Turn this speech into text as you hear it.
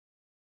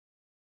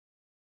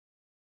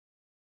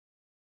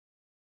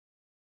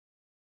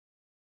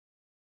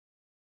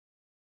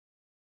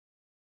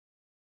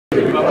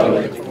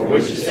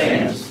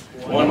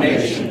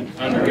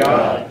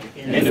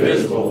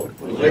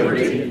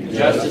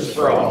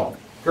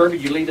Kirby,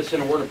 you lead us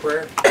in a word of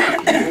prayer?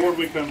 Lord,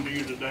 we come to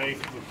you today.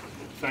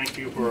 Thank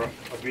you for a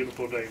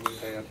beautiful day we've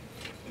had.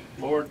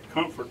 Lord,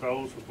 comfort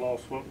those who've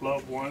lost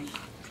loved ones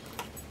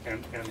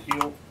and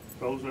heal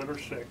those that are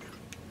sick.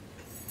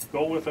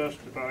 Go with us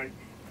tonight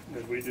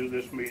as we do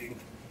this meeting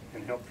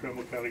and help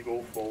Trimble County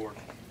go forward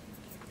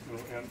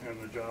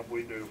and the job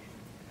we do.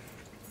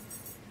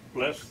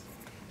 Bless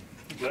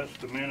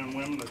the men and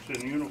women that's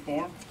in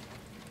uniform.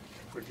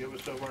 Forgive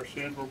us of our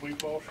sins where we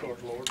fall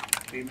short, Lord.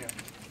 Amen.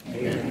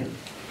 Amen.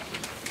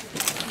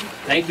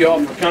 Thank you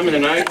all for coming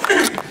tonight.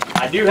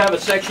 I do have a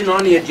section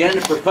on the agenda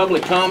for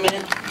public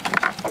comment.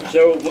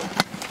 So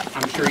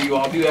I'm sure you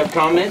all do have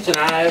comments, and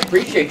I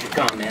appreciate your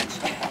comments.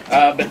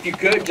 But if you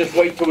could, just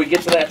wait till we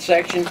get to that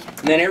section,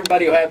 and then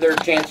everybody will have their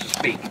chance to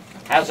speak.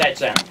 How's that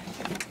sound?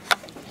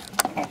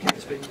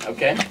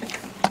 Okay.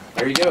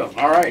 There you go.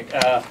 All right.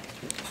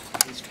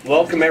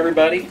 Welcome,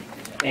 everybody.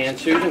 And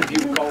Susan, if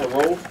you would call the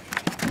roll.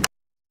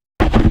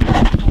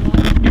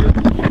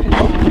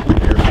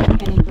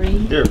 Kenny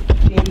Green. Here.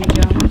 Jamie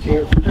Jones.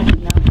 Here.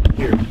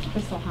 Here.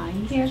 Crystal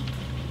Hines. Here.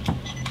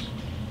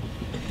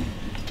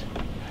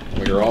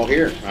 We're all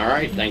here. All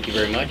right. Thank you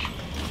very much.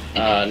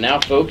 Now,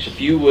 folks,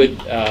 if you would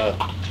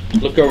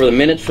look over the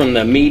minutes from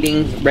the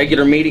meeting,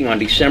 regular meeting on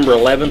December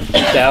 11th,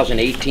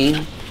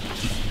 2018.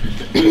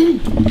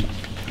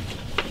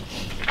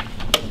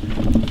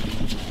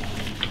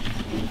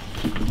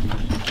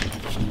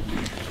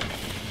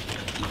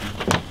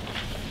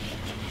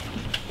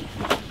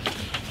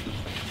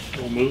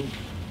 Move.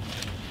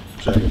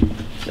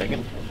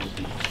 Second.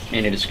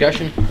 Any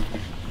discussion?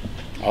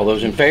 All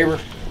those in favor?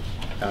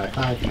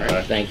 Aye. All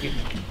right, thank you.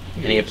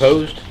 Any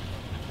opposed?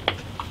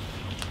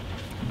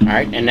 All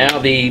right, and now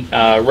the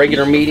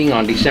regular meeting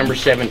on December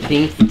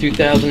 17th,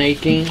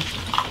 2018.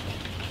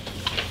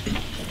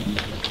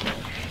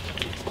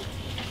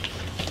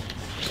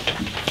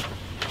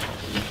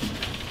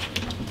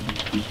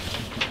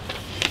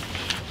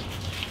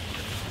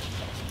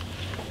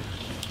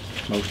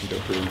 Motion to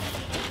approve.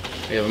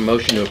 We have a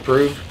motion to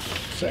approve.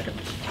 Second.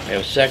 We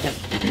have a second.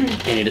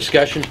 Any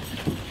discussion?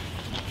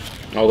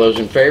 All those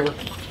in favor?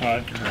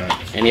 Aye.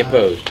 Any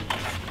opposed?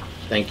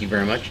 Thank you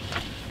very much.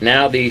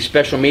 Now the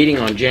special meeting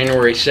on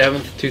January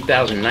 7th,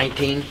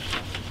 2019.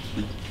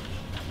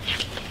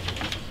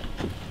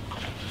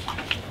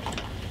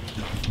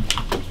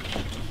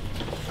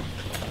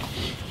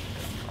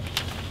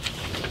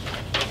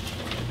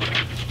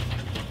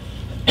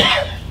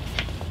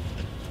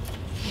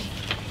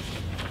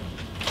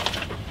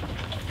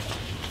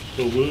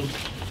 So moved.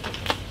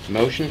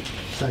 Motion?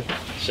 Second.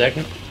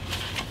 Second.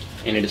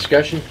 Any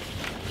discussion?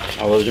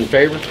 All those in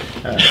favor?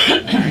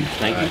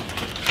 Thank you.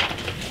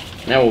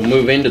 Now we'll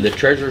move into the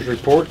treasurer's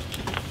report.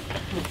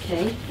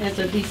 Okay, as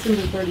of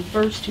December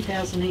 31st,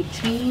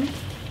 2018,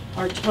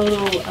 our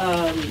total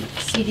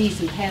CDs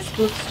and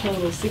passbooks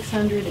total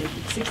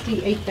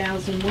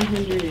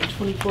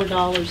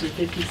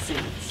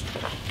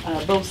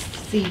 $668,124.50. Both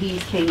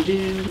CDs came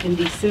due in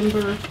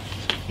December,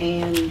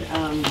 and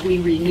we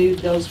renewed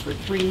those for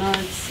 3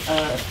 months,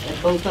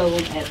 both of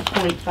them at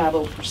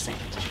 0.50%.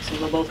 So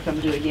they'll both come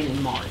due again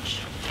in March.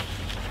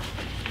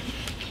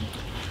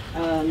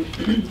 On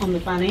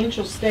the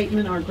financial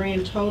statement, our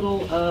grand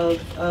total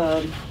of,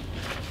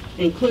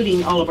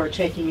 including all of our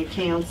checking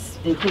accounts,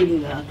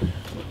 including the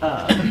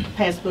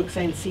passbooks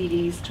and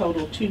CDs,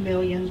 total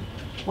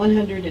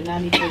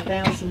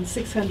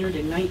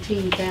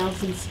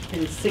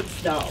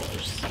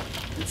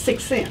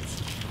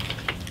 $2,194,619,06.06.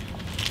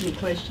 Any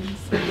questions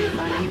on the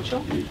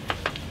financial? No.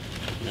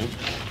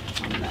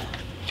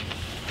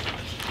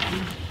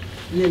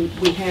 And then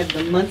we have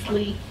the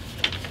monthly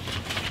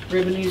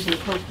revenues and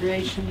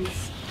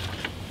appropriations.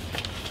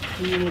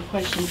 Any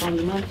questions on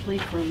the monthly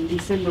from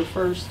December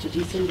 1st to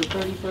December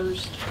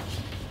 31st?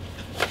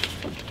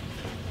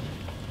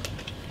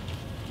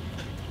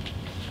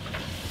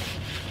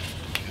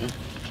 Okay.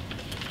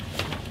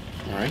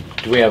 All right.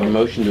 Do we have a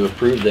motion to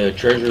approve the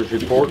treasurer's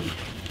report?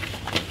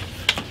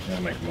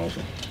 I'll make a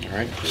motion. All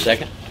right.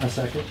 Second. A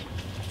second.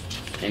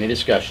 Any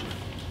discussion?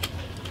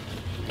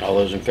 All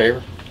those in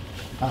favor?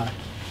 Aye.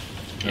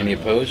 Any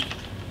opposed?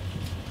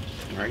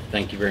 All right.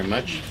 Thank you very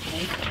much.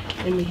 Okay.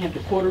 Then we have the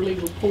quarterly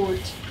report.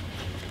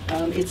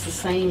 It's the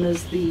same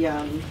as the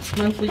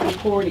monthly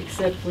report,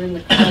 except for in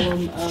the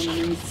column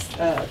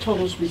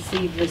totals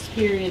received this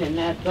period, and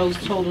those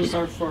totals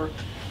are from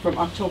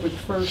October the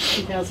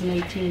 1st,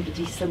 2018 to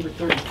December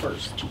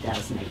 31st,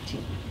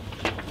 2018.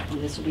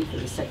 And this will be for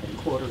the second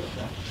quarter of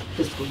the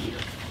fiscal year.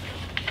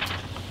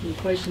 Any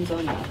questions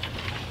on the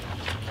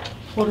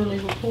quarterly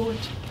report?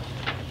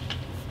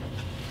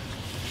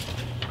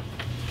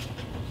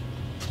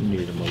 You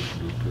need a motion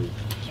to approve.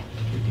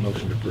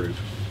 Motion to approve.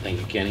 Thank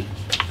you, Kenny.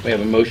 We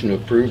have a motion to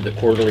approve the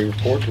quarterly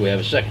report. Do we have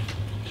a second?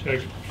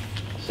 Second.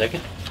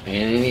 Second.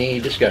 Any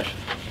discussion?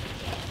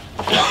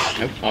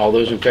 Nope. All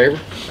those in favor?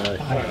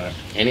 Aye.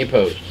 Any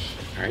opposed?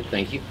 All right,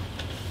 thank you.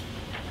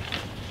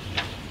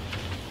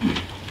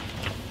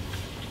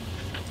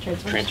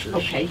 Transfers.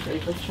 Okay, ready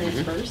for the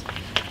transfers.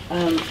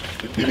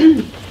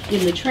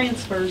 In the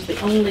transfers, the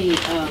only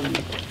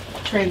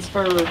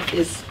transfer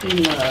is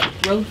in the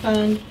road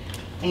fund,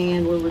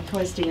 and we're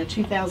requesting a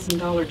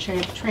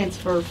 $2,000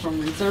 transfer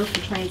from reserve for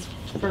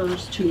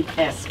transfers to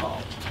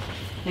asphalt.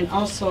 And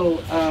also,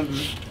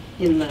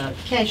 in the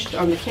cash,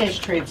 on the cash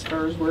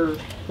transfers,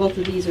 both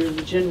of these are in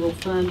the general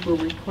fund. We're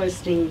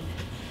requesting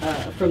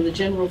from the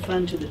general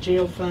fund to the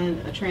jail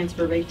fund a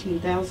transfer of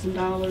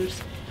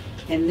 $18,000,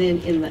 and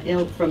then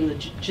from the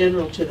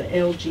general to the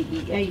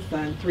LGEA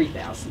fund,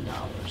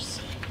 $3,000.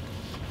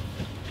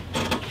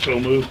 So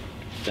move.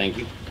 Thank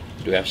you.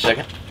 Do we have a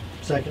second?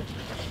 Second.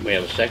 We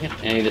have a second.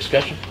 Any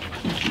discussion?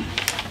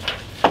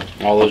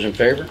 All those in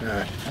favor?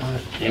 Aye.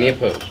 Any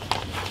opposed?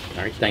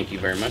 All right, thank you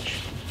very much.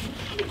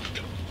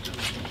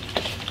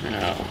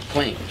 Now,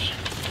 claims.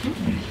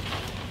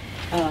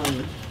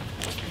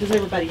 Does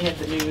everybody have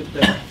the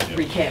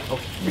recap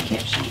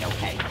sheet?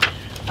 Okay.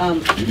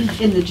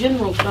 In the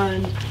general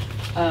fund,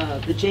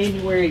 the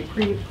January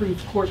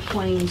pre-approved court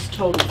claims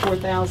totaled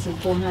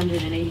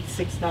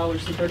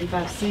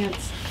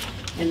 $4,486.35,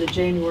 and the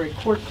January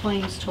court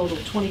claims totaled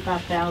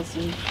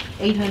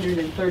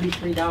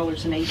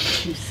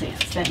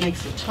 $25,833.82. That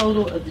makes a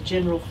total of the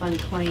general fund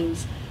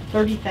claims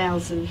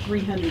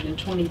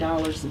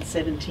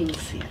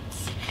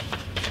 $30,320.17.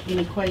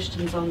 Any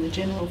questions on the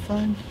general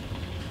fund?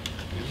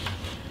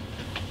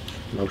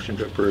 Motion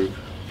to approve.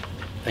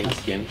 Thank you,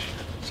 Kenny.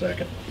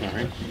 Second. All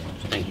right,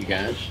 thank you,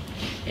 guys.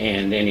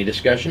 And any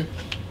discussion?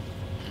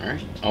 All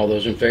right, all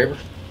those in favor?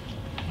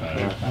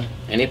 Aye.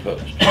 Any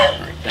opposed? All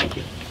right, thank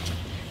you.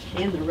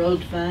 And the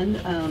road fund,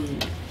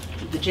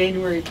 the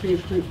January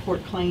pre-approved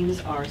court claims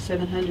are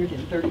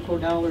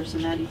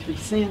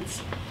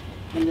 $734.93,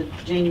 and the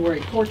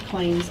January court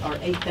claims are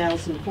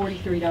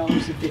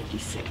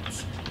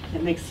 $8,043.50.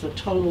 That makes the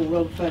total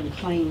road fund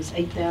claims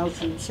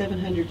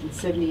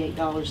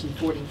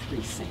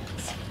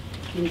 $8,778.43.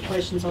 Any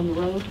questions on the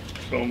road?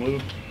 So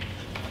move.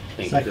 Thank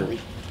you, Second. Kirby.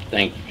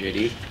 Thank you,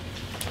 JD.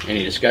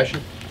 Any discussion?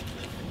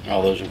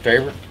 All those in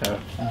favor?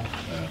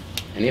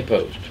 Any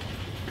opposed?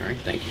 All right,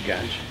 thank you,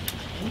 guys.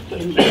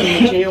 In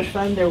the jail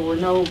fund, there were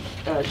no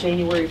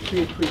January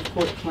pre-approved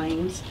court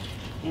claims,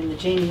 and the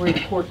January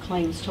court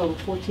claims total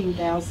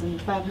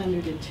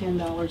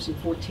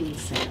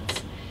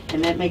 $14,510.14.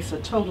 And that makes a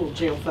total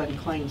jail fund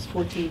claims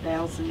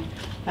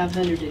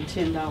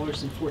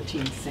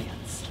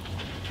 $14,510.14.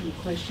 Any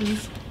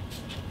questions?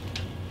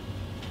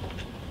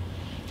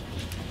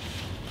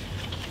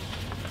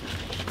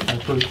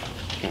 Approved.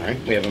 All right,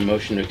 we have a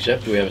motion to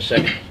accept. Do we have a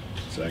second?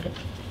 Second.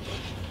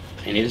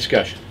 Any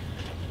discussion?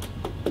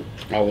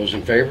 All those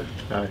in favor?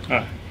 Aye.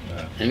 Aye.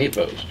 Any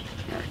opposed?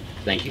 All right,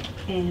 thank you.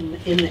 And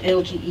in the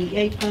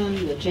LGEA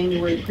fund, the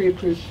January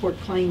pre-approved court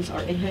claims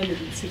are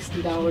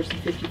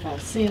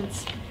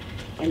 $860.55,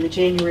 and the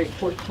January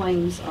court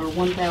claims are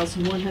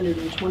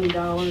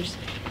 $1,120,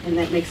 and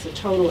that makes the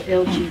total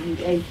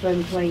LGEA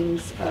fund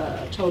claims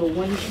total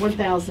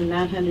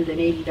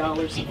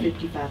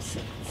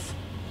 $1,980.55.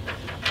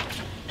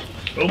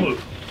 So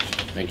move.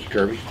 Thank you,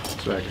 Kirby.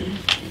 Second. You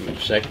have a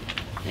second.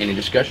 Any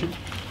discussion? All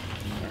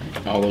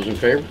right, all those in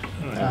favor?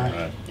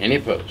 Aye. Any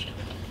opposed?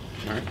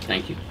 All right,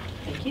 thank you.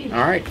 Thank you.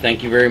 All right,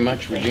 thank you very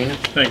much, Regina.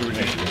 Thank you,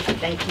 Virginia.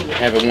 Thank you.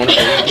 Have a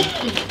wonderful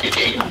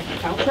evening.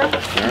 I'll try. All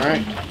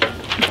right.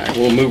 All right,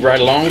 we'll move right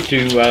along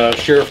to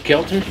Sheriff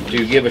Kelton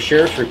to give a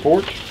sheriff's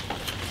report.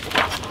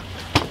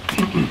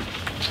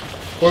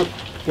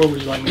 Where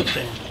would you like me to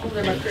stand? Over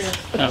there by Chris.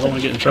 I don't want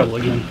to get in trouble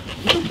again.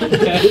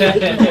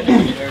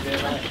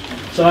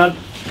 So,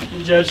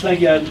 Judge,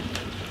 thank you. I'm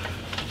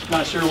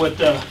not sure what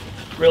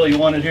really you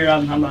wanted here.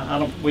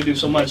 We do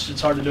so much,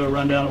 it's hard to do a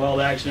rundown of all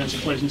the accidents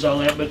and collisions, all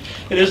that. But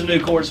it is a new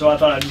court, so I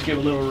thought I'd just give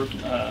a little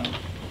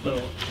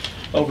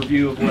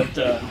overview of what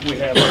we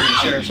have over in the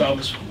sheriff's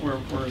office. We're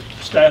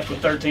staffed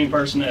with 13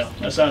 personnel.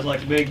 That sounds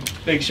like a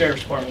big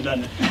sheriff's department,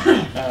 doesn't it?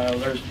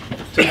 There's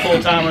 2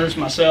 full-timers,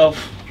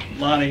 myself,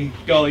 Lonnie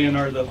Gullion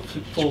are the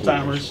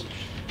full-timers.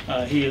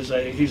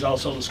 He's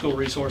also the school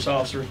resource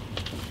officer.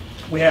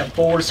 We have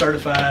 4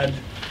 certified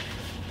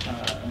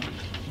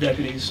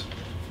deputies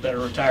that are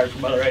retired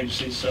from other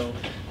agencies, so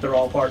they're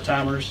all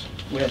part-timers.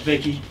 We have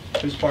Vicki,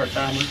 who's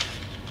part-timer.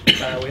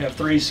 We have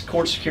 3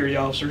 court security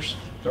officers.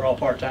 They're all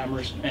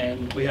part-timers,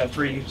 and we have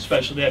 3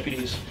 special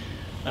deputies.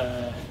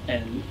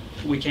 And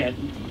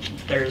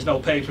there is no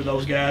pay for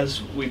those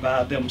guys. We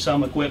buy them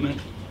some equipment,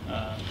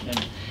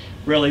 and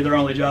really their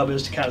only job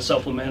is to kind of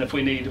supplement if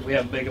we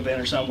have a big event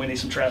or something, we need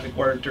some traffic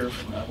worked, or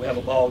if we have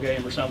a ball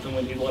game or something,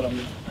 we need to let them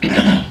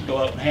go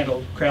out and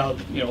handle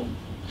crowd,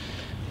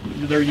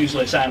 they're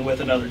usually assigned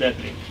with another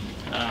deputy.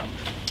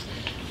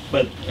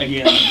 But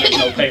again, there's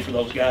no pay for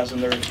those guys,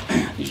 and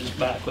you just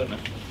buy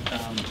equipment.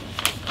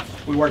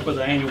 We work with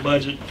an annual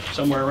budget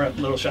somewhere around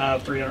a little shy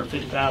of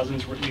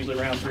 $350,000. We're usually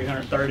around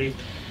 $330,000.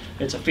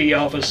 It's a fee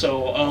office,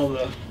 so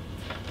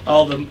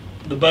all the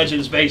budget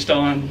is based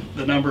on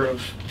the number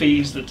of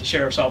fees that the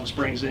sheriff's office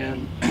brings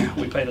in.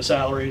 We pay the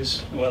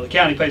salaries. Well, the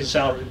county pays the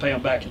salary. We pay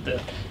them back at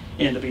the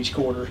end of each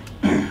quarter.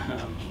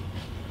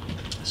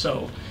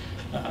 So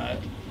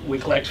we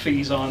collect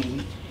fees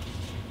on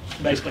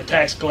basically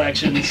tax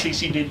collection,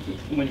 CCD,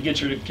 when you get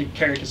your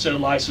carry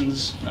concealed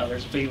license,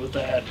 there's a fee with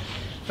that.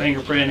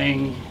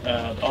 Fingerprinting,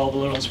 all the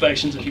little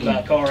inspections if you buy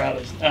a car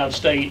out of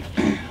state.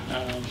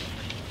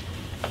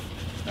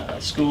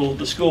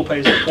 The school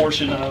pays a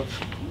portion of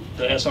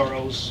the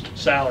SRO's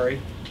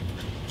salary.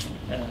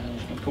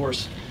 Of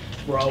course,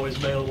 we're always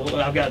available.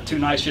 I've got 2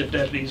 night shift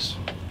deputies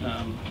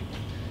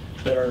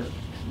that are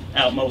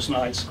out most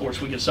nights. Of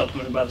course, we get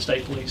supplemented by the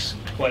state police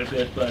quite a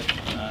bit, but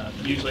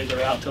usually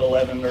they're out till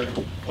 11 or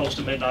close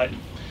to midnight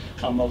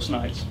on most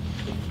nights.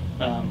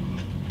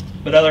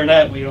 But other than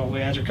that,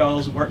 we answer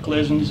calls and work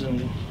collisions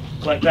and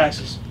collect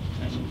taxes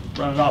and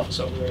run an office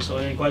over there. So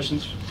any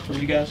questions from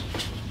you guys?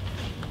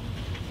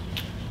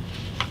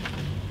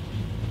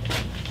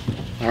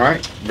 All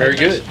right, very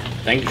good.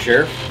 Thank you,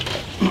 Sheriff.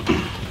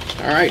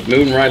 All right,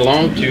 moving right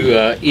along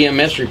to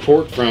EMS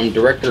report from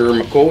Director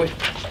McCoy.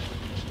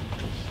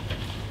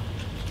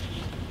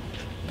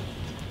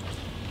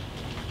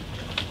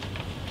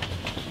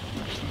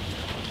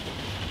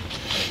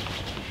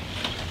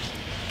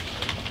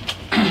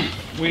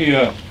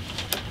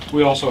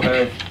 We also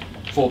have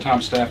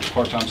full-time staff and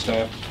part-time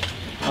staff.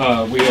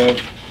 We have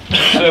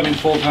 7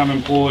 full-time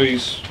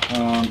employees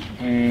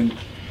and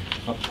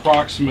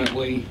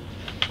approximately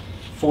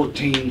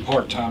 14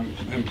 part-time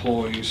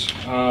employees.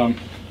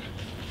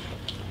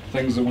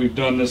 Things that we've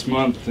done this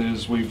month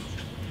is we've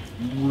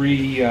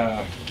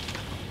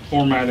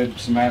reformatted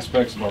some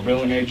aspects of our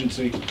billing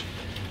agency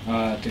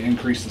to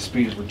increase the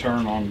speed of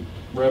return on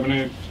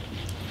revenue.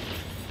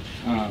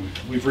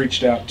 We've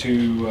reached out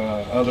to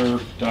other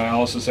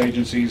dialysis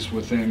agencies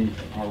within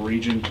our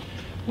region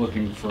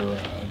looking for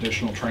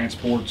additional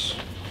transports.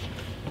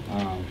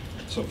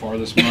 So far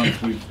this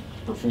month we've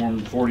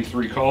performed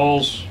 43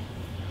 calls.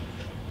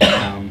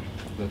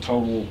 The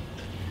total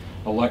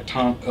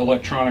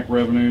electronic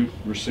revenue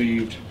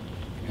received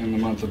in the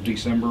month of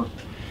December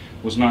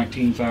was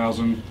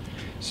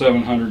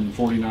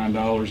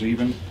 $19,749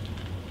 even.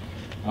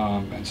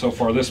 And so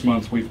far this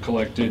month we've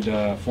collected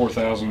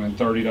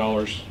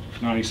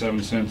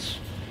 $4,030.97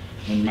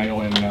 in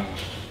mail-in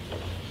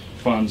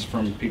funds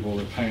from people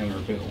that are paying their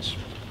bills.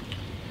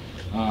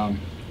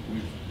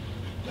 We've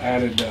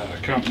added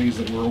companies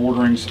that we're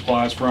ordering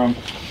supplies from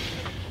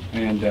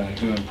and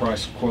doing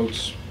price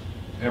quotes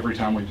every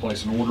time we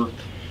place an order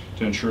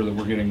to ensure that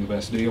we're getting the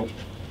best deal.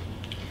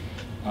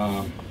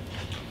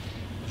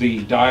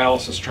 The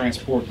dialysis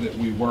transport that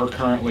we were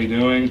currently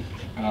doing,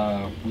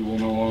 we will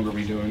no longer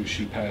be doing.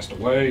 She passed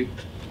away.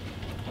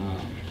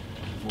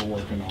 We're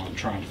working on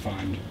trying to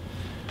find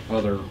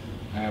other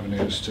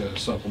avenues to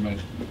supplement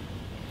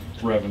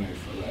revenue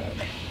for that.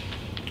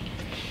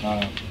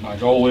 My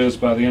goal is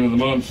by the end of the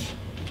month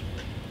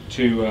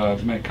to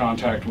make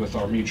contact with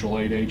our mutual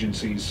aid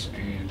agencies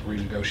and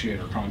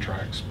renegotiate our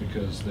contracts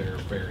because they're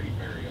very,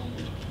 very old.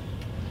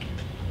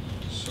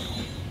 So,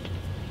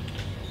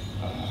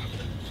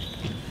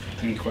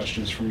 any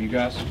questions from you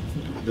guys?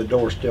 The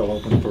door's still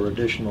open for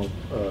additional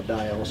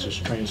dialysis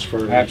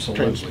transfer.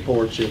 Absolutely.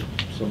 Transports if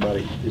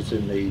somebody is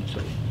in need.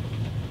 So.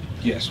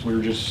 Yes,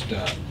 we're just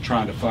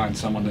trying to find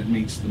someone that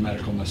meets the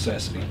medical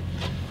necessity.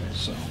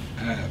 So,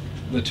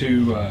 the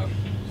 2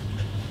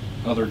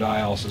 other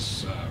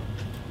dialysis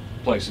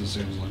places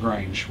in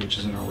LaGrange, which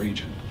is in our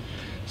region,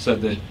 said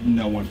that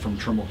no one from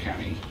Trimble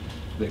County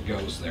that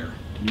goes there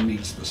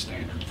meets the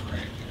standard for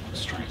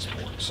ambulance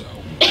transport. So,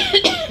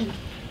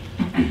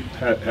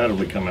 How did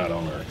we come out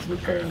on our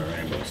repairing our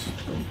ambulance?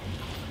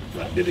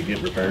 Like, did it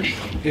get repaired?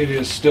 it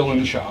is still in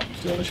the shop.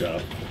 Still in the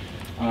shop?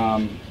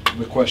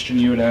 The question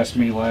you had asked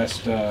me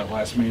last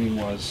meeting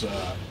was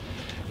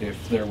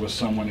if there was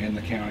someone in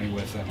the county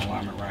with an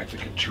alignment right that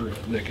could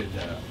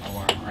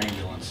alarm our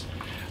ambulance.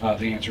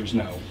 The answer is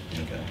no.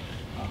 Okay.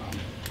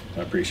 I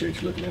appreciate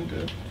you looking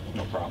into it.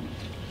 No problem.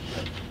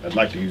 I'd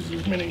like to use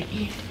as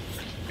many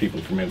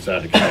people from inside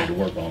the county to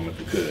work on them if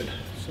we could.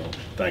 So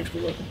thanks for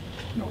looking.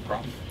 No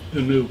problem.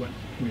 The new one,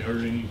 we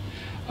heard any?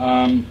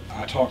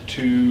 I talked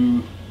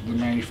to the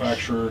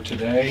manufacturer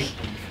today.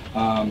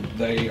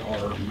 They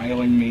are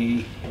mailing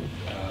me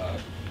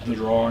the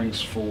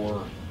drawings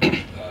for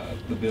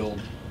the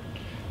build.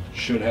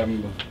 Should have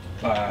them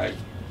by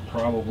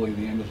probably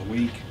the end of the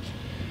week.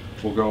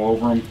 We'll go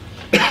over them,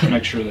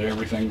 make sure that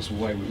everything's the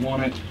way we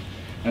want it,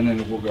 and then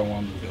it will go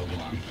on the build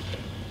line.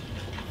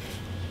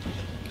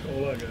 That's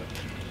all I got.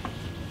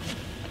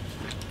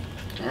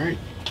 All right.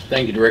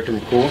 Thank you, Director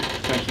McCoy.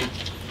 Thank you.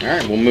 All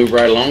right, we'll move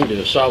right along to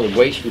the solid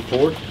waste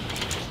report.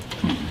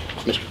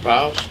 Mr.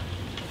 Piles?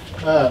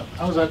 I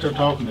was out there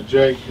talking to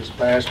Jake this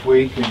past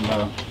week,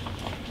 and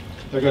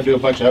they're going to do a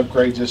bunch of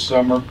upgrades this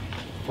summer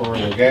for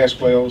their gas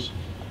wells.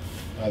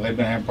 They've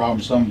been having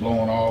problems, some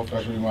blowing off.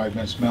 That's the reason why I've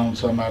been smelling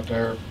some out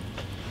there.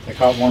 They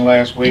caught one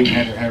last week and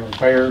had to have it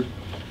repaired.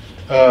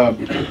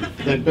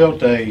 They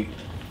built a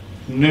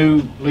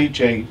new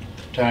leachate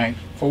tank,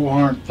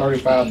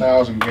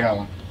 435,000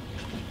 gallon.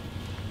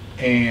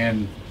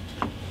 And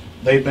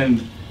they've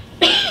been,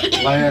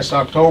 last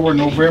October,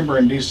 November,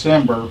 and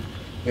December,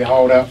 they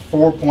hauled out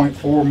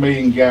 4.4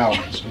 million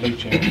gallons of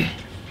leachate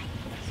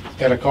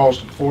at a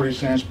cost of 40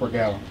 cents per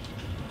gallon.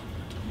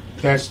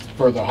 that's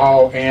for the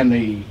haul and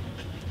the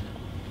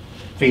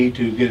fee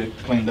to get it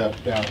cleaned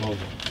up down a little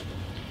bit.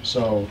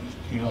 So,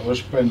 you know, they're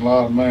spending a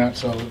lot of money,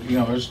 so, you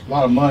know, there's a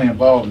lot of money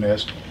involved in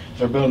this.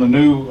 They're building a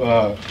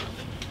new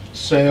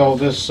sale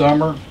this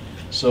summer,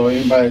 so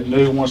anybody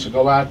new wants to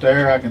go out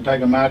there, I can take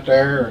them out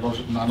there, or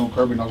I know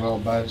Kirby knows all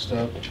about it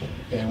stuff,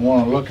 and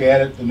want to look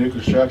at it, the new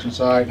construction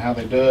site and how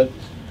they do it,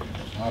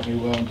 I'll be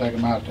willing to take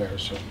them out there,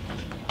 so.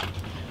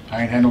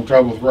 I ain't had no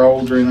trouble with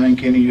roads or anything.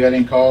 Kenny, you had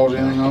any calls,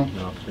 anything on?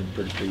 No, it's been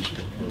pretty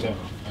peaceful. Yeah,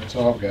 that's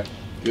all I've got.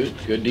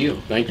 Good deal.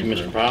 Thank you,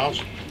 Mr.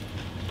 Piles.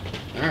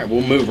 All right,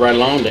 we'll move right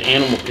along to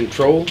animal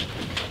control.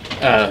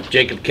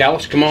 Jacob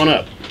Callis, come on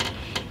up.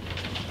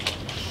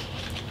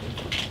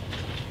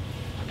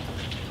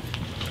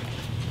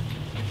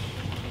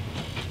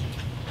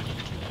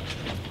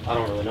 I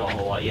don't really know a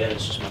whole lot yet.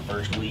 It's just my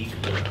first week,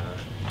 but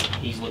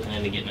he's looking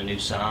into getting a new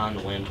sign.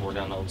 The wind tore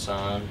down the old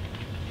sign,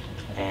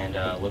 and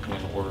looking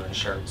into ordering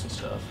shirts and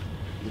stuff.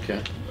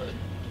 Okay. But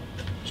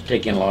Just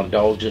taking a lot of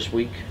dogs this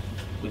week?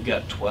 we've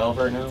got 12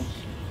 right now.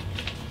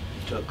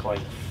 Took like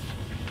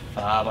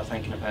 5, I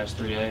think, in the past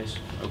 3 days.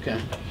 Okay.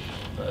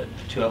 But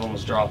 2 of them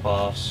was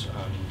drop-offs,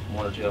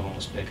 1 or 2 of them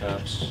was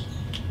pickups,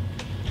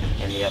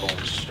 and the other one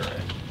was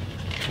stray.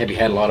 Have you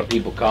had a lot of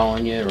people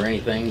calling you or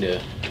anything to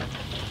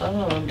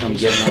come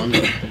get one?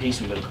 A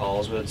decent bit of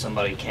calls. We had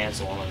somebody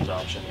cancel on an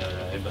adoption the other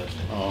day, but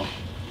Oh.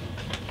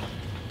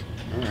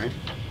 All right.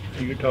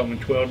 You're talking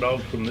 12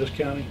 dogs from this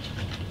county?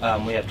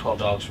 we have 12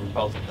 dogs from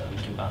both of them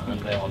combined.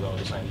 They all go to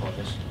the same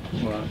place.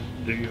 Well,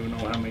 do you know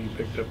how many you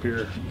picked up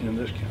here in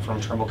this county?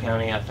 From Trimble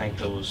County, I think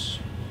there was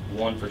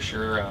 1 for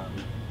sure. I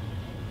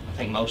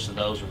think most of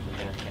those were from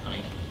Henry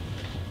County.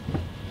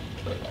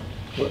 But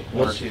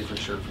 1 or 2 for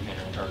sure from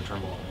Henry or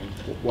Trimble. I mean.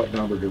 What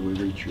number did we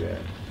reach you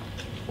at?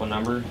 What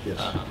number? Yes.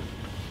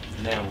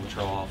 The Animal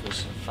Control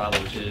Office,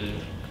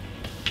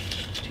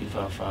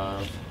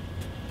 502-255.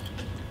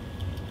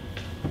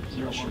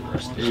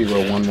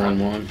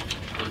 0111.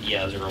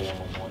 Yeah,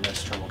 0111.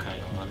 That's Trimble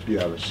County line. Do you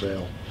have a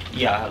cell?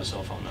 Yeah, I have a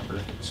cell phone number.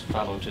 It's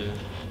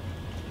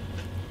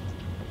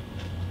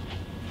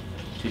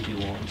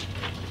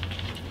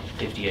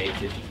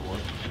 502-221-5854.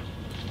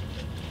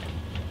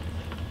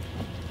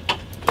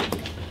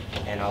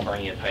 And I'll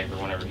bring you a paper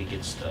whenever he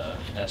gets the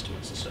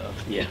estimates and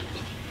stuff. Yeah.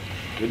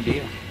 Good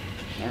deal.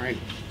 All right.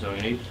 So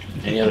you need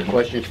Any other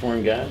questions for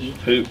him, guys?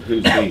 Who's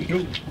he?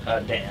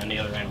 Dan, the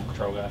other animal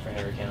control guy for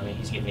Henry County.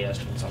 He's giving me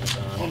estimates on the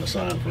sign. On the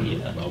sign for,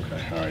 Yeah.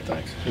 okay, all right,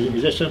 thanks.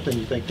 Is that something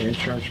you think the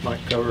insurance might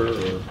cover,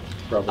 or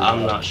probably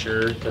I'm not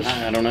sure because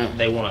I don't know.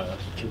 they want a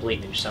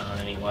complete new sign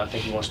anyway. I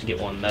think he wants to get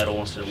one metal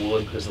instead of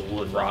wood because the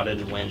wood rotted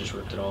and the wind just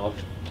ripped it off.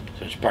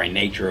 So it's probably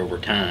nature over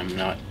time,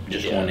 not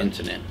just Yeah. one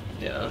incident.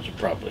 Yeah. That's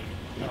probably,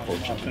 I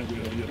unfortunately. think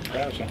we're gonna get a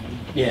price on them.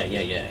 Yeah.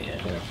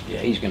 Yeah,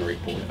 he's gonna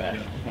report back.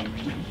 I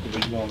mean, if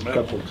he's going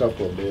metal.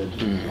 Couple of bids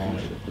Mhm. on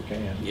it if we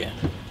can. Yeah.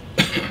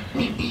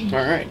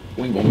 All right,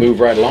 we will move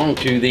right along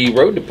to the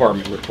road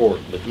department report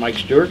with Mike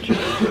Stewart.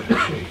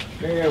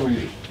 Yeah,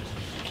 we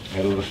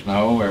had a little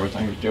snow,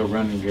 everything's still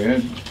running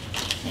good,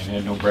 and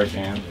had no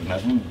breakdowns or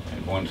nothing.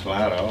 Had 1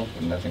 slide off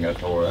and nothing got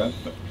tore up,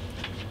 but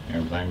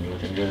everything's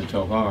looking good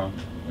so far.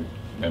 We've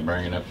been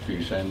bringing up a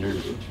few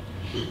cinders,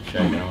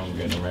 shaking them,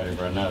 getting them ready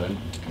for another.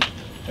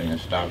 Thing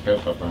is stocked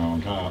up there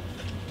on top.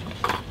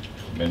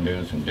 Been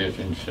doing some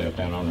ditching, stuff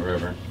down on the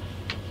river,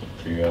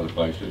 a few other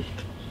places,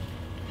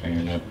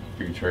 cleaning up a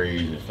few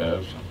trees and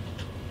stuff. So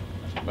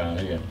that's about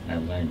it.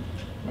 Everything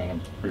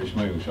running pretty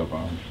smooth so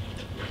far.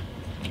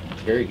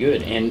 Very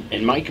good. And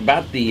Mike,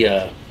 about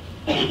the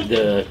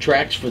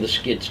tracks for the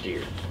skid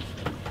steer,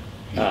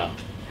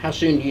 how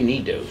soon do you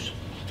need those?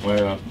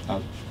 Well,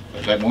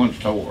 that one's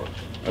tore.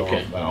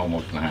 Okay. About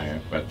almost in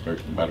half,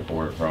 about a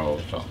quarter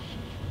across, so.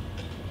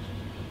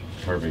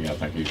 Kirby, I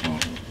think he's gonna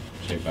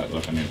see about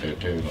looking into it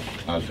too.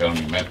 I was telling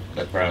him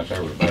that price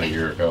there was about a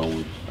year ago.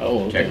 We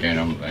Oh, okay. checked in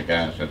them, the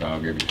guy said,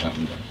 I'll give you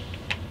something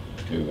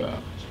to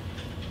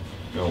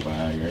go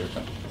by here,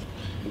 so.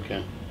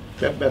 Okay.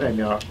 That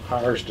many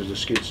hours does the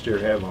skid steer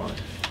have on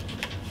it?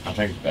 I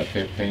think it's about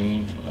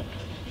 15,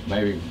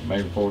 maybe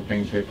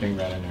 14, 15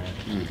 right in there.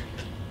 Mm.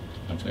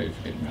 I'd say it's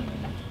getting right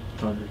in there.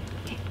 100?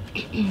 I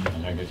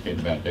think it's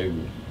getting about due.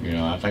 You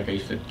know, I think he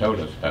told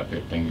us about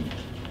 15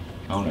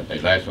 on it. They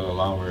last a little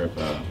longer if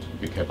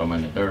you kept them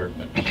in the dirt,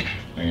 but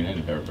they ain't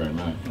in the dirt very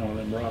much. On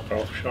them rock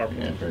off sharp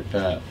Yeah, ones. very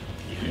tight.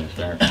 Yes,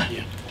 sir.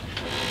 Yeah.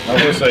 I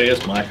will say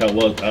this, Mike, I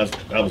was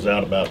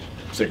out about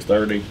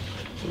 6:30,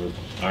 so an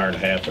hour and a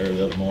half there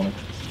the other morning,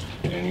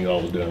 and you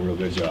all was doing a real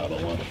good job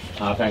on it.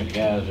 I think the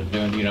guys are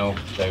doing, you know,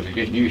 they were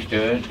getting used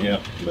to it. Yeah,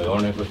 but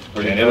Going it was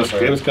pretty and tough.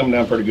 it was coming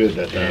down pretty good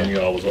that time. Yeah.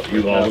 You all was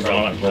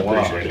on it. I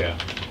appreciate it. Yeah.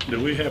 Do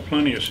we have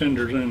plenty of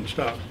cinders in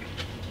stock?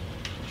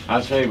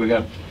 I'd say we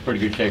got pretty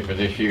good shape for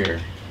this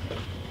year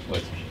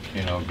with,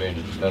 you know, being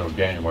a little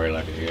January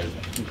like it is.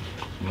 You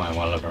might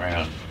want to look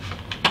around.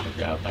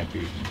 I think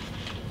you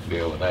can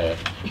deal with that.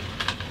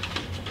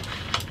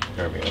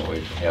 Kirby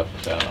always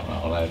helps us out on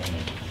all that,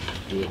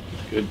 isn't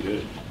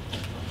Good.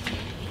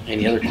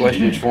 Any other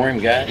questions for him,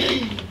 guys?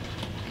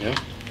 No?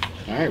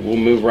 All right, we'll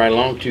move right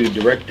along to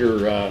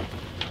Director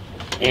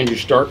Andrew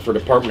Stark for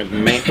Department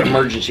of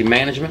Emergency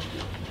Management.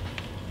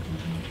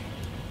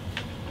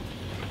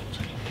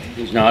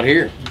 He's not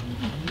here.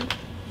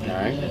 All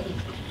right,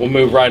 we'll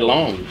move right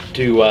along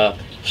to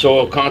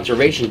Soil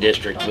Conservation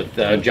District with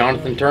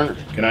Jonathan Turner.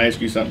 Can I ask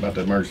you something about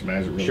the emergency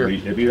management? Sure.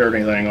 Have you heard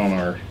anything on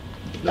the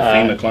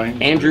FEMA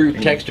claim? Andrew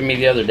texted me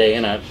the other day,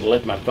 and I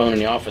left my phone in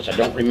the office. I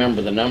don't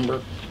remember the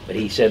number, but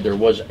he said it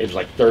was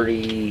like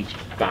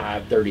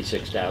 35,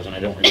 36,000. I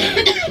don't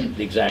remember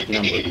the exact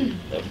number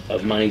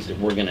of monies that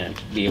we're gonna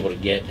be able to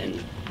get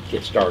and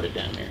get started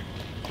down there.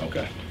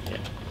 Okay. Yeah.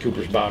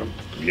 Cooper's Bottom.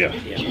 Yeah.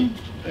 Yeah.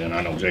 And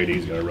I know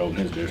JD's got a road in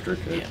his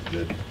district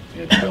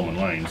at Tillman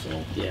Lane,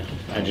 so. Yeah.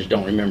 I just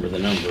don't remember the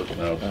number.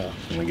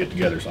 Can we get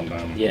together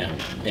sometime? Yeah,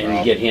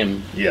 and get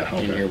him Yeah,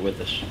 in okay. here with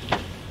us.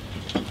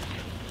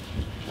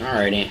 All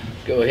right, Ann,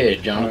 go ahead,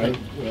 All Jonathan.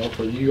 right. Well,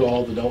 for you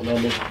all that don't know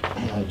me,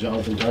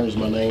 Jonathan Turner's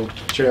my name,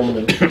 Chairman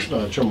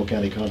of Trimble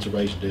County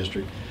Conservation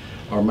District.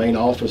 Our main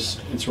office,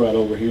 it's right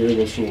over here,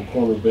 this little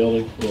corner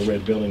building, little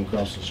red building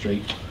across the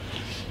street.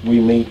 We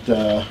meet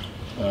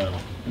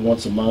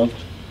once a month,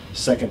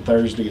 second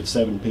Thursday at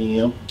 7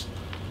 p.m.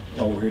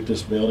 over here at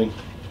this building.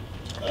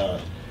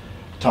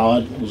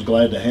 Todd was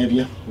glad to have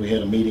you. We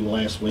had a meeting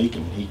last week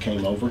and he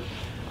came over.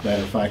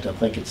 Matter of fact, I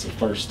think it's the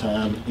first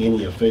time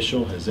any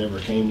official has ever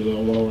came to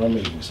one of our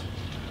meetings.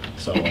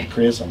 So,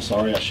 Chris, I'm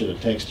sorry, I should have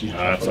texted you.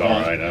 That's all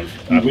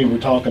right. We were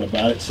talking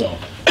about it, so.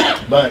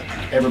 But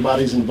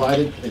everybody's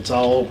invited. It's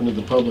all open to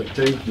the public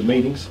too, the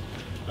meetings.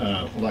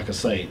 Like I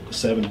say,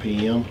 7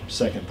 p.m.,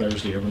 second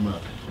Thursday every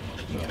month.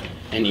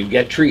 And you've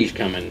got trees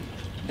coming.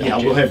 don't Yeah,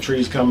 you? we'll have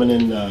trees coming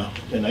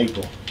in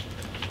April.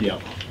 Yeah.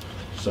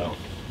 So,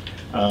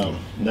 and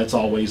that's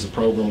always a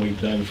program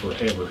we've done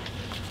forever.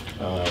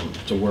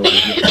 To where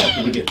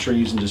we get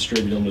trees and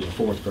distribute them to the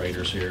fourth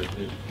graders here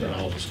at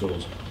all the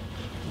schools.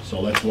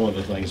 So that's one of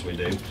the things we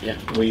do. Yeah.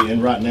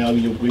 And right now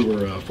we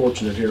were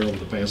fortunate here over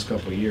the past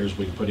couple of years.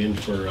 We put in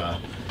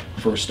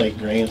for state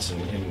grants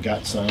and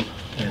got some.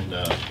 And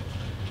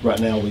right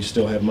now we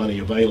still have money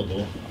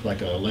available,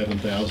 like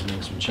 11,000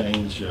 and some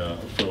change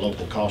for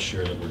local cost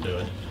share that we're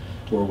doing.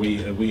 Where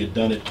we had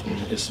done it,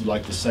 it's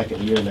like the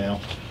second year now.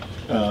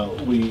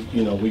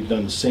 We've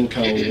done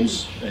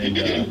sinkholes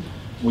and.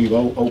 We've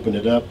opened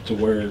it up to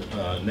where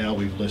now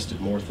we've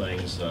listed more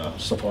things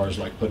so far as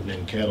like putting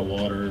in kettle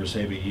waters,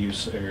 heavy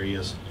use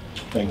areas,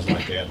 things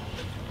like that.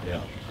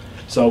 Yeah.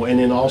 So, and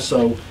then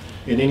also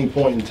at any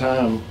point in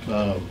time,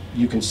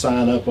 you can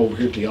sign up over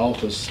here at the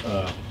office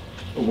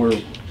where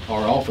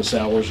our office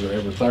hours are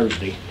every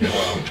Thursday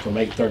from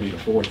 8:30 to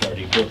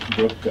 4:30.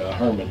 Brooke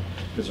Herman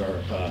is our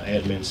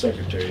admin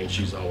secretary and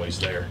she's always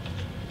there.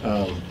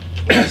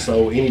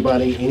 So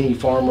any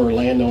farmer or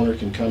landowner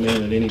can come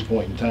in at any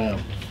point in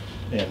time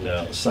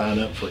and sign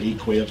up for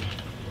EQIP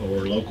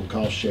or local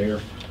cost share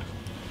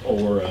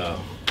or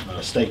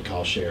state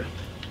cost share.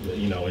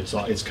 You know,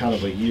 it's kind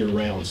of a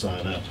year-round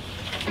sign up.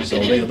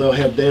 So they'll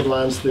have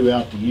deadlines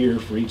throughout the year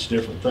for each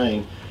different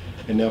thing,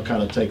 and they'll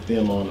kind of take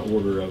them on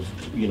order of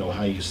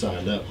how you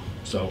signed up.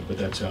 So, but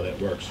that's how that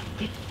works.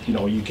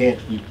 You can't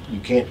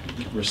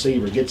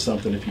receive or get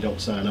something if you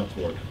don't sign up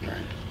for it. Right.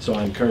 So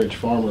I encourage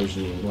farmers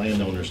and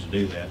landowners to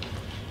do that.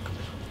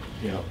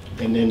 Yeah,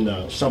 and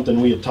then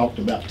something we had talked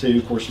about too,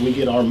 of course, we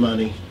get our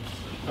money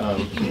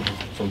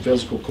from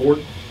Fiscal Court,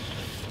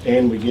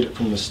 and we get it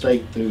from the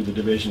state through the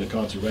Division of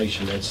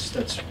Conservation.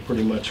 That's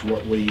pretty much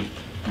what we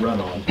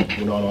run on.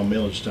 We're not on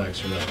millage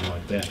tax or nothing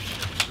like that.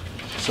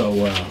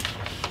 So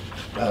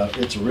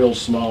it's a real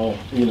small,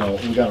 we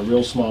got a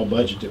real small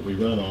budget that we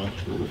run on,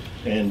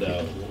 and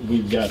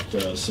we've got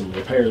some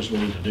repairs we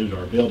need to do to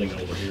our building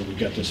over here. We've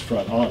got this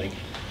front awning.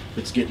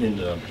 It's getting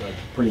into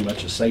pretty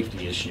much a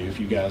safety issue. If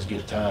you guys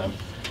get time,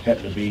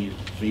 happen to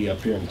be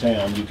up here in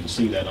town, you can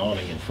see that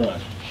awning in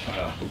front.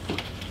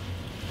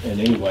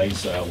 And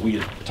anyways,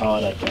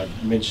 Todd, I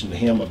mentioned to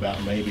him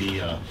about maybe,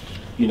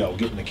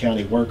 getting the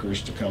county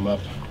workers to come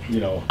up,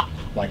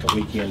 like a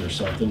weekend or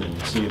something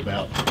and see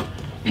about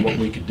what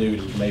we could do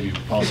to maybe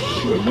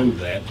possibly remove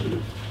that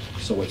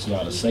so it's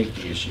not a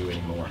safety issue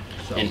anymore.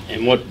 So.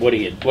 And what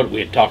we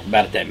had talked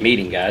about at that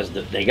meeting, guys,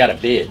 that they got a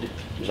bid. It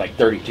was like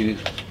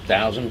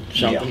 32,000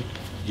 something.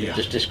 Yeah.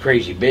 Just this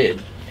crazy bid,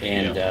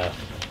 and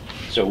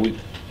so we,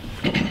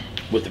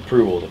 with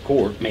approval of the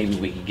court, maybe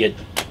we could get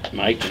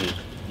Mike and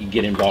you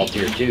get involved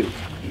here too.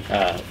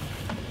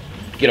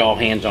 Get all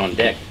hands on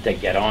deck to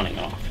take that awning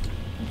off,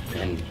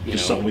 and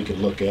Just something we could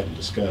look at and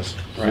discuss.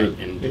 right.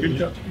 And You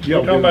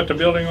talking about the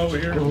building over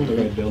here? The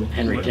red building.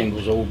 Henry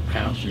Tingle's old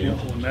house.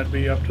 Wouldn't that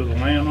be up to the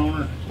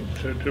landowner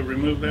to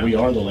remove that? We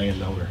are the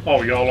landowner.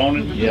 Oh, y'all own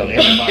it? Yeah,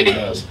 everybody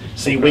does.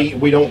 See,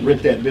 we don't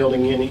rent that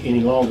building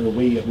any longer.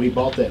 We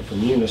bought that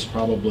from Eunice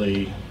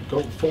probably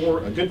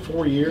a good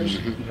 4 years,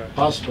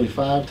 possibly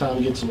 5.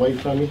 Time gets away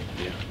from you.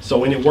 Yeah. So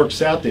when it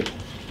works out that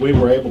we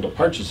were able to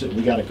purchase it,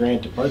 we got a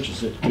grant to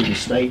purchase it through the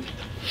state,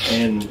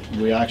 and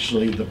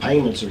the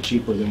payments are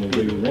cheaper than what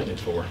we were renting it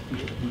for.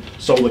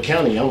 So the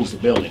county owns the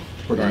building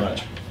pretty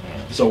much.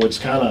 So it's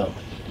kind of,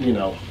 you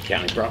know,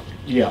 County property.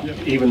 yeah,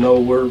 even though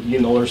we're, you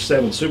know, there's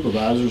 7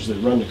 supervisors that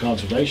run the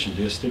conservation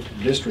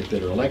district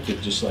that are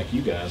elected, just like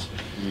you guys.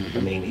 I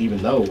mean, even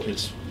though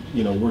it's,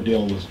 you know, we're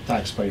dealing with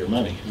taxpayer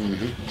money.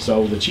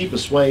 So the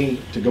cheapest way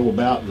to go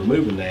about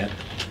removing that,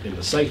 and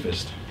the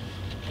safest,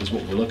 is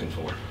what we're looking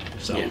for.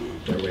 So, Yeah.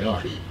 there we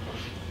are.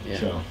 Yeah,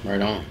 So,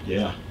 right on.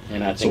 yeah.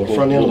 And I So think a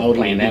front end we'll loader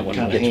plan would that be when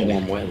kinda it gets handy.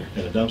 warm weather.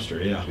 In a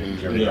dumpster, yeah.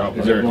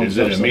 Is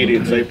it an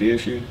immediate safety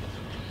issue?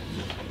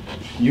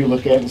 You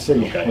look at it and see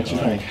Okay, what you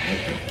all right.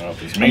 think. Well,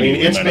 if it's I mean, immediate,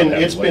 we it's might not been,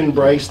 have it's to been wait.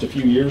 braced a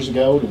few years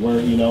ago to where,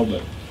 you know,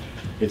 but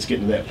it's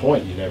getting to that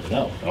point, you never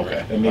know.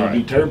 Okay, I mean, all it'd be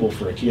right. terrible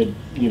for a kid,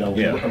 you know,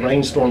 Yeah. a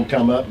rainstorm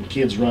come up and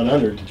kids run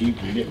under it to keep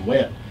from getting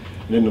wet.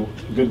 And then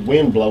the good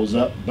wind blows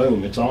up,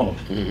 boom, it's on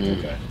them.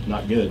 Okay.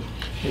 Not good.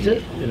 Is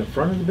it in the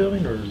front of the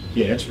building or?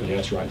 Yeah, it's right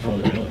in front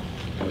of the building.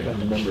 I can't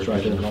remember. It's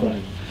right in the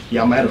front.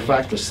 Yeah, matter of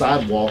fact, the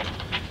sidewalk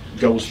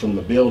goes from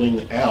the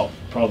building out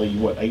probably,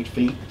 what, 8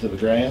 feet to the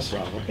grass?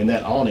 Probably. And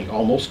that awning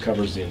almost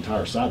covers the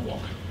entire sidewalk.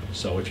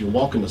 So if you're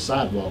walking the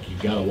sidewalk,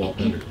 you've got to walk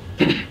under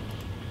it.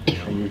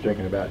 Are you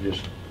thinking about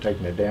just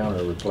taking it down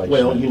or replacing it?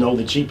 Well, you know,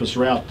 the cheapest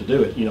route to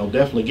do it, you know,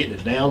 definitely getting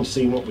it down,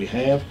 seeing what we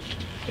have,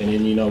 and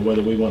then, you know,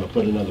 whether we want to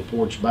put another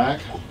porch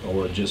back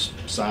or just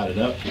side it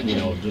up, you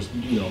know, just,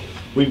 you know,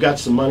 we've got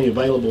some money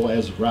available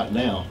as of right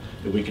now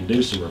that we can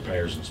do some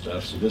repairs and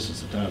stuff, so this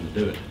is the time to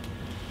do it.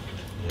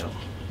 You know,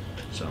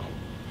 so.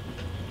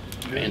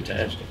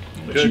 Fantastic.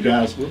 But you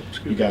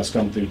guys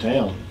come through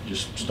town,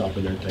 just stop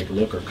in there and take a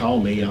look, or call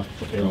me.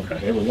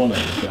 Every one of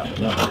you's got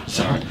the number.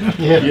 Sorry.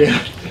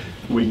 Yeah.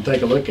 We can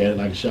take a look at it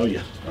and I can show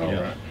you. All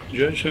Yeah. right.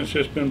 Judge, since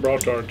it's been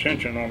brought to our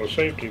attention on the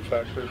safety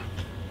factor,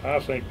 I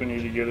think we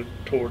need to get it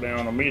tore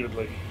down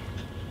immediately.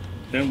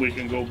 Then we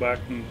can go back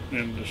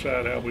and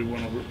decide how we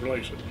want to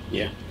replace it.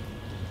 Yeah.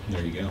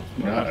 There you go.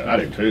 I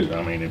do too.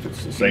 I mean, if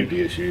it's a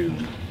safety issue,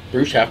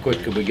 Bruce, how quick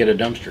could we get a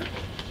dumpster?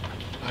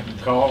 I can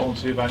call and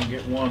see if I can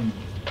get one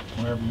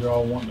whenever you're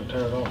all wanting to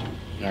tear it off.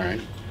 All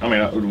right. I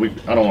mean, I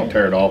don't want to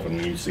tear it off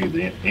and you see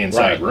the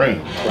inside Right.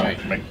 room. Right.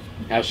 I mean,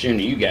 How soon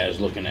are you guys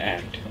looking to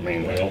act?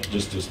 Well,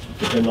 just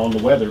depending on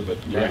the weather, but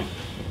yeah. Right.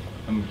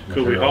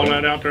 Could we haul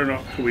that out there,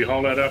 could we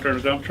haul that out there in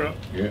a dump truck?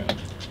 Yeah,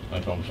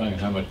 that's what I'm saying,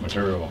 how much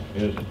material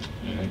is it?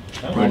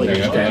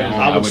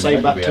 I would say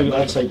about two,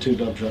 I'd say 2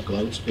 dump truck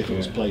loads if it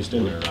was placed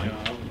in there, right?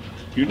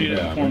 You need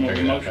that in form of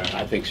a motion.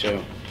 I think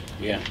so.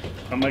 Yeah.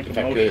 I make If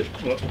a I motion,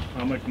 well,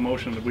 I make a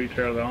motion that we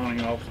tear the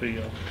awning off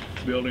the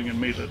building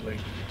immediately.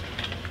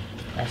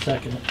 I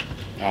second it.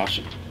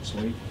 Awesome.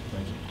 Sweet.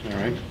 Thank you.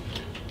 All right.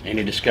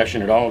 Any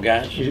discussion at all,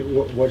 guys?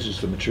 What is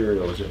the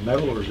material? Is it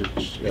metal or is it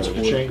It's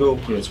wood. shingle?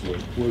 Yeah, it's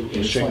wood. Wood,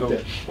 It's shingle? like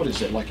that, what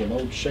is it, like an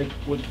old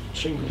wood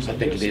shingles? I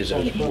think it is guess,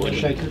 on the those front? wood.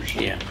 Shakers?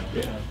 Yeah.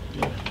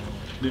 Yeah.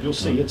 You'll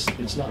see,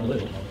 it's not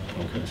little.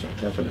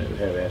 Nothing that would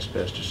have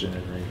asbestos in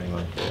it or anything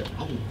like that?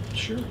 Oh,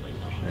 surely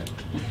not.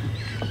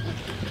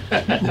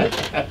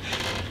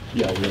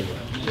 Yeah, really,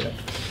 yeah.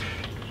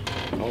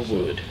 All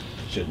wood.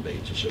 Shouldn't be,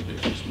 it just should be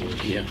just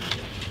wood. Yeah.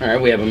 All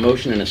right, we have a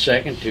motion and a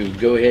second to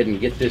go ahead and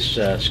get this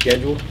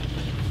scheduled.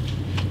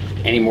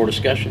 Any more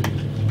discussion?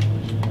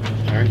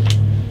 All right.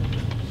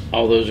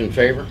 All those in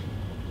favor?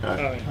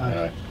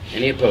 Aye.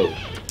 Any opposed?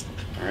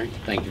 All right,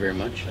 thank you very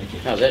much. Thank you.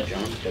 How's that,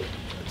 John? That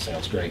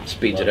sounds great.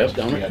 Speeds it up,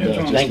 don't it? Yeah, does,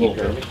 just Thank a you,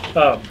 little bit.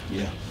 Kirby.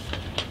 Yeah.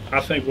 I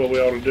think what we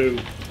ought to do,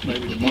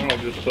 maybe tomorrow,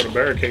 just put a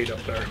barricade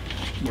up there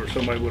where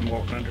somebody wouldn't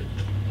walk under it.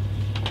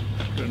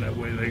 And that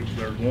way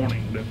they're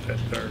warning that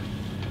they're,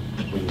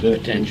 We can do it.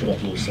 Potential. Put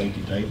up a little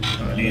safety tape.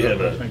 do you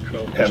I think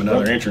so. have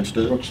another entrance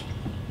to it? Brooks,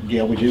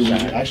 yeah, we do. We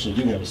actually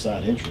do have a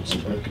side entrance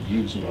that Brooke could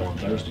use, you know, on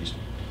Thursdays.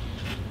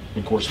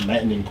 Of course,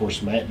 Matt,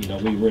 you know,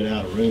 we rent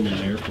out a room in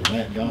there for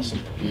Matt Gossam.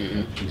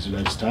 He's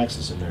does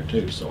taxes in there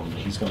too, so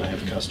he's gonna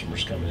have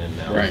customers coming in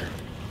now. Right.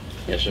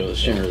 Yeah, so the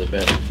sooner the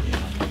better.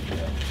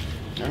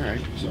 Yeah. All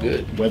right, So,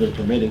 good. weather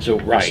permitting. So,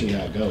 we'll right. See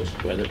how it goes.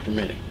 Weather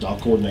permitting. I'll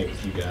coordinate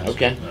with you guys.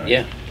 Okay, All right.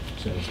 yeah,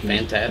 Sounds good.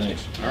 fantastic.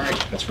 Thanks. All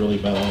right, That's really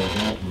about all I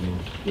got. I mean,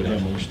 we'd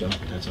have more stuff,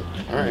 but that's all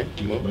right. All right.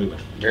 Keep it moving.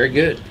 very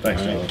good.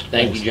 Thanks, All right. John.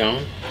 Thank you,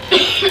 John.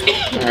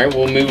 All right,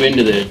 we'll move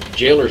into the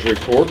jailer's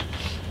report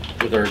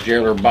with our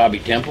jailer, Bobby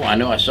Temple. I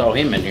know I saw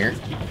him in here.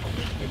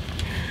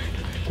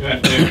 Good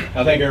afternoon.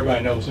 I think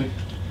everybody knows me.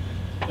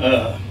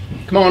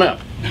 Come on up.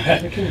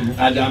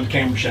 I'm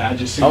camera shy. I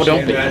just see Oh, you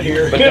don't standing be. right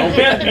here. But don't be.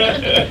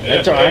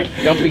 That's all right.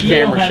 Don't be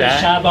camera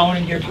shy. bone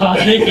in your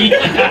body.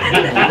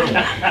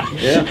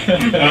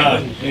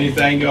 Yeah.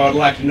 Anything y'all would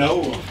like to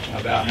know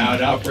about how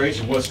it operates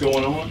and what's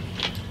going on?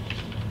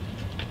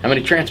 How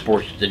many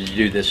transports did you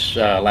do this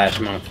last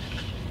month?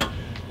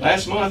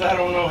 Last month, I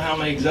don't know how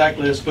many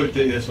exactly. Let's put it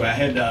this way.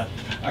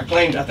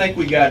 I think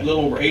we got a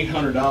little over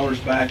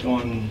 $800 back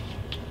on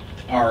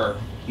our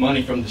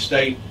money from the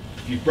state.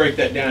 If you break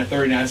that down at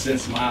 39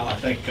 cents a mile, I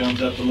think it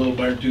comes up to a little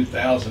better than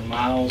 2,000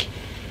 miles.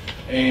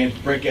 And if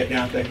you break that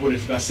down, I think what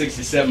is about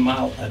 67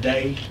 miles a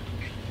day.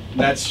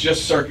 That's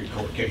just circuit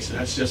court cases.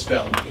 That's just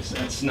felonies.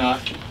 That's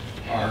not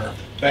our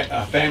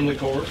family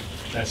court.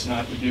 That's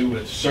not to do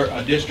with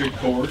a district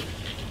court.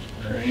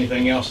 or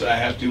anything else that I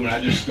have to, and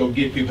I just go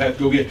get people, have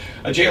to go get,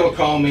 a jail will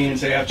call me and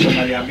say, I have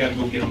somebody, I've got to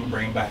go get them and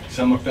bring them back.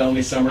 Some are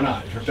felonies, some are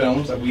not. If they're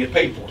felons, we get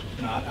paid for it.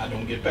 Not, I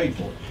don't get paid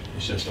for it.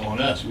 It's just on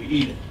us, we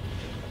eat it.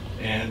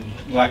 And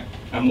like,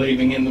 I'm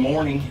leaving in the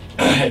morning,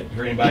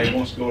 for anybody who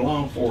wants to go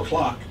along, 4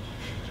 o'clock,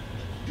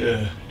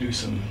 to do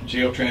some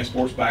jail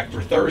transports back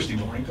for Thursday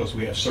morning, because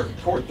we have circuit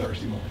court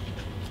Thursday morning.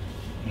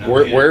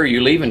 Where are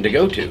you leaving to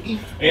go to?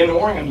 In the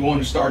morning, I'm going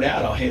to start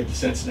out, I'll head to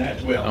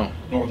Cincinnati, well, Oh.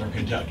 northern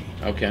Kentucky.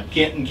 Okay.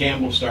 Kent and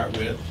Campbell start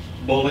with,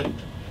 Bullitt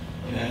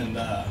and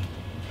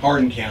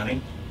Hardin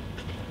County.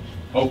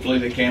 Hopefully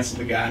they cancel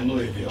the guy in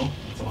Louisville.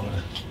 It's on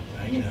a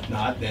thing, and if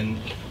not, then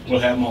we'll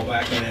have them all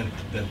back. And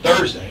then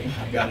Thursday,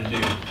 I've got to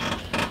do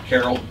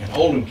Carroll and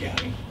Oldham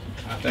County.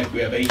 I think we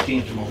have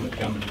 18 at the moment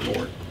coming to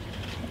court.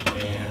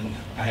 And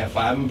I have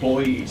 5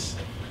 employees.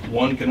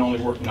 1 can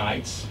only work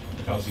nights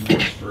because he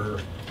works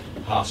for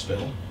a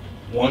hospital.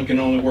 1 can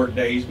only work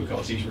days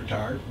because he's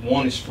retired.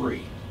 1 is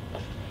free.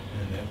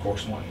 And then, of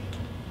course, Wayne.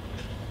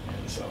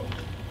 And so,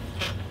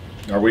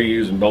 Are we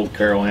using both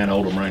Carroll and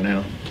Oldham right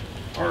now?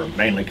 Or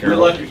mainly Carroll?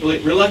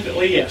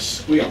 reluctantly,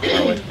 yes, we are.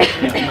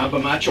 Not by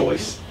my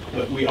choice,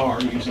 but we are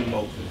using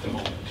both at the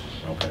moment.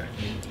 Okay.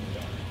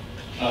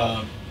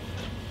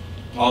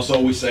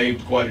 Also, we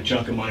saved quite a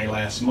chunk of money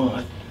last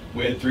month.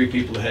 We had 3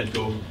 people that had to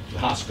go to the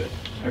hospital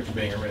after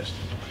being arrested.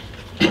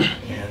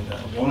 And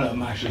one of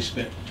them actually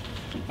spent,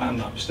 if I'm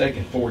not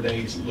mistaken, 4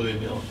 days at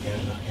Louisville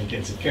in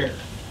intensive care.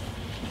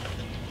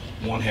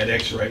 One had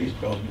x-rays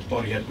because we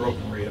thought he had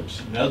broken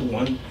ribs. Another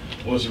one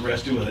was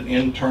arrested with an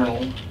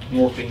internal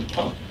morphine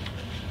pump.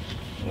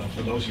 Well,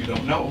 for those who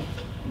don't know,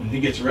 when he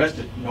gets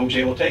arrested, no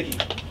jail will take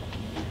him.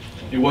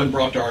 It wasn't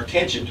brought to our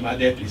attention, to my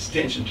deputy's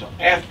attention, until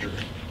after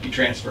he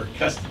transferred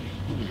custody.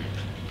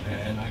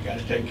 And I got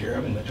it taken care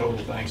of, and the total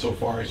thing so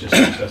far has just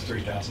cost us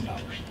 $3,000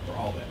 for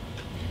all that.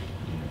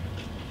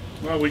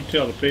 Well, we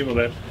tell the people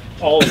that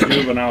all the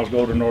juveniles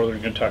go to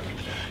northern Kentucky,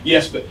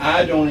 Yes, but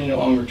I don't any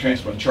longer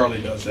transport.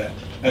 Charlie does that.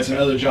 That's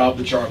another job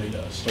that Charlie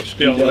does. but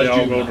still He does they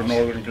all go to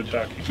juveniles. northern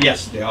Kentucky.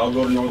 Yes, they all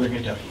go to northern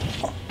Kentucky.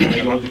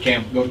 They go to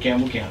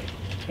Campbell County.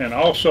 And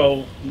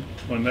also,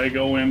 when they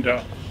go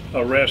into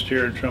arrest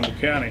here in Trimble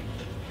County,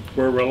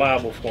 we're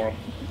reliable for them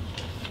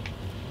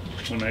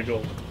when they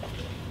go.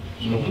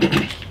 So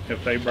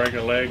if they break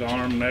a leg,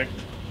 arm, neck,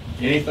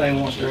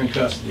 Anything once they're in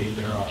custody,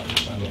 they're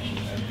ours. I mean,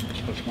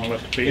 that's gonna let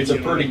the people. it's a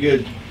pretty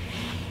good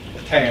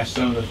task,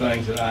 some of the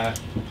things that I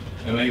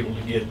am able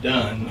to get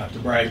done. Not to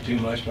brag too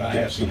much, but I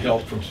have some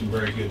help from some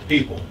very good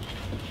people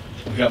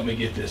who helped me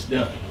get this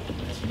done.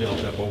 It's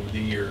built up over the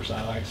years.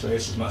 I like to say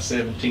this is my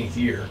 17th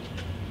year.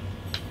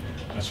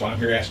 That's why I'm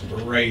here asking for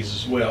a raise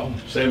as well.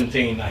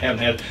 17,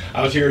 I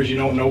was here, as you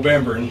know, in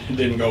November, and it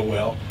didn't go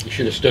well. You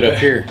should have stood up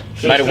here.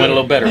 Might have went a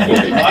little better for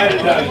you. Might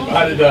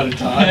have done it,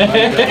 Todd.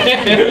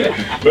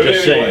 But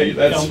Just anyway, saying.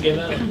 that's, Don't give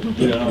up.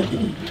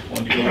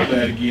 wanted to go with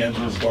that again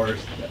as far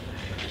as that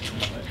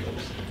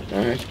goes.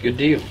 All right, good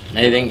deal.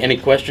 Any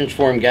questions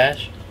for him,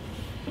 guys?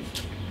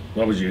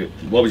 What was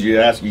you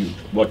asking,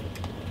 what,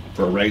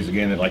 for a raise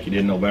again, like you did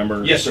in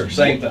November? Yes, sir,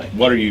 same thing.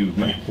 What are you,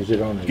 Is it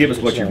on? give us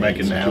what you're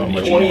making now and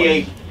what you want.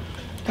 28,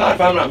 Todd,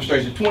 if I'm not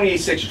mistaken,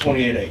 28.6 or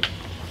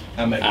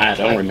 28.8. I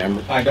don't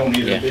remember. I don't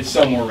either. Yeah. It's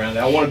somewhere around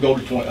there. I want to go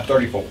to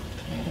 34.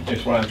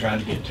 That's what I'm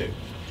trying to get to.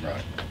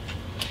 Right,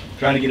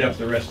 Trying to get up to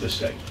the rest of the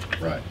state.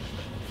 right.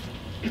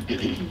 And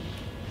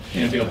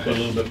be able to put a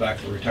little bit back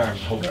for retirement,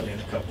 hopefully in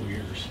a couple of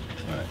years.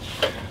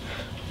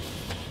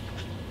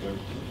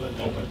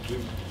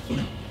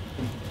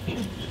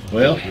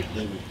 Well,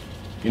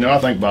 you know, I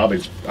think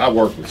I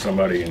work with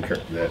somebody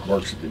that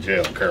works at the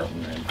jail in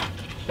Carrollton, and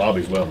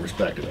Bobby's well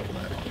respected over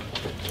there.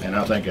 And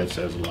I think that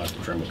says a lot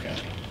for Trimble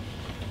County.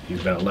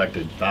 He's been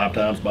elected 5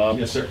 times, Bob.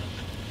 Yes, sir.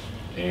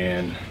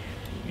 And,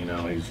 you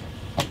know,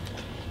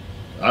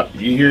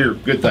 you hear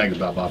good things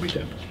about Bobby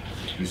Temple.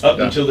 He's Up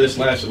done- until this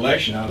last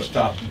election, I was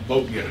top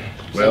vote getter.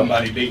 Well-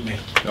 Somebody beat me.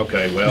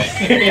 Okay, well.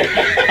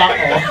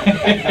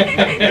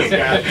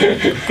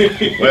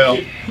 Well,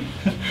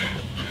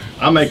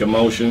 I make a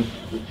motion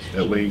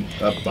that we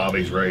up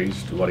Bobby's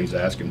raise to what he's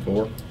asking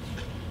for,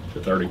 to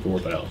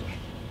 $34,000.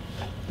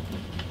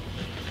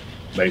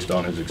 Based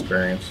on his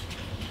experience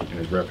and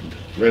his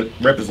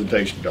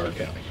representation to our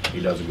county. He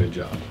does a good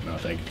job, and I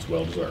think it's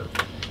well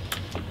deserved.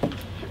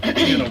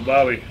 You know,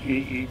 Bobby,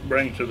 he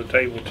brings to the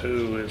table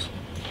too is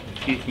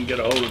he can get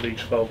a hold of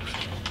these folks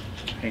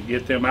and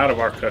get them out of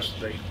our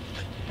custody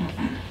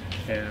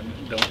and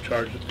don't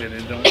charge it, then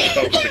it don't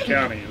cost the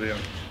county then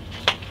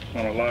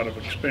on a lot of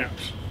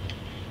expense.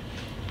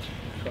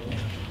 So,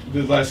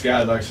 The last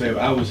guy, like I say,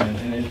 I was in,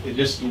 and it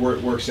just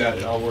works out,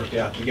 it all worked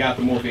out. The guy at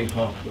the morphine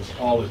pump was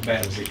all as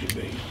bad as it could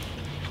be.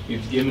 He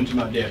was given to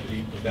my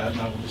deputy without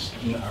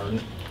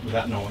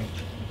knowing.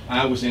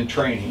 I was in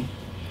training,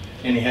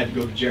 and he had to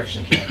go to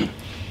Jefferson County.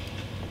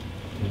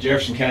 And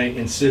Jefferson County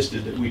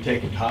insisted that we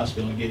take him to the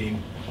hospital and get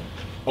him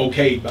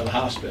okayed by the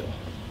hospital.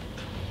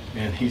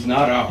 And he's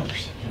not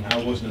ours, and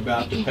I wasn't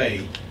about to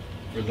pay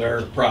for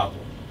their problem.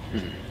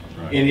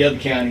 Right. Any other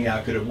county,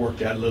 I could have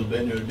worked out a little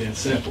bit, and it would have been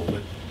simple,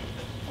 but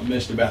I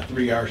missed about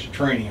 3 hours of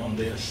training on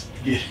this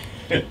to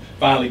get,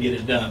 finally get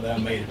it done, but I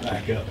made it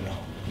back up and all.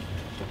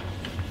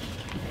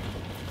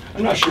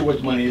 I'm not sure what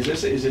the money is.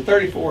 Is it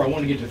 34? I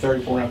want to get to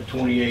 34, and I'm at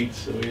 28,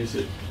 so is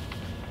it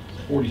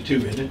 42,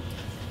 isn't it?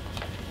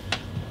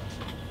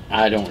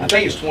 I don't. I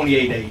think it's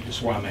 28.8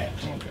 is where I'm at.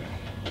 Okay.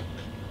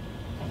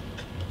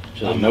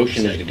 So the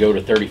motion is to go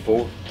to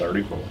 34?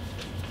 34.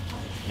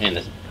 And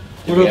the.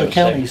 What other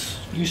counties,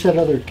 you said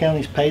other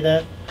counties pay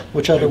that?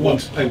 Which other Pay what?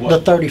 ones? Pay what?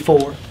 The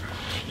 34.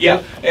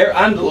 Yeah,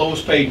 I'm the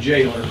lowest paid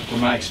jailer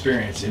from my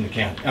experience in the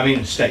county, I mean,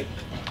 in the state.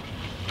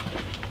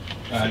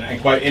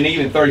 And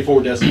even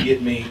 34 doesn't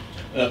get me,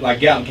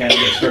 like Gallatin County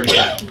gets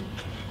 35.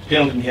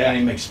 Pendleton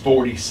County makes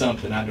 40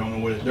 something, I don't know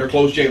what they're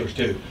closed jailers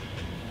too.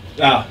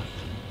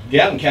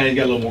 Gallatin County's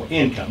got a little more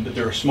income, but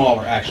they're a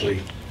smaller,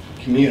 actually,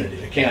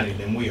 a county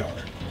than we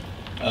are.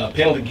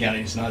 Pendleton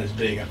County is not as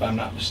big, if I'm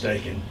not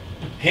mistaken.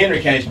 Henry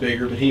County's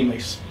bigger, but he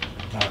makes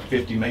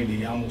 50,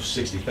 maybe almost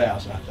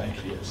 60,000, I think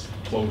it is,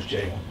 closed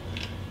jail.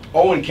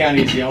 Owen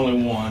County is the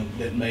only one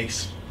that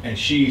makes, and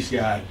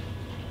I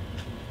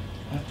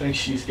think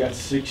she's got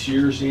 6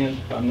 years in,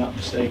 if I'm not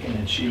mistaken,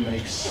 and she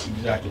makes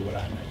exactly what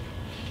I make.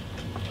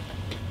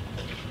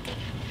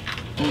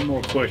 One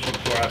more question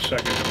before I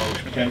second the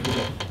motion. Okay, go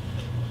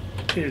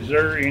ahead. Is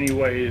there any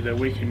way that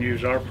we can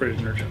use our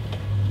prisoners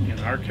in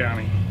our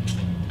county?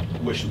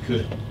 Wish we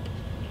could.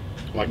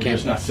 Why It's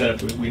can't? not set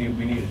up, we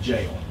need a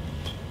jail.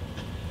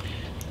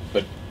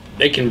 But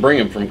they can bring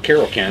them from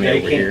Carroll County They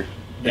over can. here.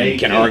 And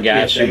can our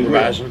guys if they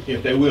supervise will, them?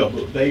 If they will,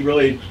 but they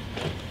really,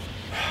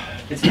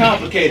 it's a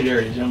complicated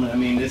area, gentlemen. I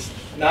mean,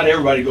 not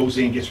everybody goes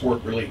in and gets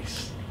work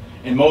release.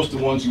 And most of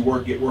the ones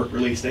who get work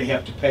release, they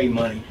have to pay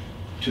money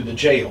to the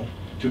jail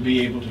to be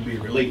able to be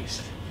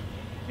released.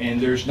 And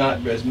there's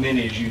not as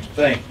many as you'd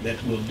think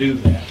that will do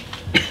that.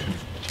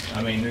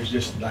 I mean, there's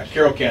just, like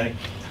Carroll County,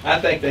 I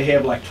think they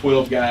have like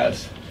 12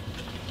 guys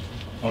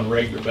on a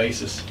regular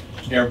basis.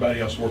 Everybody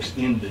else works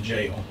in the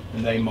jail,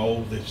 and they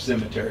mow the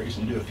cemeteries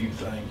and do a few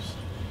things.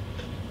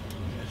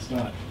 It's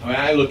not, I mean,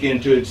 I look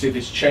into it, see if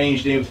it's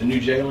changed in with the new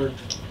jailer,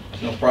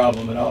 it's no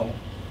problem at all.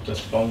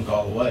 Just a phone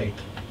call away.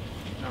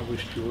 I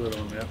wish you would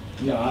on that.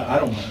 No, I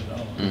don't mind at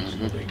all. It's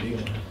no big deal.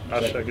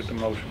 I second the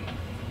motion.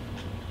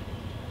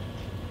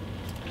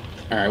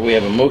 All right, we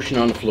have a motion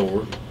on the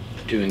floor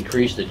to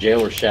increase the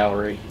jailer's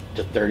salary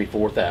to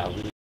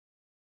 $34,000.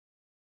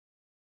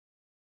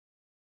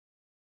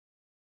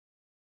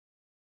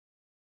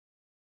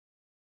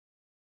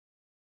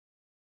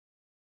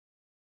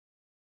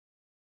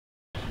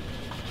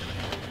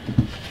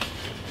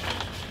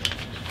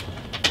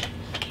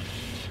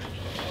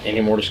 Any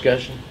more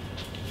discussion?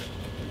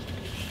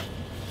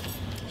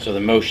 So the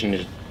motion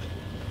is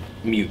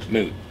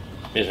moot,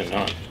 is it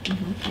not?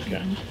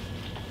 Okay.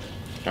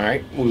 All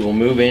right, we will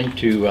move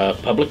into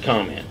public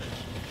comment.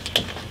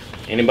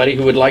 Anybody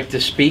who would like to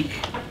speak,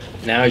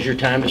 now is your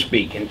time to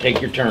speak and take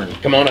your turn.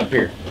 Come on up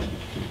here.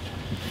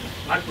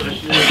 My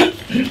question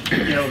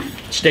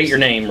is, State your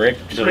name, Rick,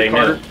 so they Rick know.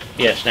 Carter.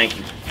 Yes, thank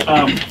you.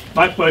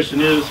 My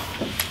question is,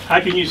 how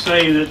can you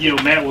say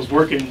that, Matt was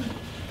working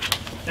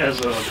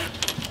as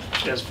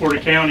Porter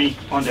County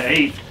on the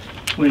 8th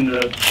when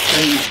the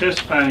thing he's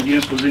testifying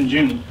against was in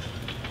June?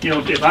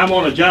 If I'm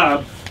on a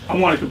job, I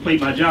want to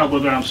complete my job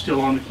whether I'm still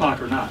on the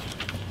clock or not.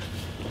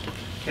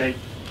 Okay?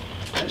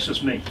 That's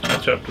just me.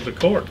 That's up to the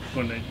court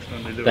when they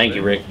do it. Thank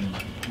you, Rick.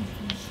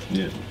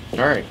 Yeah. All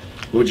right.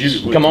 Would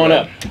Come on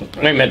up.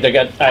 Wait a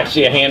minute, I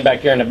see a hand back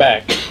here in the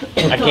back.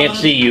 I can't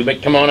see you,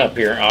 but come on up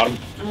here, Autumn.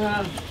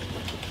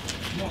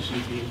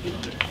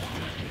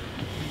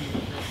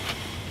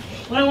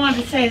 What I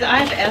wanted to say is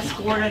I've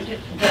escorted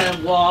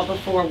the wall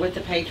before with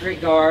the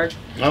Patriot Guard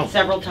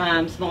several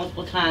times,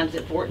 multiple times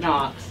at Fort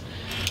Knox,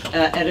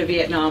 at a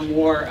Vietnam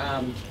War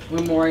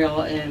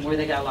memorial, and where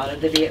they got a lot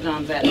of the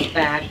Vietnam vets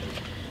back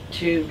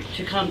to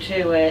come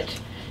to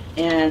it.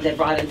 And they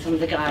brought in some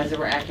of the guys that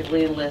were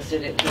actively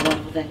enlisted. It was a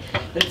wonderful thing.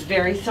 But it's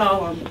very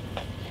solemn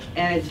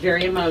and it's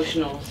very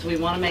emotional. So we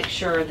want to make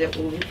sure that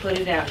when we put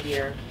it out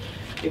here,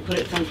 we put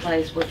it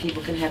someplace where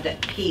people can have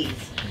that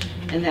peace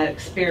and that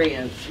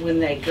experience when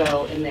they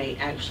go and they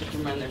actually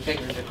can run their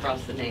fingers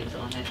across the names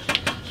on it.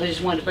 So I just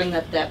wanted to bring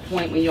up that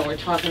point when you were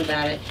talking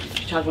about it.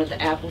 You're talking about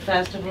the Apple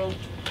Festival.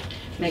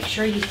 Make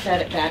sure you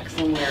set it back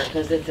somewhere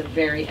because it's a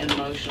very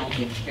emotional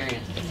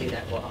experience to see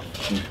that wall.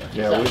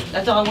 Yeah, So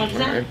that's all I want to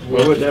say.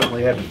 we would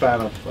definitely have to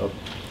find a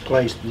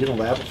place. The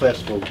Apple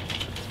Festival is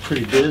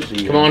pretty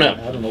busy. Come on up.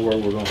 I don't know where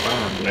we're going to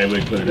find it. Maybe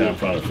we put it out in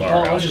front of the Oh,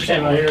 firehouse. I'll just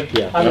stand right here.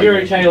 Yeah. I'm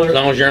Gary As Taylor.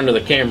 long as you're under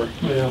the camera.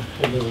 Yeah,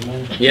 it doesn't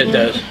matter. Yeah, it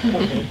does.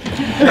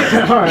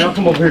 All right, I'll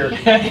come over here.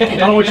 I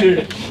don't want you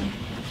to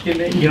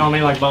get on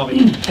me like Bobby.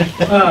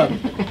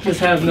 This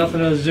has nothing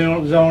to do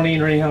with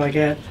zoning or anything like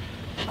that.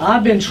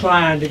 I've been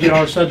trying to get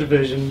our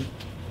subdivision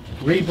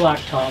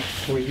re-blacktopped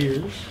for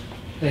years.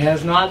 It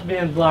has not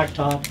been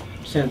blacktop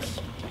since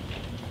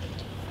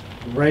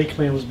Ray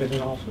Clinton has been in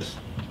office.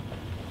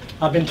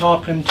 I've been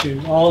talking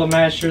to all the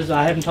masters.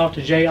 I haven't talked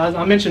to Jay.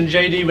 I mentioned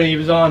JD when he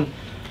was on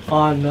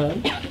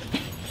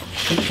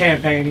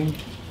campaigning.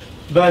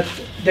 But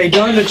they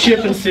done the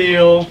chip and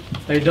seal,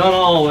 they done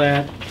all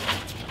that.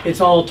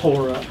 It's all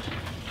tore up.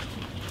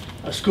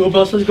 School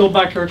buses go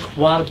back there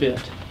quite a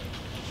bit.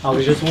 I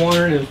was just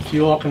wondering if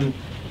you all can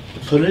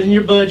put it in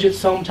your budget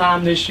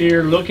sometime this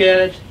year, look at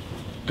it,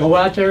 go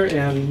out there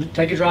and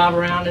take a drive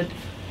around it.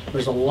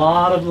 There's a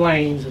lot of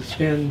lanes that's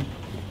been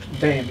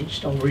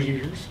damaged over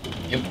years.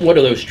 And what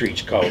are those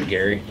streets called,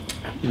 Gary?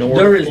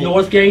 There is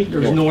Northgate,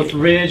 there's North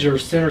Ridge, or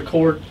Center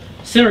Court.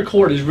 Center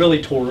Court is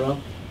really tore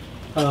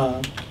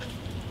up.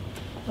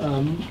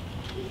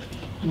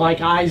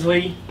 Mike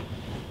Isley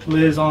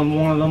lives on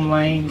one of them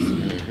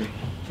lanes,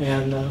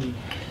 and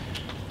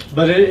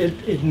but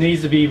it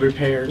needs to be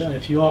repaired.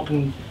 If you all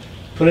can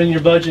put it in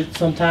your budget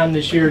sometime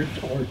this year,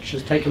 or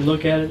just take a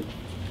look at it.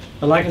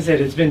 But like I said,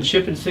 it's been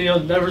chip and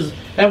sealed. That was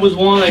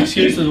one of the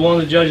excuses one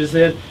of the judges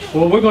said,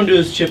 well, we're going to do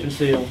this chip and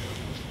seal.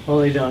 Well,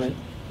 they done it.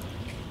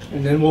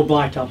 And then we'll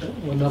blacktop it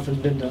when nothing's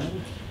been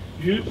done.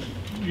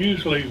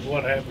 Usually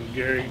what happens,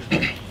 Gary,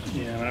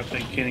 and I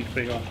think Kenny can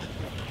figure out,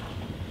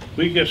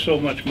 we get so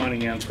much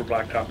money in for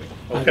blacktopping.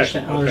 Okay.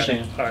 I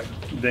understand. All right.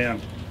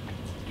 Then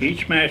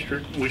each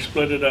master, we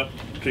split it up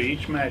to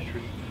each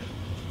master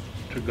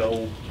to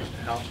go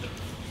out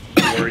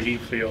where he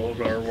feels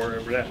or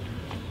wherever that.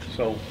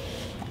 So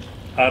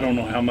I don't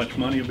know how much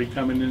money will be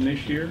coming in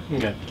this year.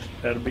 Okay.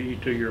 That'll be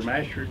to your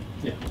master.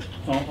 Yeah.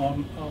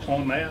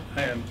 On that,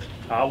 and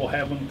I will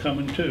have them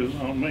coming too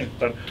on me.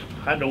 But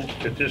I don't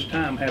at this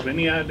time have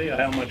any idea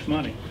how much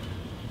money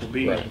will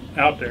be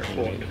out there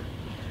for it.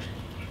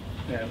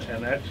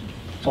 And that's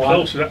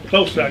close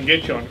as I can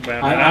get you on it.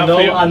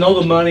 I know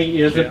the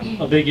money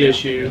isn't a big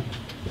issue,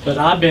 but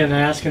I've been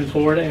asking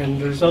for it,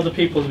 and there's other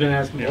people who've been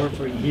asking for it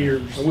for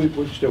years.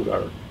 We've still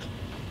got our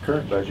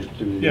current budget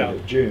through the end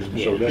of June,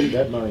 so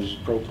that money's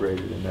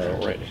appropriated in there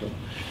already. So,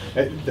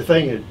 the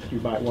thing that you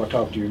might want to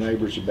talk to your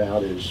neighbors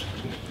about is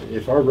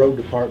if our road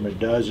department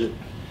does it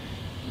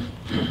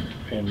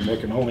and they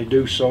can only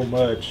do so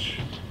much,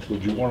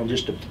 would you want them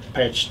just to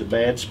patch the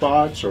bad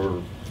spots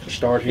or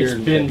start here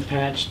and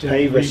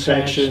pave a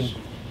section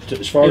to,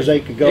 as far as they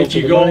could go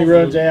till the money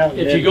runs out?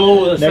 If you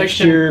go with a next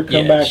section, year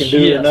come back and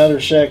do another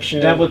section.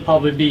 That would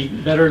probably be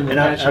better than the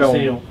patch and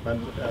seal.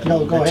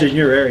 No, go ahead. It's in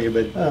your area,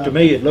 but to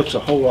me it looks a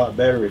whole lot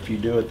better if you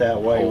do it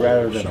that way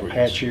rather than a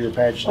patch here,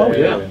 patch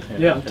there.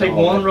 And take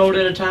one road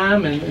at a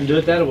time and do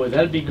it that way.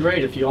 That'd be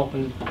great if you all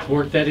can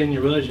work that in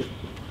your budget.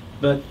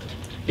 But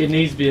it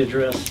needs to be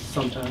addressed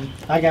sometime.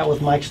 I got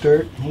with Mike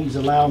Sturt. He's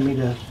allowing me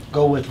to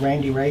go with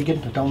Randy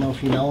Reagan. I don't know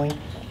if you know him,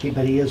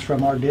 but he is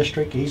from our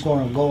district. He's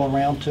going to go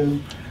around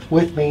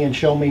with me and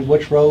show me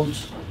which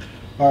roads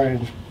are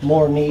in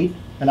more need.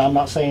 And I'm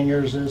not saying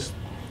yours is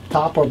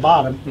top or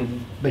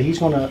bottom, but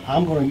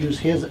I'm going to use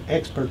his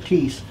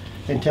expertise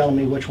in telling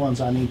me which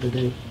ones I need to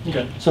do.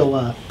 Okay.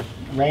 So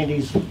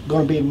Randy's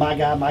going to be my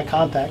guy, my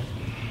contact.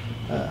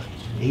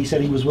 He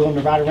said he was willing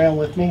to ride around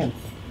with me,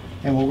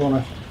 and we're going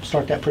to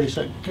start that pretty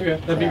soon. Okay,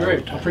 that'd be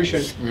great. I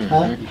appreciate it.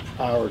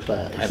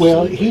 Prioritize.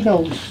 Well, he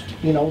knows,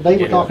 they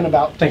were talking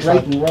about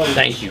grading roads.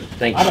 Thank you.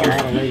 Thank I you. don't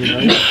know how to read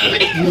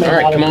roads. All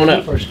right, come on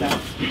up. First now.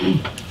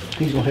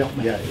 He's going to help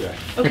me. Yeah.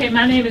 Okay,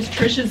 my name is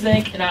Tricia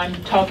Zink, and I'm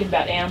talking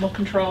about animal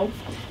control.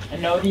 I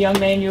know the young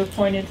man you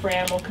appointed for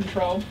animal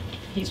control.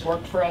 He's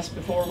worked for us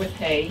before with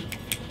hay.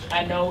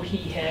 I know he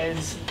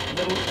has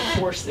little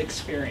horse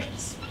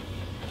experience,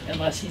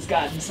 unless he's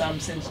gotten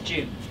some since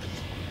June.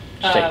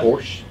 Say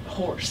horse?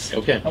 Horse.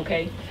 Okay.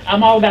 Okay.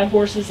 I'm all about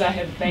horses. I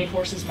have made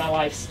horses my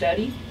life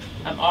study.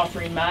 I'm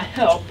offering my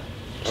help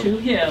to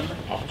him,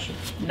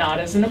 not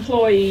as an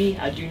employee.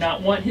 I do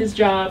not want his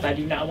job. I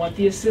do not want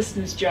the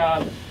assistant's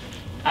job.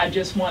 I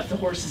just want the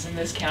horses in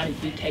this county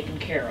to be taken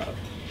care of.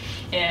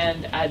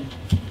 And I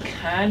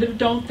kind of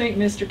don't think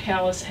Mr.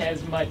 Callis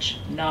has much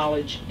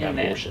knowledge in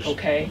that, horses.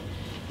 Okay?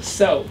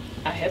 So,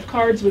 I have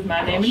cards with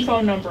my name and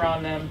phone number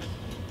on them.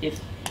 If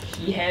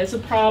he has a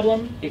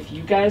problem, if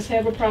you guys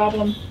have a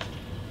problem,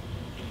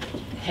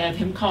 have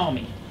him call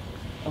me,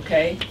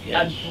 okay?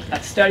 Yes.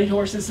 I've studied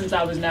horses since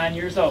I was 9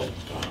 years old.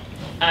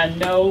 I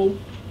know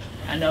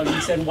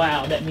you said,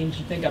 wow, that means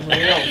you think I'm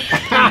really old.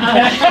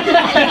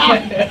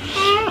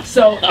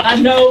 So I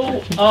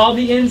know all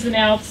the ins and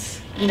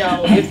outs,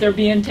 if they're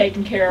being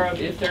taken care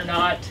of, if they're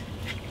not.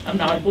 I'm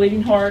not a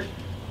bleeding heart.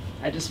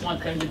 I just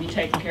want them to be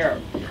taken care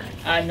of.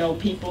 I know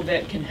people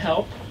that can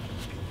help.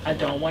 I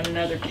don't want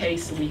another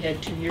case that we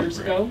had 2 years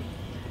ago.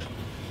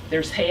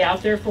 There's hay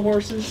out there for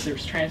horses.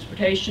 There's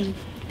transportation.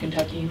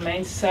 Kentucky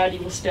Humane Society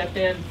will step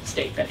in.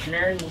 State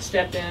Veterinarian will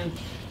step in.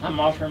 I'm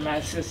offering my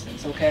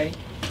assistance, okay?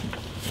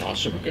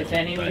 Awesome. If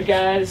any of you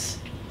guys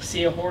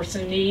see a horse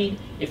in need,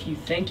 if you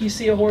think you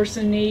see a horse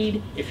in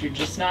need, if you're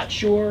just not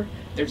sure,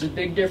 there's a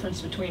big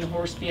difference between a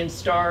horse being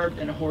starved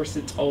and a horse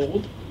that's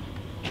old.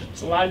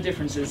 There's a lot of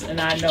differences,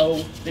 and I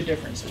know the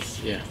differences.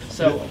 Yeah.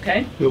 So,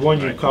 okay? The one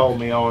you called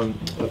me on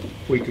a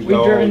week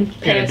ago We've driven in a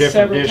past different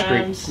several district,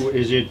 times.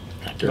 is it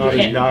not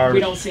as dire? We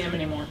don't see them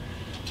anymore.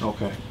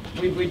 Okay.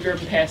 We've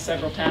driven past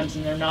several times,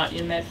 and they're not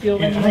in that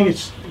field I anymore. think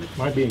it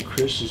might be in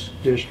Chris's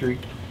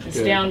district.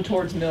 It's down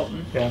towards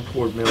Milton. Down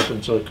toward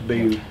Milton, so it could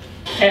be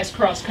past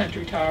Cross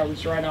Country Tire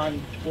was right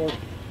on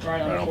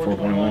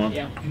 421.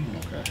 Yeah.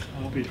 Okay.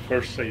 I'll be the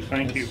first to say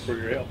thank you for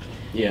your help.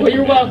 Yeah. Well,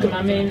 you're welcome.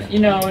 I mean, you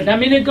know, and I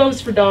mean it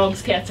goes for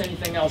dogs, cats,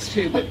 anything else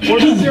too. But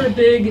horses are a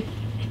big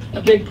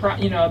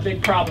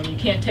problem. You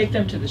can't take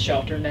them to the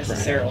shelter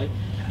necessarily.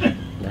 Right.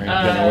 Don't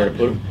know where to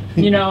put them.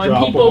 You know, and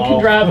Drop people them can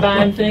off. drive by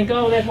and think,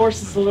 oh, that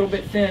horse is a little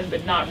bit thin,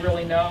 but not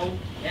really know.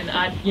 And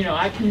I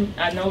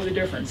know the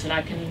difference, and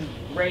I can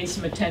raise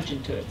some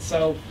attention to it.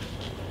 So,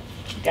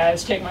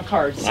 guys, take my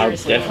card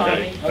seriously. I'll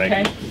definitely. Tommy,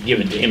 okay?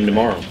 Give it to him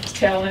tomorrow.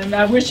 Tell him.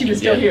 I wish he was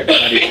still here.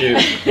 I do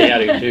too. Yeah,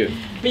 I do too.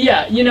 But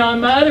yeah, you know,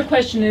 and my other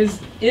question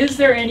is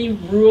there any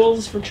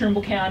rules for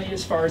Trimble County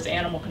as far as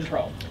animal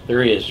control?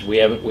 There is. We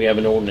have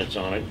an ordinance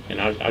on it, and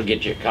I'll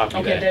get you a copy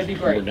of that. Okay, that'd be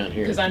when great. We're done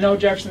here. Because I know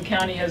Jefferson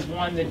County has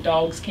one that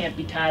dogs can't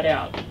be tied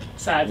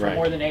outside for Right.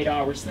 more than 8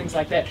 hours, things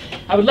like that.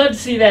 I would love to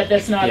see that.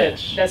 That's not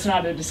Yes. that's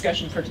not a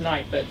discussion for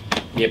tonight, but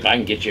Yep, I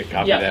can get you a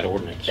copy Yeah. of that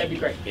ordinance. that'd be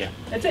great. Yeah.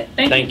 That's it.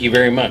 Thank you. Thank you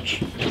very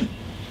much.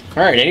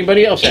 All right,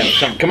 anybody else have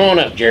something? Come on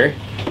up, Jerry.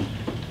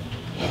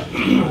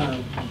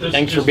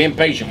 Thanks for being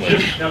patient with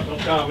us. Couple of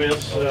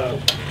comments.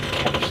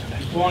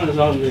 One is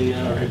on the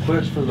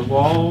request for the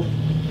wall.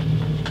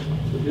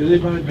 Has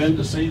anybody been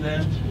to see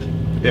that?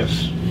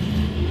 Yes.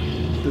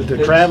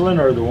 The traveling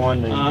or the one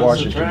in It's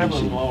Washington, a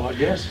traveling D.C.? wall, I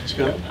guess it's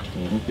coming.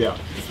 Yeah.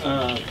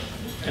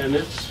 And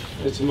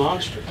it's a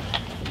monster.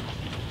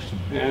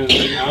 And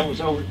I was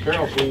over at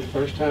Carrollton the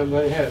first time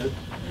they had it,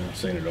 I've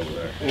seen it over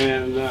there.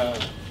 and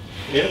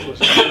it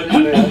was a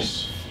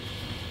mess.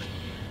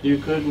 You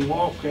couldn't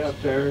walk out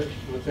there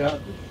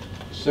without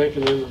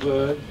sinking in the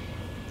mud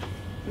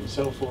and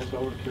so forth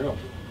over at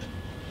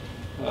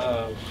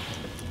Carrollton.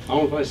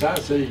 Only place I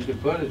see you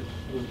could put it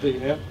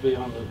would have to be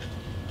on the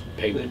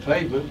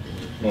pavement.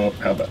 Well,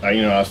 how about, I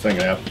was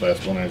thinking Apple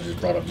Festival, and I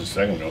just brought up just a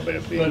second ago, but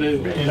it'd be. But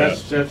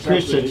that's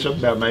Chris said something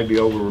about maybe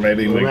over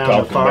Maybe we around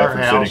talked the about the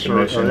firehouse city or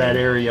commission. that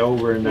area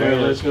over in there.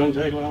 Well, it's gonna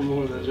take a lot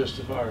more than just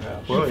a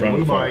firehouse. Well, front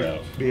we of the might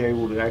firehouse. be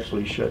able to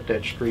actually shut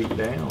that street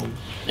down.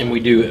 And we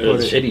do, Put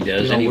the it- city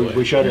does you know, anyway.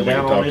 We shut it Yeah, we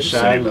down talked on to this the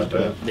city side, about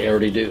but that. They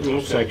already do.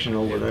 Okay. section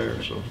over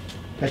there, so.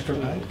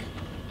 Bedford Bank.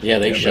 Yeah,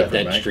 they Yeah, shut Bedford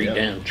that Bank, street yeah.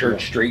 down.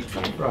 Church Yeah. Street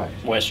from Right.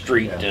 West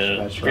Street Yeah, to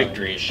that's right.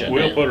 Victory is shut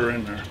We'll down. put her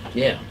in there.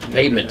 Yeah,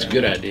 pavement's a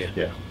good idea.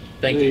 Yeah.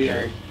 Thank you, The,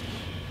 Jerry.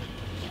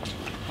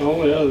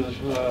 Only other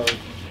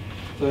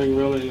thing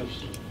really is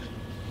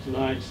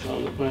nice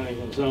on the planning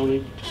and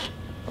zoning.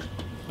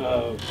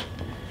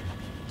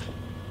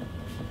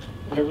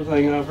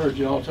 Everything I've heard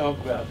y'all talk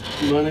about,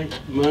 money,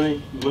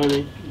 money,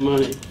 money,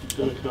 money, is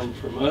gonna come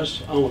from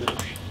us owners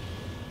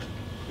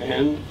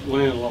and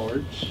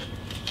landlords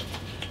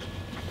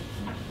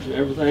and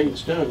everything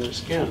that's done in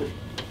this county.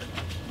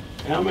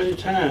 How many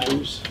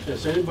times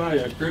has anybody,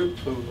 a group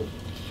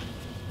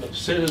of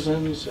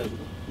citizens and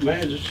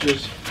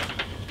magistrates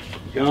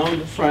gone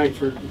to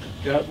Frankfurt,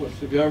 got with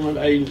the government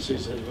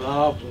agencies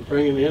involved in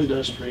bringing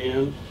industry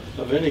in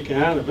of any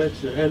kind? I bet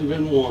there hadn't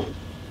been one.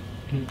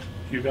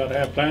 You gotta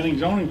have planning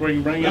zoning where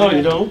you bring it in. No,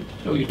 you don't.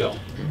 No, you don't.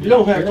 You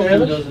don't have to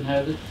have it. doesn't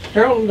have it.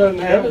 Carrollton doesn't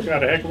have Carroll's it.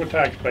 got a heck of a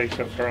tax base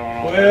up there on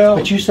all that. Well,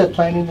 But you said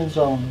planning and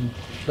zoning.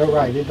 They're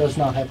right, it does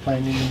not have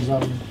planning and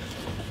zoning.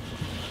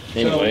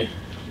 Anyway,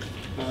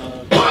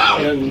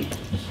 and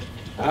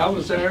I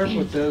was there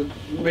with the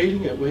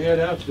meeting that we had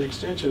out to the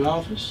extension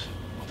office,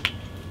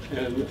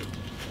 and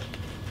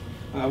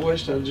I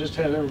wished I'd just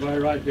had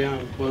everybody write down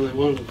whether they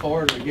wanted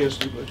for it or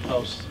against it,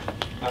 because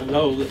I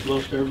know that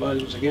most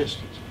everybody was against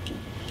it.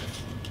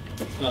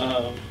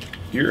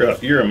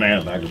 You're a man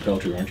of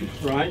agriculture, aren't you?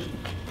 Right?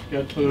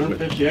 Got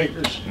 250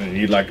 acres. And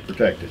you'd like to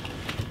protect it.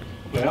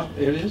 Well,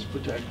 it is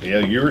protected. Yeah,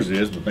 yours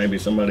is, but maybe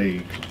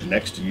somebody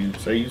next to you,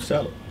 say you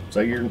sell it.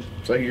 Say your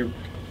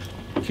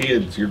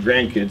kids, your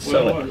grandkids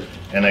sell Well, it.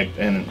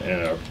 And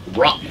a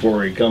rock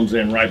quarry comes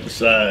in right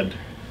beside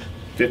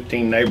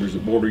 15 neighbors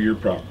that border your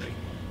property.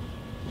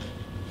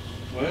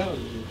 Well,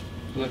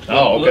 look,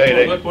 Oh,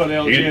 okay. look what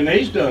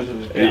LG&E's done to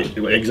the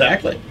county.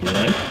 Exactly.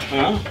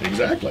 Huh?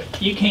 Exactly.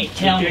 You can't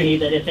tell me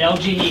that if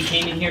LG&E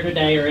came in here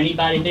today or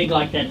anybody big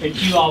like that, that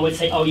you all would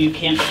say, oh, you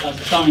can't because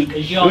of zoning,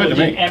 because you all Good would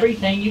to do me.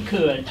 everything you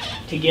could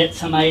to get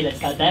somebody that's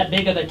got that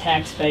big of a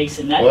tax base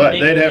and that Well, big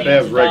they'd of have to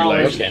have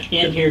dollars regulations.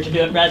 in here to do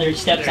it, whether it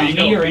steps There on you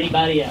me go. or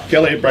anybody else.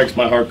 Kelly, it breaks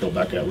my heart to go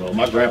back that road.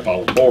 My grandpa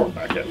was born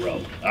back that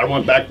road. I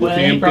went back with Well,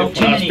 him it broke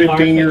too when I was many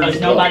hearts 15 years because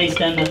old. nobody's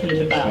done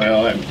nothing about it.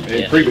 Well,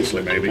 Yeah.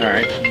 previously maybe. all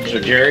right.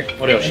 So Jerry,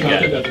 what else you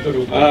got?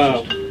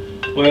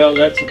 Well,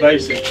 that's the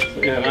basics,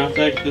 and I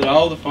think that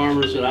all the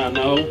farmers that I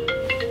know,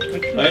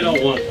 they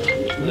don't want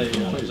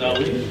the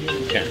zoning.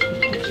 Okay.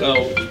 So,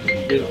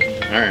 you know,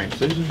 All right.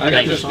 I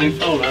got this new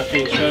phone, I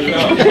can't shut it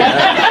off.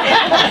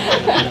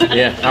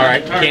 Yeah, all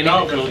right. Turn it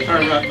off, it'll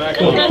turn right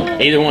back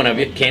on. Either one of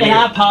you, Kenny And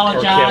I or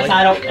apologize,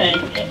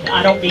 Kelly.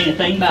 I don't mean a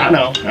thing about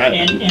it. I know.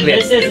 And Yeah,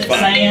 this it's isn't fine.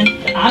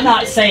 saying, I'm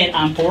not saying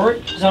I'm for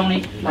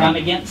zoning or I'm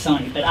against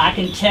zoning, but I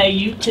can tell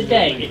you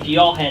today, if you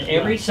all had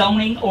every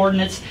zoning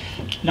ordinance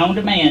known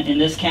to man in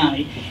this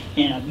county,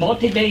 and a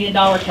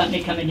multi-billion-dollar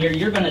company come in here,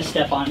 you're gonna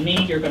step on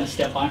me, you're gonna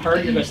step on her,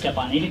 you're gonna step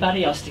on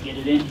anybody else to get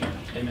it in here.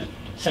 Amen.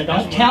 So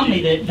don't tell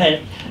me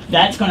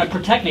that's gonna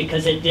protect me,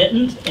 because it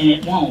didn't and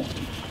it won't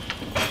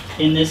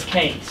in this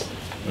case.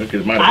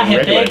 I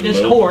have begged this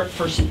court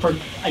for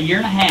a year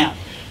and a half.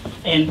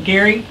 And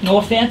Gary, no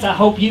offense, I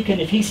hope you can,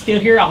 if he's still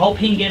here, I hope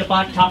he can get a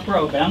blacktop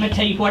road. But I'm gonna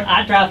tell you what,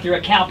 I drive through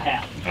a cow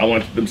path. I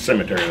went to the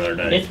cemetery the other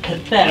day. It's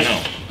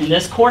pathetic. And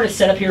this court has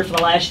sat up here for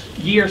the last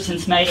year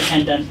since May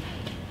and done,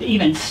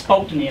 even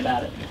spoke to me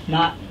about it.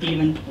 Not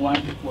even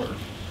one word.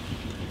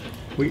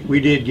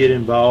 We did get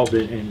involved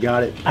and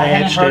got it I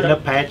haven't patched, heard and the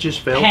of- patches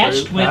fell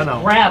Patched through. with I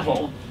know.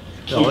 gravel.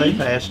 So they Kenny.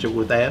 patched it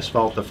with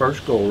asphalt the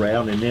first go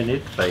around, and then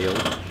it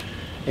failed.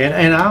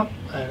 And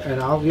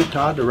I'll get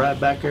Todd to ride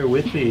back there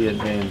with me,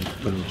 and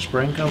when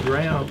spring comes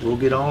around, we'll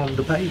get on them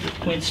to pave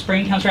it. When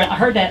spring comes around, I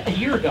heard that a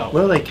year ago.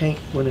 Well, they can't,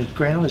 when the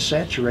ground is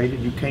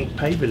saturated, you can't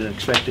pave it and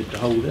expect it to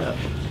hold up.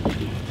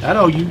 I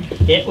know you,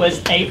 It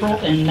was April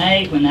and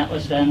May when that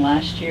was done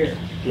last year.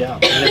 yeah,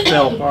 and it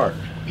fell apart.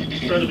 From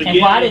the And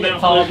beginning why of did it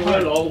Mount fall Pleasant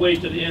apart? Road all the way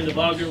to the end of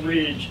Ogden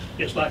Ridge,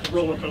 it's like a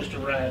roller coaster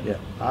ride. Yeah,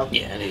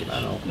 it is.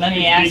 I know. Let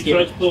me ask Big you,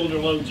 trucks pulling their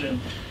loads in.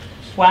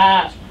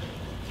 why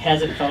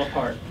has it fell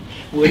apart?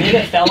 Would it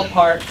have fell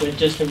apart with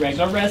just the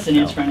regular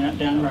residents running up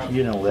down the road?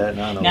 You know that,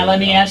 and I know Now, that. let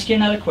me ask you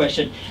another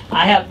question.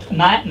 I have,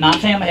 my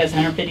family has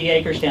 150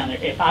 acres down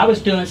there. If I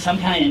was doing some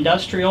kind of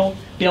industrial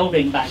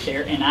building back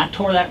there and I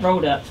tore that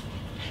road up,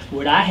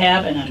 would I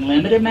have an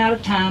unlimited amount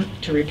of time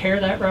to repair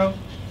that road?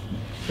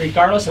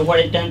 Regardless of what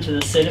it done to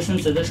the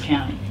citizens of this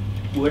county?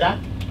 Would I?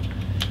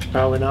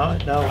 Probably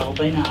not, no.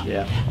 Probably not.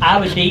 Yeah. I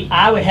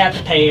would have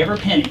to pay every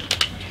penny,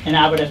 and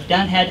I would have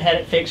had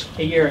it fixed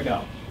a year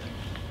ago.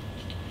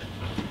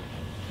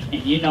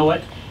 And you know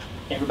it,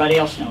 everybody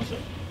else knows it.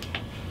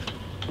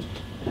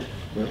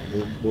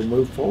 We'll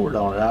move forward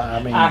on it.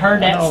 I mean. I've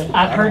heard know-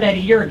 that a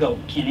year ago,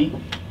 Kenny.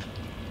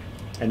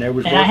 And there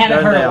was And I work haven't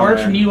done heard a down word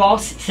there. from you all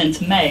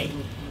since May.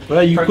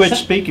 Well, you For quit some-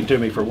 speaking to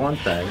me for one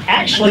thing.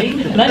 Actually,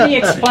 let me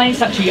explain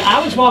something to you.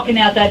 I was walking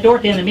out that door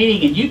at the end of the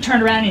meeting, and you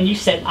turned around and you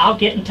said, "I'll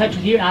get in touch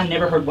with you," and I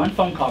never heard one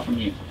phone call from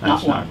you.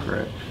 That's Not one. not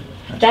correct.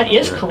 That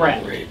is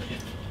correct.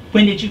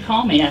 When did you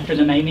call me after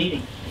the May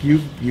meeting?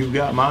 You've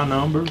got my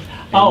number. and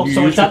Oh, you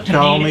so it's used up to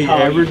call me me to call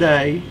every you.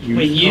 day. When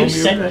used to you call me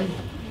said- every day.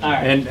 All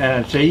right. And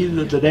I tell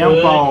you, the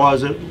downfall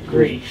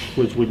Grief.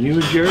 was when you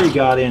and Jerry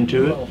got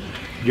into it.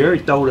 Jerry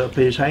throwed up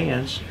his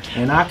hands,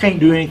 and I can't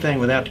do anything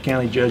without the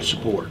county judge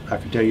support. I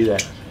can tell you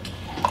that.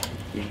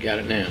 You got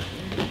it now.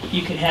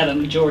 You could have a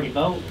majority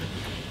vote.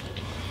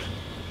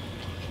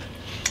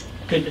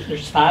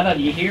 There's 5 of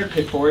you here,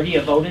 could 4 of you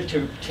have voted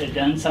to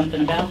done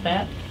something about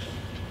that?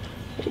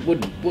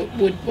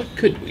 What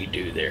could we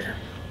do there?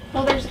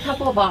 Well, there's a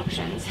couple of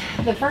options.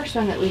 The first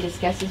one that we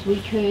discussed is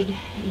we could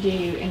do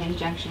an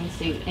injunction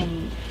suit,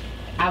 and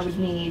I would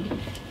need,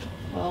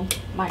 well,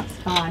 Mike's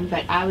gone,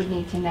 but I would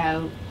need to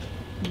know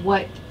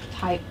what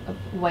type of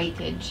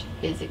weightage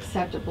is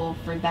acceptable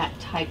for that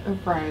type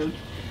of road,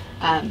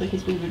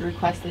 because we would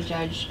request the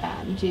judge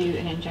do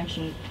an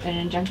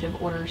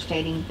injunctive order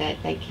stating that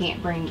they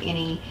can't bring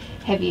any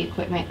heavy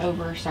equipment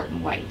over a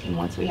certain weight. And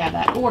once we have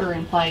that order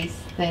in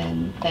place,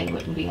 then they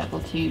wouldn't be able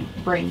to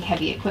bring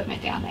heavy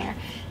equipment down there.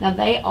 Now,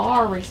 they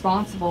are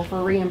responsible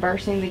for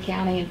reimbursing the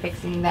county and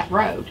fixing that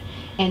road,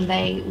 and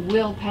they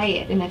will pay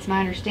it. And it's my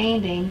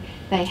understanding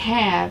they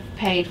have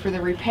paid for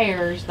the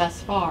repairs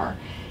thus far.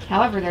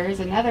 However, there is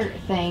another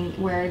thing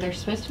where there's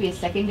supposed to be a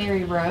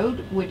secondary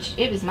road, which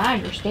it was my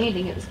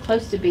understanding it was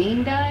close to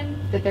being done,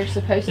 that they're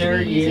supposed to There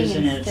be using is,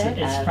 and instead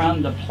it's of.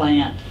 from the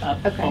plant up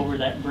Okay. over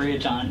that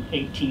bridge on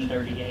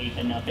 1838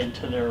 and up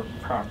into their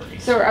property.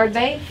 So are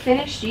they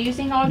finished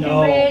using Ogden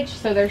No. Ridge?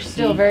 So they're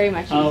still very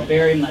much Oh, using it?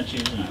 very much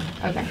using it.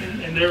 Okay.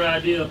 And their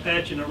idea of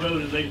patching the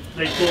road is they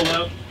pull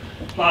up,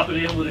 plop it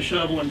in with a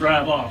shovel and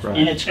drive off. Right.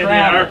 And it's And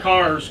then our gravel.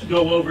 cars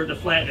go over it to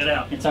flatten it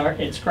out.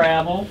 It's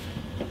gravel.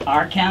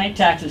 Our county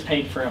taxes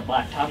paid for a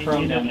blacktop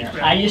road down there.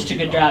 I used to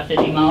could drive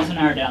 50 miles an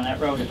hour down that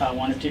road if I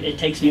wanted to. It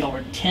takes me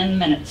over 10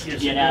 minutes to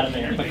get out of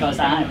there because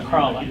I am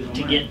crawling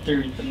to get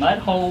through the mud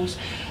holes,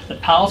 the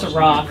piles of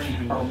rock,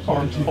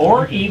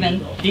 or even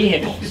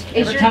vehicles. Is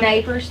Every your time-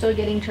 neighbor still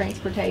getting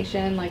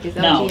transportation? Like, is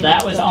No, LG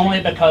that was still-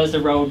 only because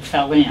the road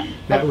fell in.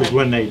 That was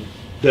when they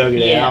dug it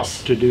out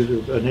Yes. to do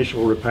the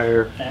initial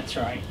repair. That's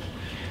right.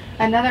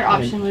 Another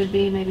option would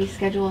be maybe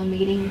schedule a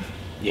meeting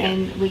Yeah.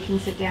 and we can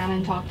sit down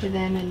and talk to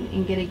them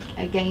and get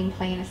a game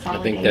plan, a I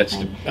solid think game that's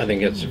plan.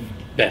 the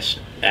best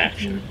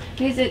action.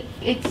 Because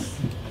it's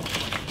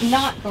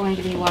not going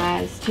to be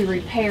wise to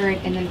repair it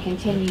and then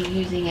continue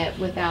using it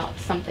without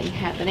something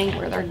happening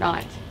where they're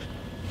not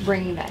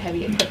bringing that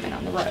heavy equipment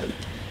on the road.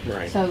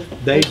 Right. So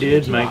They those are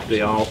did two make options.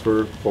 the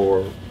offer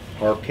for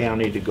our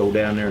county to go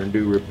down there and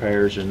do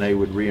repairs, and they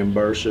would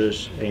reimburse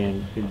us,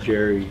 and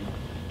Jerry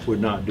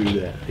would not do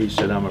that. He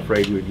said, I'm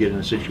afraid we'd get in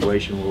a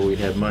situation where we'd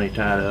have money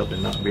tied up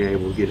and not be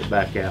able to get it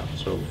back out.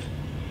 So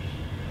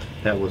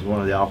that was one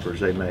of the offers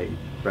they made,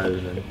 rather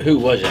than, Who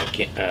was that,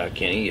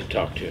 Kenny, you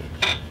talked to?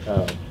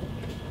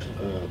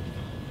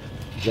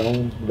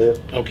 Joan Lip.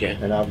 Okay,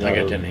 And I've I got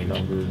her that name.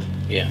 number.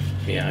 Yeah,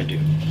 I do,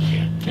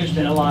 yeah. There's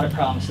been a lot of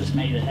promises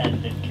made that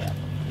hadn't been kept.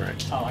 Right.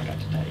 That's all I got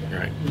to tell you.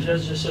 Right. And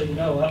just so you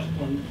know,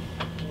 when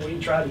we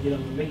tried to get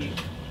them to meet,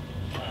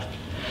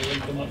 they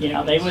wouldn't come up. You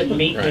know, they wouldn't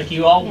meet Right. with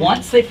you all.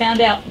 Once they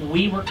found out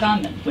we were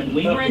coming, when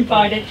we were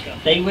invited,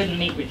 they wouldn't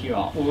meet with you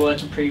all. Well,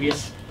 it's a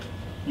previous.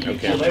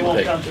 Okay. So they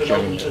won't come to an Sure.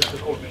 open fiscal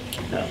court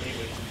meeting. They'll meet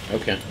with you.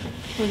 Okay.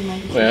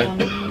 Well,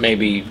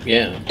 maybe,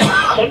 yeah.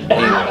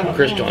 Maybe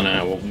Crystal and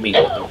I will meet.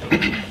 All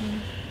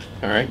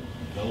right.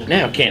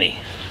 Now, Kenny.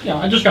 Yeah,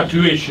 I just got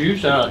two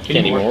issues.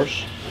 Kenny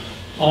Morse.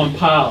 On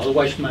Powell, the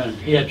waste manager.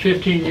 He had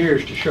 15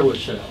 years to show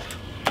himself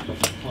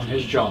on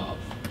his job.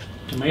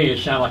 To me, it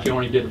sounded like he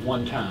only did it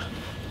one time.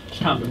 It's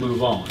time to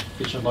move on.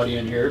 Get somebody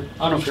in here.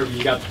 I don't care if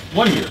you got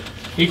 1 year.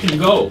 He can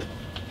go,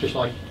 just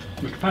like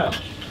Mr. Powell.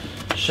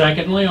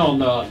 Secondly, on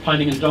the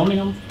planning and zoning,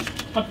 I'm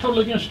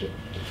totally against it.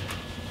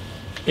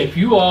 If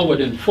you all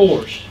would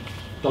enforce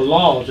the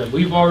laws that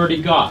we've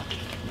already got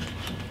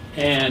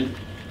and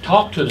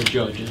talk to the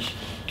judges,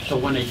 so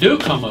when they do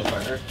come up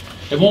there,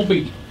 it won't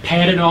be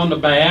patted on the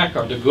back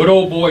or the good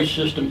old boy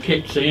system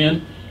kicks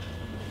in.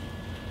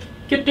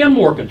 Get them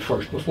working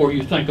first before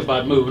you think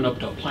about moving up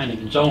to planning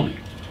and zoning.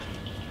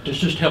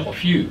 Just help a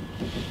few.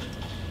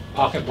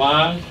 Pocket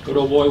wise, good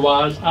old boy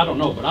wise, I don't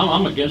know, but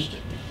I'm against it.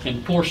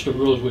 Enforce the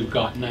rules we've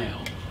got now.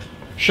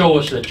 Show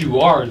us that you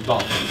are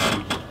involved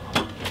in people,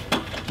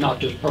 not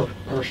just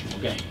personal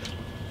gain.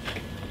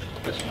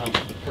 That's my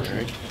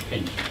personal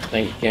opinion.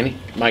 Thank you, Kenny.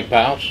 Mike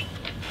Powell.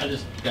 I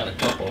just got a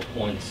couple of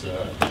points,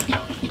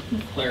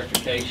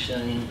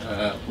 clarification,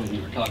 when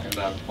you were talking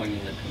about appointing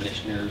the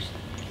commissioners.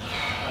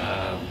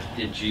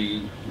 Did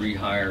you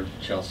rehire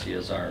Chelsea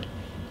as our?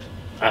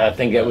 I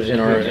think that was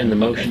in the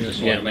motion.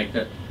 Just want to make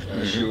that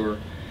sure.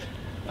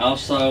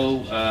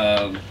 Also,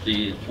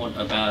 the point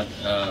about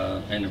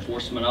an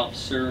enforcement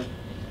officer,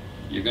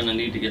 you're going to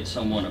need to get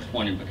someone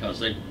appointed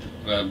because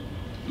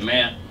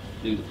Matt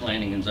knew the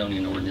planning and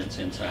zoning ordinance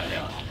inside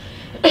out.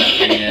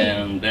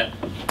 And that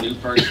new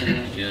person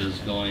is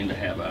going to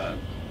have a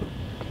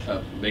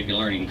big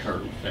learning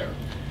curve there.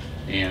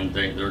 And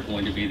they're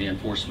going to be the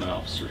enforcement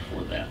officer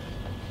for that.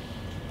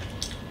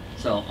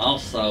 So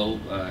also,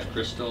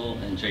 Crystal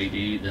and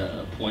JD,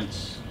 the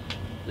points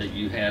that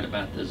you had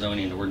about the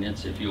zoning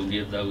ordinance, if you'll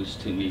give those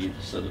to me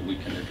so that we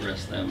can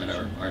address them at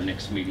our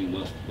next meeting,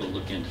 we'll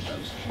look into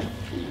those.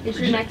 Is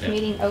your next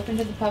meeting open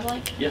to the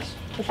public? Yes.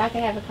 If I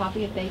could have a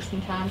copy of dates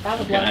and times, I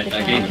would Okay, love to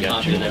come. I gave you a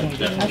copy of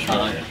that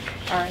time.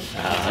 All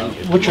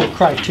right. What's your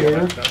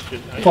criteria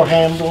for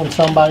handling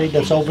somebody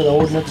that's over the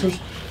ordinances?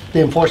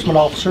 The enforcement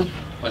officer?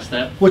 What's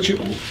that?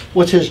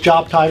 What's his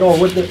job title, or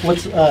what's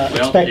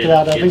expected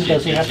out of him?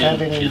 Does he have to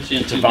have any?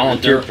 It's a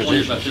volunteer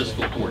position.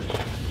 Fiscal court.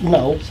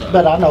 No,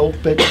 but I know,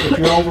 but if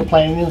you're over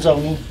planning and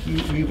zoning,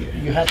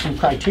 you have some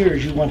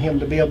criteria you want him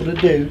to be able to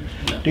do.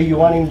 Do you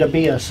want him to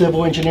be a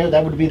civil engineer?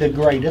 That would be the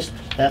greatest.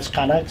 That's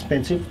kind of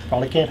expensive.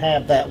 Probably can't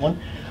have that one.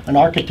 An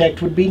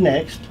architect would be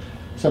next.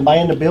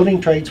 Somebody in the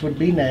building trades would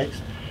be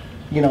next.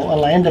 You know, a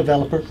land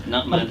developer.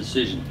 Not my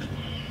decision.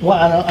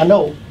 Well, I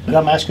know, but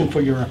I'm asking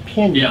for your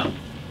opinion. Yeah.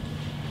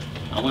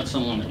 I want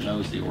someone that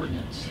knows the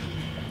ordinance.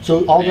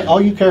 So all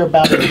you care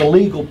about is the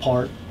legal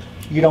part.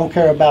 You don't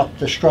care about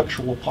the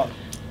structural part.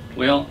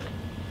 Well,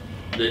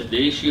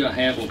 the issue I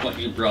have with what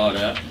you brought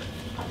up,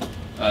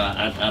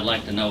 I'd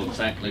like to know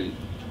exactly,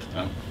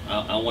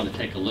 I want to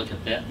take a look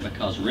at that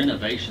because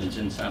renovations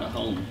inside a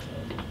home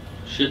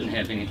shouldn't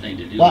have anything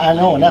to do with Well, I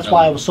know, and that's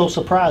why I zoning. was so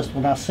surprised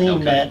when I seen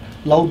Okay. that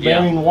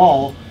load-bearing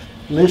wall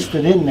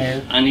listed in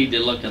there. I need to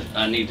look at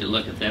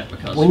that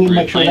because We need to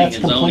make sure planning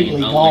that's and zoning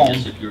completely only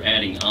is gone. if you're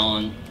adding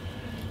on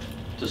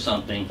to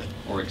something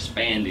or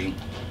expanding,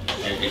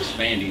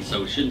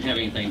 so it shouldn't have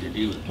anything to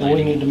do with Well, we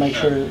planning, need to make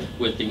sure-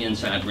 with the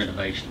inside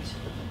renovations.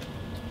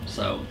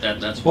 So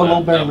that's Well, why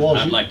load-bearing walls,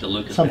 I'd like to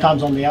look at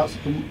sometimes on the outside,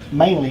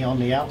 mainly on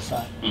the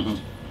outside. that.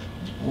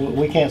 Mhm.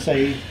 We can't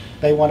say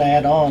they want to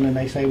add on and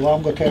they say, well,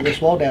 I'm going to tear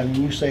this wall down, and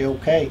you say,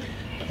 okay.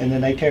 And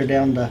then they tear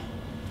down the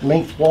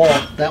length wall,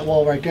 that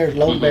wall right there is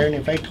load bearing.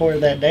 If they tore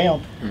that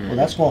down, well,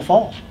 that's going to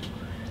fall.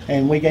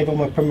 And we gave them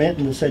a permit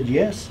and they said,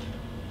 yes.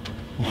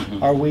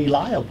 Are we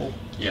liable?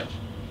 Yeah.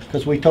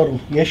 Because we told them,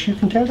 yes, you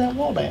can tear that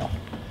wall down.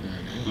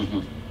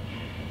 Mhm.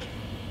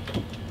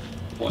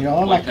 You know,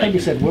 like Peggy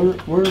said, we're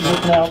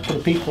looking out for the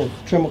people of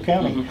Trimble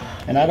County,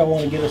 and I don't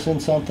want to get us in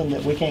something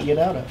that we can't get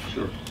out of.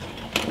 Sure.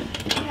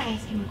 Can I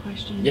ask him a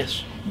question?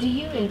 Yes. Do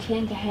you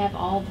intend to have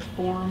all the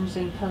forms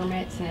and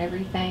permits and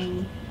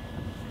everything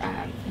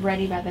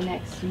ready by the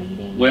next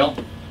meeting? Well,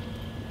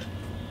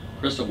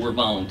 Crystal, we're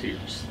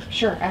volunteers.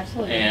 Sure,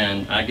 absolutely.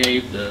 And I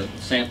gave the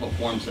sample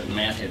forms that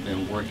Matt had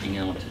been working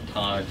on to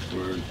Todd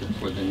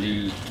for the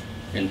new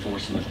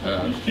enforcement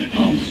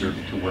officer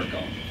to work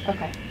on.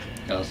 Okay.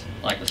 Because,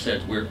 like I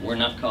said, we're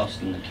not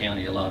costing the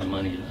county a lot of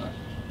money.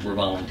 We're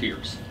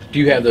volunteers. Do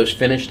you have those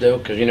finished though?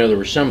 Because you know there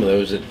were some of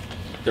those that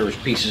there was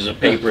pieces of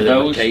paper that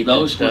were taped and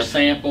Those were stuff.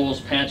 samples,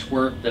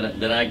 patchwork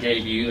that I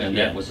gave you, and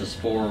Yeah. that was as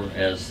far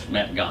as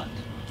Matt got.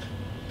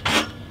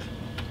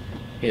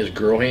 His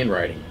girl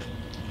handwriting.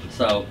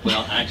 So,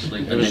 well,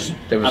 actually, There was a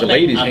I think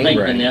lady's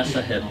handwriting.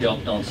 Vanessa had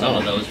helped on some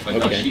of Oh, those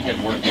because okay. she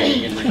had worked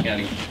in Henry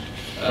County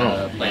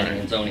planning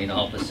and zoning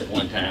office at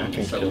one time,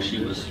 so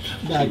she was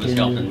I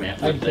helping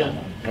Matt I with can-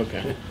 that.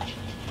 Okay.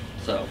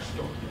 So,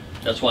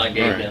 that's why I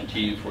gave All right. them to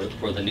you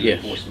for the new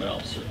Yes. enforcement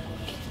officer,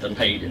 the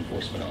paid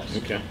enforcement officer.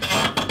 Okay.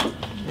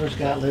 There's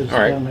Scott lives All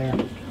right. down there.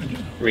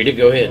 Rita,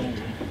 go ahead.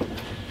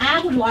 I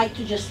would like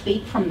to just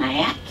speak from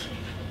that.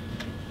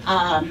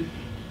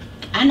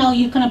 I know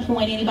you can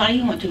appoint anybody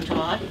you want to,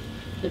 Todd,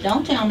 but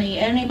don't tell me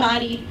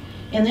anybody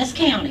in this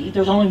county,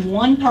 there's only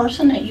one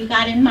person that you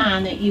got in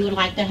mind that you would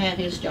like to have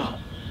his job.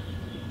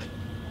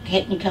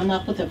 Can't you come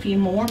up with a few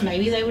more?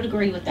 Maybe they would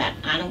agree with that.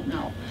 I don't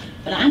know.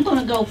 But I'm going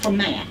to go for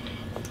Matt.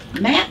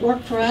 Matt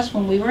worked for us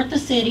when we were at the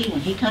city,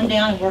 when he come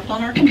down and worked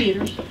on our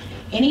computers.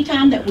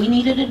 Anytime that we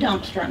needed a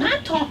dumpster, and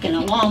I'm talking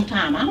a long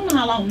time. I don't know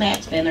how long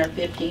Matt's been there,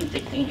 15,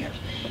 16 years.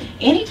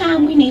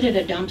 Anytime we needed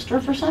a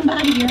dumpster for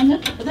somebody here in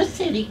the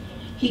city,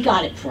 he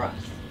got it for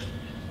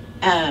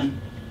us.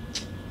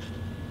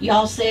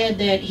 Y'all said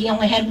that he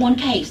only had one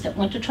case that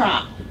went to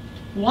trial.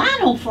 Well, I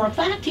know for a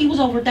fact he was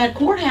over at that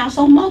courthouse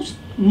almost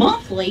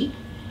monthly,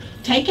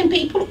 taking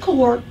people to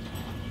court.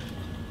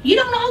 You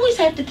don't always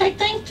have to take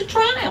things to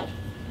trial.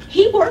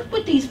 He worked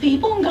with these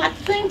people and got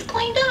the things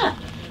cleaned up.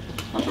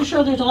 I'm for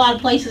sure there's a lot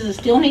of places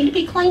that still need to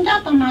be cleaned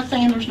up. I'm not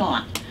saying there's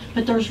not.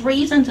 But there's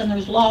reasons and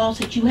there's laws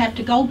that you have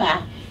to go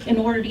by in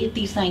order to get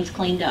these things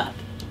cleaned up.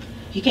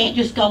 You can't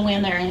just go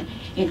in there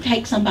and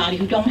take somebody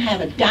who don't have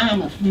a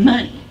dime of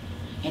money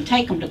and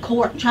take them to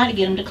court and try to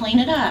get them to clean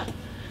it up.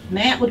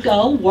 Matt would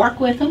go, work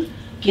with them,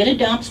 get a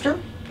dumpster.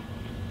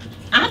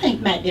 I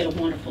think Matt did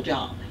a wonderful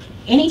job.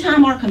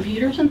 Anytime our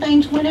computers and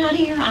things went out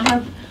here,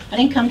 I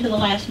didn't come to the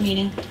last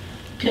meeting,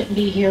 couldn't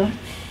be here.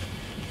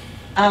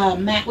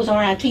 Matt was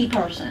our IT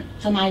person.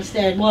 Somebody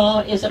said, well,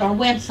 is it our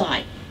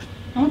website?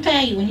 I'm gonna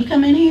tell you, when you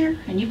come in here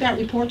and you've got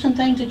reports and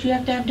things that you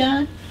have to have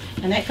done,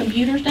 and that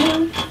computer's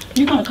down,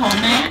 you're gonna call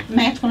Matt.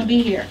 Matt's gonna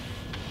be here.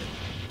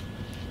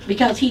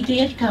 Because he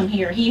did come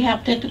here. He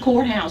helped at the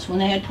courthouse when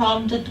they had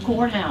problems at the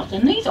courthouse.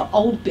 And these are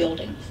old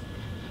buildings.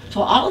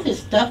 So all of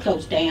this stuff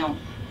goes down.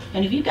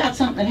 And if you've got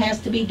something that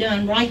has to be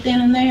done right then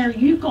and there,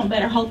 you're gonna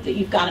better hope that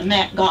you've got a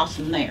Matt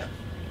Gossam there.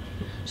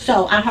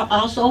 So I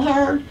also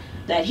heard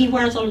that he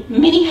wears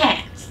many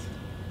hats.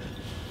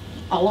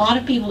 A lot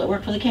of people that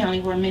work for the county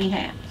wear many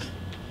hats.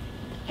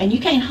 And you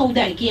can't hold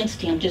that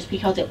against him just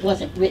because it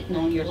wasn't written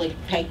on your little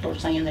paper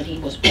saying that he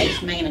was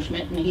waste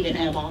management and he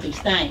didn't have all these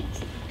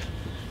things.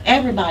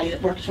 Everybody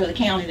that works for the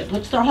county that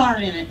puts their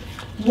heart in it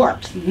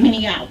works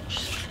many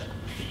hours.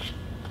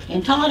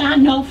 And Todd, I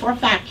know for a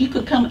fact you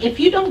could come, if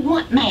you don't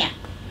want Matt,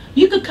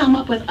 you could come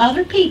up with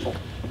other people.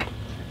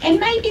 And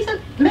maybe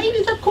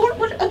the court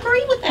would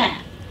agree with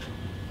that.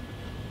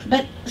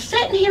 But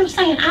sitting here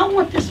saying, I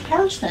want this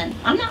person,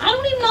 I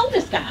don't even know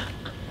this guy.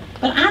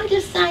 But I'm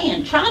just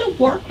saying, try to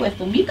work with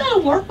them. You got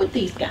to work with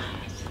these guys.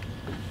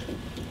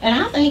 And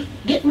I think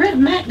getting rid of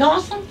Matt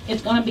Gossam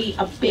is going to be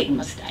a big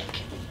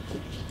mistake.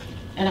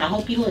 And I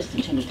hope you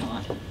listen to me,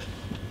 Todd.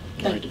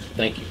 Thank you.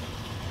 Thank you.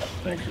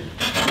 Thank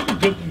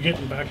you.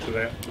 Getting back to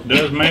that,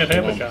 does Matt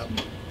have a job?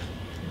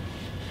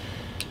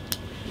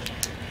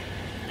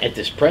 At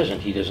this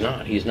present, he does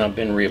not. He's not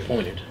been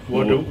reappointed.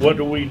 What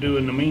do we do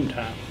in the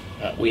meantime?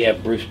 We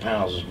have Bruce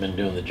Powell has been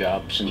doing the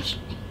job since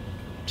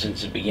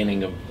the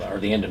beginning of, or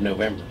the end of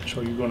November.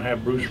 So you're gonna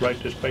have Bruce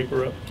write this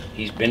paper up?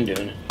 He's been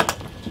doing it,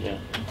 yeah.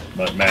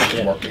 But Matt,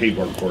 he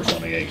worked for us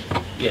on the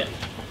 8th. Yeah.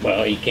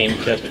 Well, he came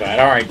and testified.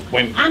 All right,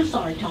 wait. I'm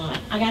sorry, Todd.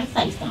 I got to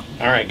say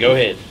something. All right, go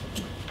ahead.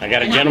 I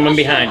got a gentleman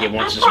behind you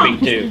wants to speak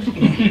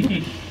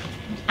too.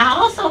 I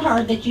also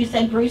heard that you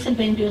said Bruce had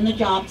been doing the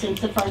job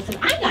since the first of,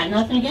 I got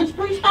nothing against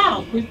Bruce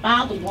Powell. Bruce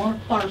Powell's a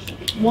wonderful person.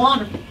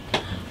 Wonderful.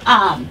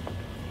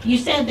 You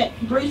said that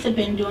Bruce had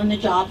been doing the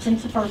job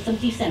since the 1st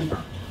of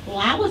December. Well,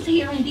 I was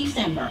here in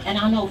December, and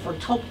I know for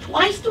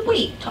twice a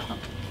week,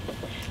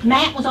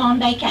 Matt was on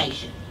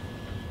vacation.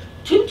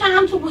 2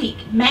 times a week,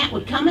 Matt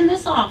would come in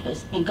this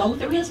office and go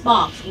through his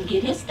box and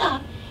get his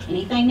stuff.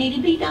 Anything needed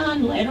to be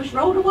done, letters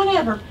wrote or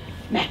whatever,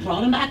 Matt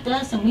brought them back to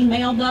us and we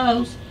mailed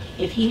those.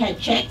 If he had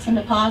checks and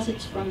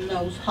deposits from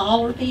those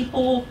hauler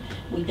people,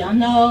 we done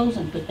those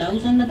and put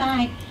those in the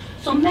bank.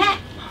 So Matt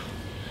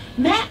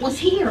was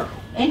here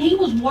and he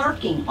was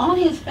working on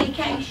his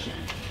vacation.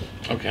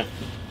 Okay.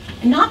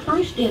 And not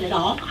Bruce did it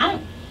all.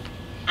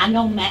 I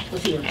know Matt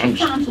was here 2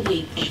 times a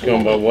week. Just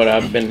going by what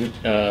I've been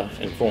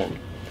informed.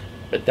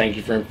 But thank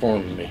you for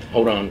informing me.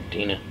 Hold on,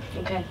 Tina.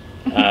 Okay.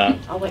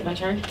 I'll wait my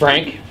turn.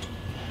 Frank?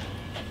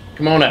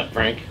 Come on up,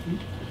 Frank.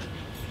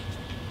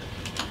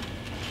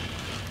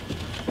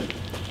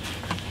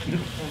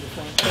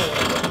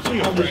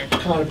 I'll just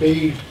kind of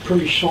be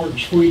pretty short and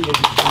sweet.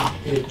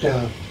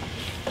 It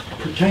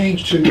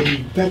pertains to the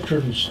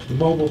veterans, the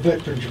mobile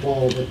veterans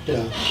wall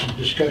that some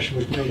discussion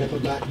was made up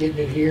about getting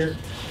it here.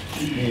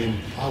 And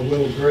I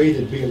will agree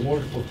that'd be a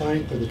wonderful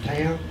thing for the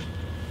town.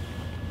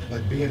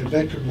 But being a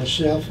veteran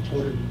myself,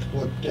 what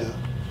it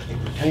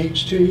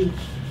pertains to,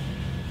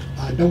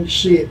 I don't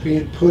see it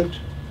being put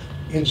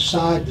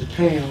inside the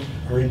town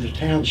or in the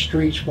town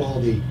streets while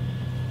the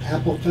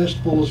Apple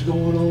Festival is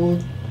going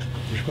on.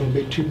 There's gonna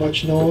be too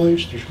much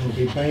noise, there's gonna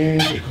be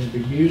bands, there's gonna be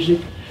music.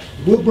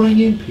 We'll bring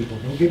in people,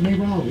 don't get me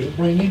wrong, we'll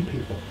bring in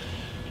people.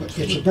 But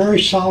it's a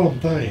very solemn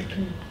thing.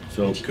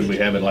 So could we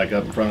have it like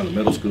up in front of the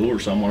middle school or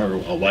somewhere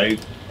away?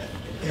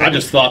 I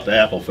just thought the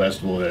Apple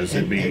Festival is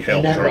it'd be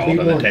held And that for would all be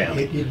of the one. town.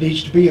 It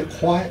needs to be a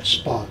quiet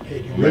spot.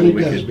 It Maybe really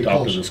we does could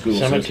talk to the because school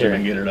system Cemetery.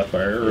 and get it up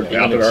there, or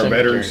Yeah, out at our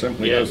cemetery. veterans.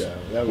 Yes.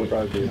 That would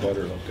probably be a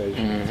better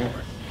location.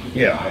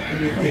 Yeah.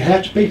 it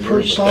has to be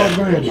pretty solid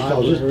ground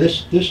because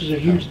this is a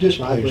huge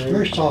display. It's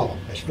very solemn.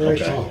 It's very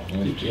Okay. solemn.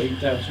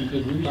 8,000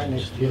 good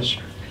reasons. Yes,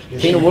 sir.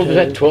 Yes, Tina, sir. what was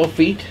that, 12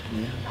 feet?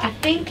 I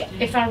think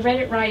if I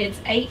read it right,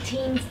 it's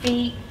 18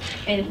 feet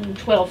and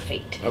 12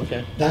 feet.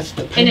 Okay. That's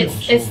the And pendulum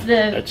it's sword.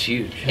 the That's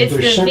huge. it's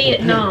There's the several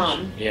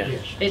Vietnam. Yeah.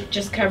 Yes. It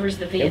just covers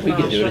the Yeah, we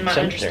could Vietnam, do it from at my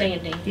cemetery.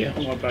 understanding. Yeah.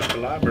 What about the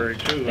library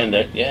too? And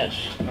that, yes,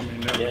 I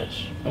mean,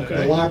 yes. The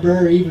Okay.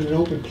 library, even an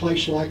open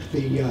place like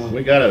We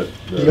the got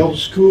old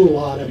school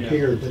lot up Yeah.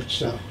 here,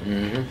 that's,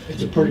 Mm-hmm.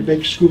 it's a pretty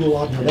big school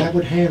lot. Now, that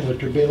would handle it.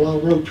 There'd be a lot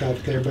of road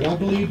traffic there, but I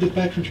believe the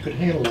veterans could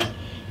handle that.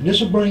 And this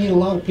will bring in a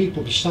lot of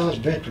people besides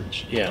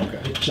veterans. Yeah.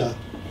 It's,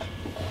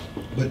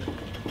 but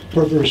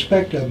for the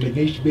respect of them, it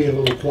needs to be a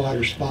little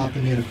quieter spot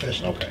than in a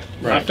festival. Okay.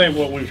 I Right. think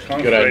what we've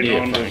idea, concentrated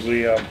on Frank. is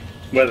the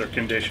weather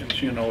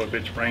conditions, you know, if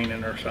it's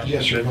raining or something.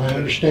 Yes, sir, I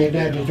understand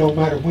that, and it don't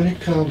matter when it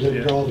comes, it'll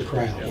Yeah. draw the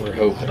crowd. We're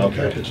hoping. I don't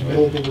care if Okay. it's the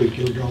middle of the week,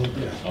 it'll draw the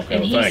crowd. Okay, And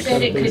well, he thanks.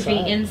 said it could be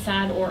Inside?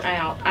 inside or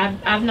out.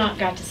 I've not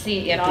got to see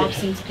it yet. I've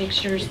seen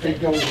pictures, If but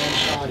it goes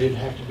inside, it'd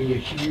have to be a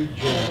huge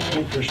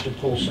interest to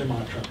pull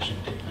semi-trucks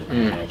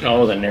into.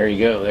 Oh, then there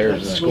you go,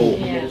 there's the school.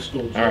 Yeah. Middle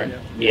school. All right,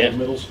 yeah,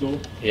 Middle school.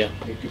 yeah,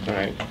 all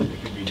right.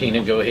 Tina,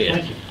 go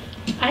ahead.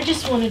 I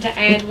just wanted to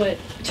add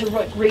to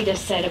what Rita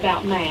said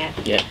about Matt.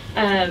 Yeah.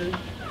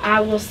 I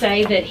will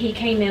say that he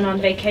came in on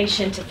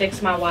vacation to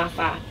fix my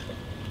Wi-Fi.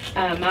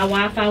 My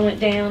Wi-Fi went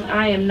down.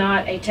 I am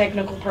not a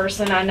technical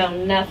person. I know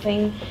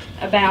nothing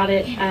about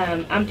it.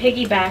 I'm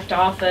piggybacked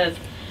off of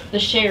the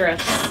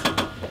sheriff's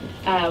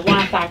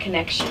Wi-Fi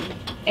connection.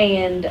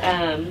 And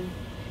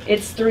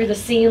it's through the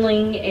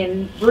ceiling,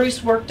 and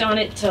Bruce worked on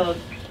it till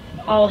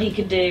all he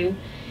could do.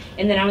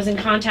 And then I was in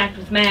contact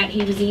with Matt.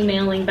 He was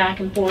emailing back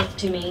and forth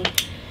to me.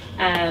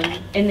 And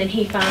then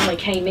he finally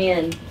came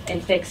in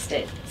and fixed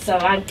it. So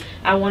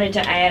I wanted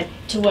to add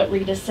to what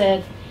Rita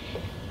said.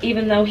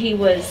 Even though he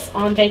was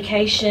on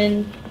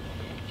vacation,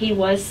 he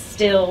was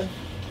still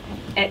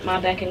at my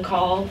beck and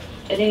call,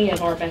 at any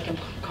of our beck and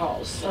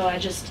calls. So I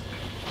just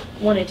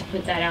wanted to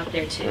put that out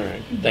there too. All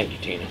right, thank you,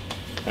 Tina.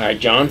 All right,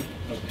 John?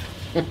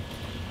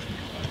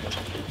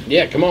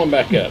 Yeah, come on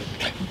back up.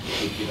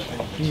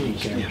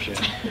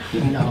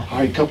 All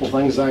right, a couple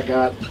things I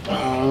got.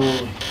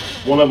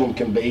 One of them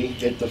can be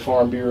at the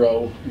Farm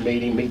Bureau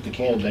meeting, meet the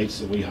candidates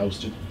that we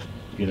hosted,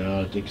 you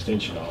know, at the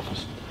Extension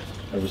office.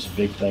 There was a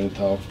big thing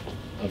talked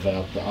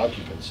about the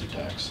occupancy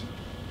tax,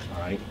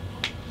 all right?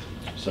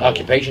 So-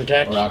 Occupation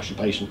tax? Or Yeah.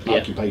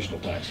 occupational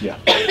tax, yeah.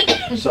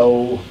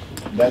 So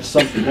that's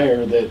something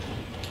there that,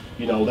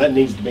 you know, that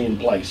needs to be in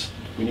place.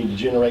 We need to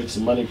generate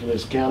some money for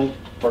this county,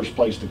 first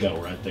place to go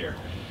right there.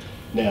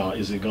 Now,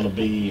 is it gonna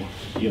be,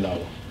 you know,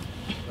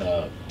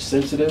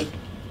 sensitive?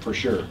 For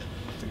sure.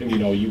 You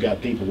know, you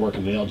got people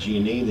working at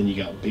LG&E, then you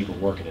got people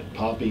working at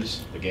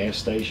Poppy's, the gas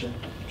station.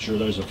 I'm sure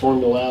there's a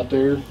formula out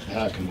there,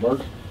 how it can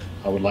work.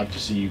 I would like to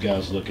see you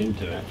guys look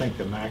into I it. think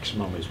the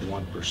maximum is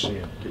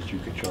 1% that you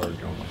can charge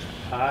on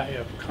that. I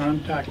have It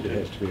contacted,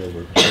 has to be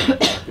over a certain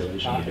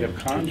population. I have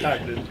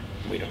contacted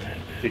We don't have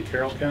the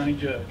Carroll County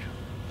judge.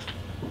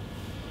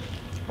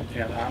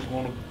 And I'm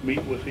gonna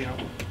meet with him.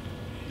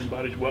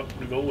 Anybody's welcome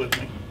to go with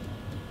me.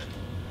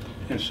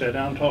 And sit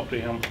down and talk to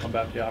him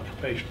about the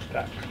occupational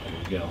tax.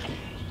 There you go.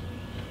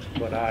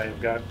 But I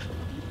have got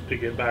to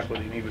get back with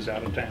him. He was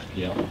out of town.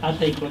 Yeah. I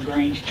think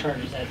LaGrange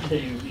charges that too,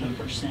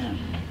 1%,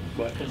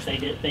 But because they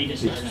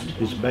just started.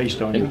 It's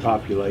based on your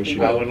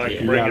population. I would like to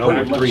You bring got it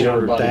over back.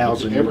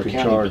 300,000, you Every can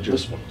county charge but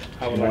this us one.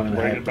 I would like to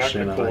bring it back to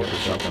 1.5%, I court, think, or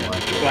something like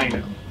that. explain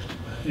it,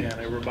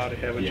 and everybody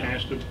have a Yeah.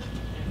 chance to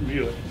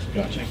view it.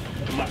 Gotcha.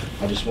 Tonight.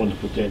 I just wanted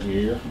to put that in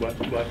your ear. But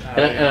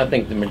And I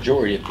think the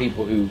majority of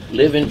people who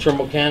live in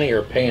Trimble County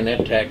are paying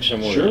that tax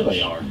somewhere else. Sure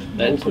they are.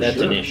 That's Oh, for an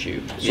sure.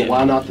 issue. So Yeah.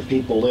 why not the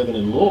people living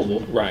in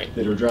Louisville? Right.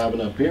 That are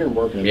driving up here and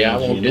working at Yeah, I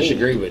won't LG&E?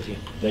 disagree with you.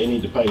 They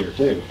need to pay her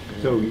too.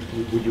 So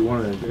would you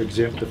want to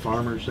exempt the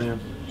farmers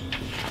then?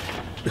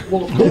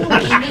 Well, of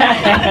course.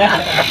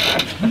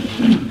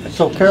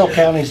 So Carroll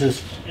County's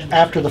is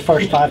after the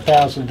first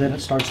 5,000, then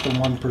it starts to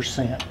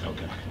 1%.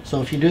 Okay.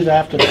 So if you do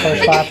that after the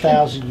first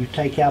 5,000, you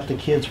take out the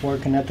kids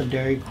working at the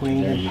Dairy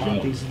Queen There and you go.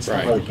 Poppy's and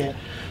stuff Right. like that.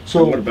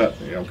 So what So, about,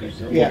 yeah, okay,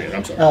 go yeah, ahead,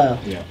 I'm sorry.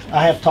 Yeah.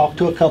 I have talked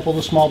to a couple of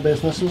the small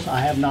businesses.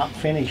 I have not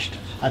finished.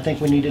 I think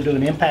we need to do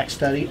an impact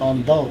study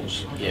on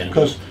those. Yeah.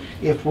 Because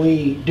if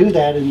we do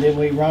that and then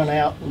we run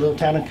out Little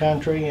Town and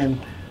Country and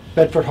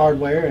Bedford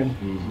Hardware and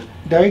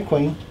Dairy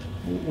Queen,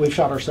 we've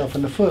shot ourselves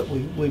in the foot.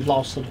 We've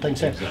lost some things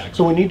there. Exactly.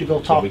 So we need to go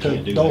talk we to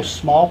can't do those that.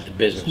 small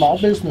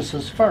businesses.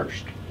 businesses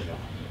first.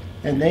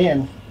 And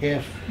then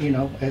if, you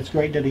know, it's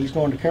great that he's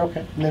going to Carroll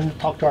County, and then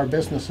talk to our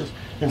businesses.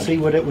 and see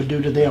what it would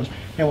do to them.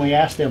 And we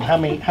asked them, how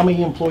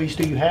many employees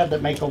do you have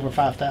that make over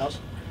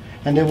 5,000?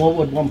 And then what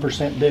would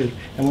 1% do?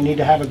 And we need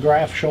to have a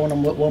graph showing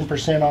them what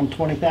 1% on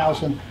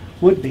 20,000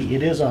 would be.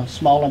 It is a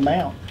small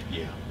amount.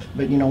 Yeah.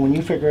 But you know, when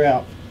you figure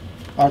out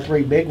our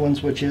three big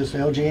ones, which is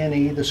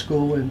LG&E, the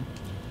school, and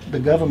the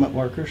government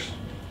workers,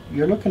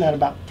 you're looking at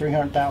about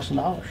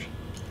 $300,000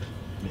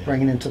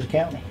 bringing into the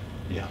county.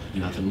 Yeah,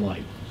 nothing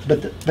light.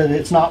 But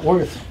it's not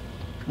worth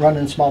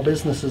running small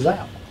businesses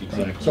out.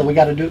 Exactly. So we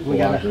got to do. We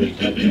got to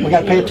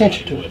pay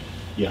attention to it.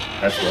 Yeah,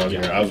 that's what I was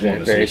going. I was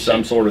wanting to see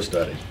some sort of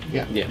study.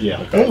 Yeah.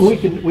 Yeah. We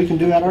can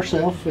do that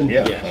ourselves. And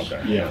Yeah.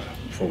 Okay. Yeah.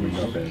 Before we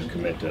jump in and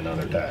commit to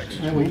another tax.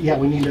 and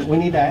we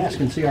need to ask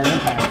and see our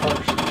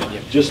impact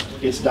first. Just,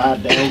 it's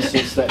died down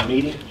since that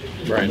meeting.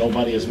 Right.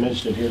 Nobody has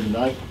mentioned it here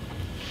tonight.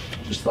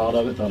 Just thought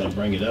of it, thought I'd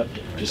bring it up,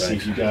 just see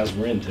if you guys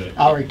were into it.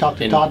 I already talked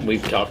to Todd.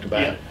 We've talked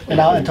about it. And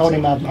I told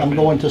him I'm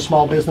going to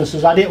small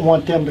businesses. I didn't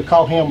want them to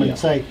call him and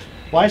say,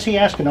 why is he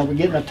asking? Are we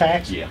getting a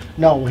tax? Yeah.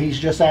 No, he's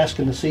just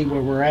asking to see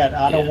where we're at.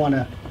 I don't want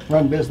to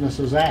run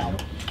businesses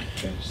out.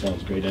 Okay,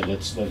 sounds great. That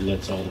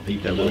lets all the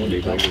people know.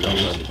 You guys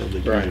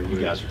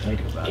are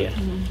thinking about it.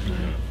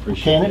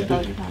 Appreciate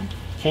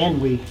Can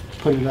we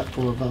put it up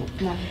for a vote?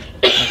 No.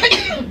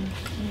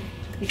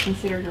 Be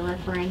considered a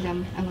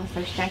referendum unless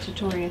there's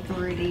statutory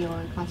authority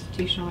or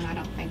constitutional, and I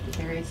don't think that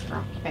there is for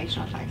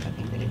occupational tax. I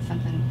think that it's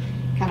something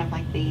kind of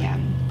like the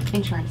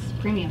insurance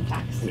premium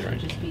tax. It would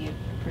just be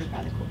approved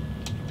by the court.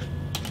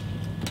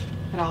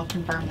 But I'll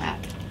confirm that.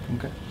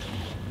 Okay.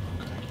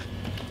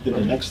 Then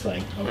the next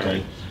thing,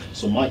 okay,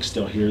 so Mike's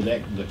still here,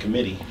 the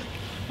committee.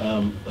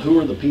 Who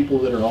are the people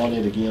that are on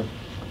it again?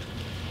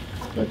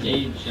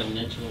 Dave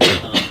Mitchell,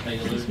 Tom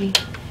Taylor,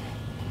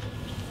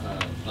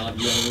 Bob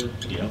Yoder,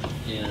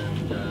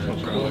 and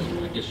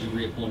Charlie, I guess you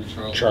reappointed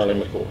Charlie. Charlie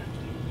McCoy.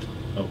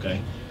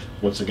 Okay.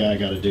 What's the guy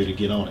got to do to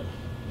get on it?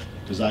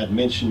 Because I had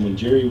mentioned when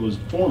Jerry was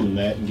forming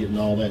that and getting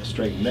all that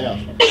straightened out,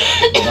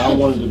 that I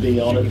wanted to be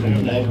on it from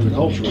an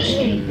agricultural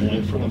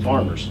standpoint for the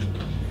farmers.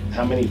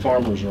 How many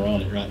farmers are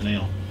on it right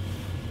now?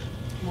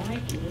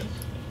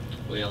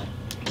 Well,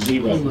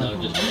 0.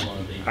 no, just one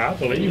of these. I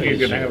believe you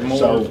can have more.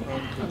 So,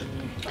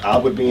 I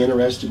would be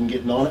interested in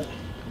getting on it.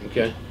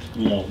 Okay.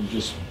 You know,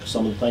 just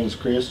some of the things,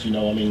 Chris, you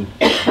know, I mean.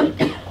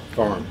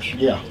 Farms.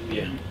 Yeah.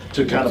 Yeah.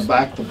 To kind of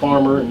back the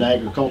farmer and the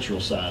agricultural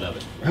side of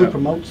it. Who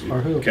promotes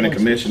or who? Can a appoints?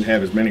 commission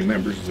have as many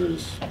members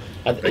as?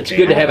 It's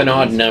good to have an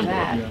odd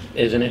number,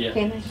 isn't it? Yeah,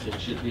 it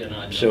should be an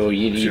odd So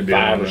you Should need be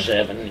 5 an or odd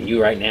 7, and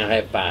you right now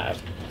have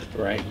 5,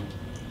 right?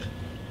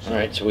 All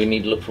right, so we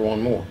need to look for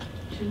one more.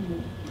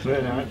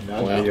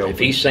 Well, if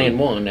he's saying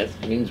 1,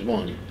 that means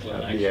 1.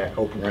 Well, I'd be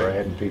open for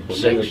adding people.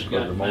 6. You've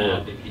got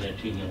 5 if you had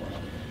 2 more.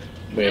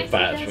 We have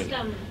 5.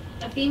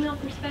 A female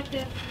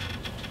perspective.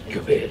 Go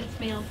ahead. It's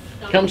male.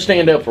 Come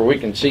stand up where we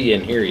can see you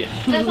and hear you.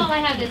 That's all I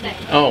have to say.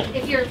 Oh.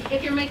 If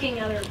you're making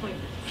other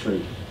appointments.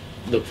 True.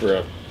 Look for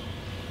a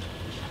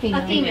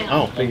female.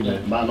 Oh, female.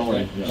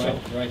 Minority.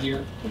 Right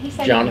here. He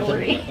said Jonathan.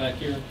 minority. Right back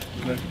here.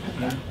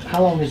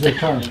 How long is their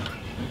term?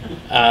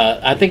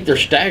 I think they're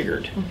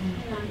staggered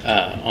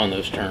on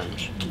those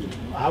terms.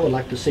 I would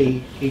like to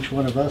see each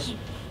one of us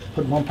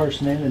put one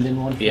person in and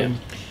then one from. Yeah.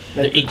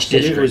 Each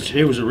It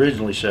district. was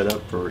originally set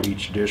up for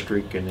each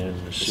district and then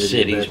the city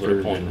Cities of would Bedford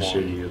appoint and the one.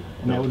 city of.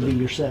 And that would be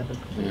your 7.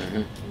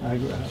 Mhm. I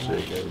agree. Six,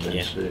 that would have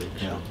Yeah. been 6.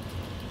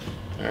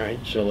 All right,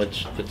 so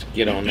let's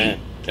get on that.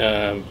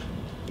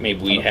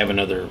 Maybe we have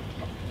another.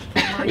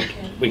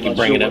 We can Not bring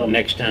sure it what up I'm-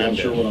 next time. Not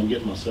sure to- what I'm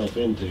getting myself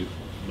into,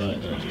 but.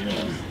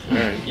 All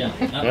right. Yeah.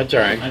 That's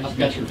all right. I just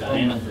got your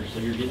phone number, so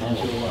you're getting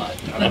into a lot.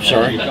 I'm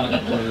sorry? You're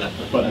talking to-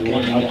 But I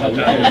got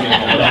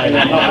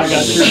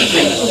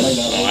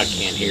Oh, I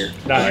can't hear.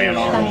 Diane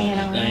Arnold.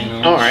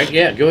 Diane All right,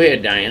 yeah, go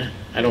ahead, Diana.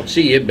 I don't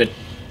see you, but,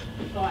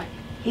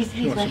 He's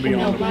wants to be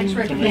on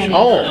recommending.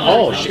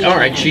 all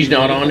right, she's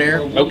not on there?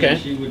 Okay.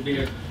 She would be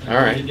a All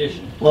right. great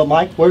addition. Well,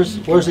 Mike, where's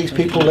these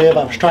people live?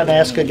 I was trying to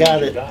ask a guy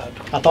that,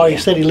 I thought he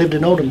said he lived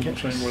in Oldham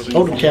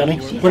County.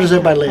 Where does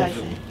everybody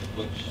live?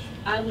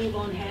 I live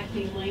on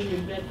Hackney Lane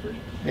in Bedford.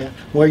 Yeah.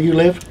 Where you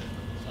live?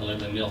 I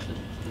live in Milton.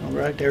 All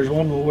right, there's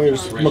one.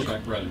 Where's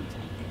Racetrack Road.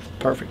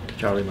 Perfect.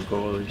 Charlie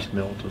McCoy's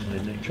Milton,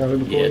 isn't he? Charlie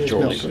McCoy Yeah, is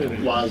Charlie's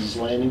Milton. Wise's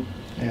Landing,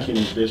 Yeah.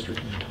 Kenny's district.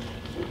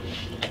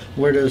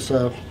 Where does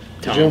the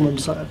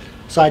gentleman's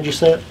side you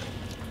sit?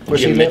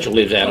 Where's Jim he Mitchell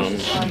live? lives out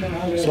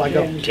on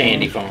Sligo.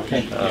 Tandy Farm.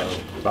 Okay.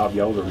 Bob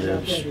Yoder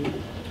lives.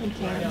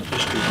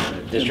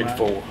 District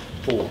 4.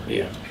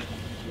 Yeah.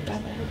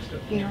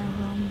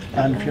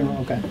 On the funeral,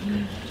 okay.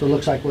 So it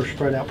looks like we're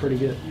spread out pretty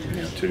good.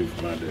 Yeah, 2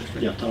 for my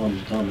district. Yeah, Tom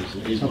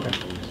is.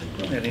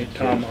 Okay. And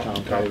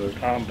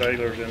Tom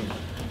Taylor's in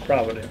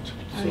Providence.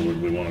 So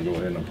would we want to go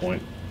ahead and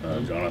appoint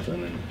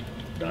Jonathan and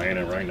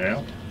Diana right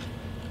now?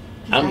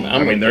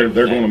 I mean, they're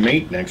going to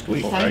meet next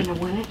week, right?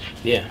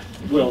 Yeah.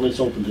 Well, it's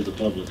open to the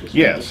public. as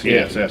well.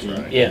 Yes, that's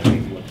right. Yeah.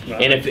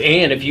 And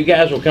if you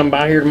guys will come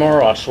by here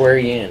tomorrow, I'll swear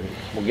you in.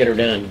 We'll get her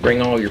done.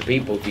 Bring all your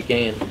people if you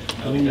can.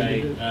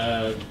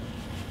 Okay,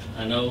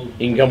 I know.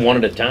 You can come one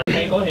at a time.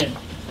 Okay, go ahead.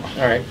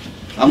 All right.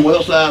 I'm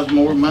Will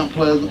Sizemore, Mount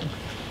Pleasant.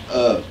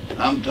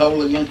 I'm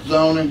totally against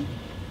zoning.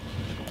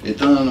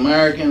 It's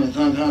un-American, it's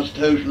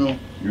unconstitutional.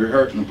 You're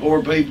hurting the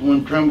poor people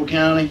in Trimble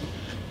County.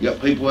 You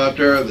got people out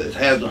there that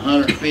has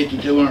 $150,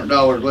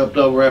 $200 left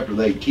over after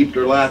they keep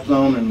their lights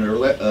on and their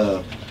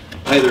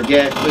pay their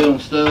gas bill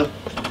and stuff.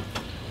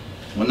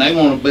 When they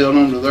want to build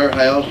onto their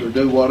house or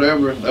do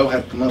whatever, they'll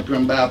have to come up here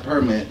and buy a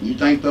permit. You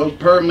think those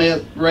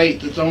permit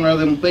rates that's on there,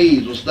 them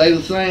fees, will stay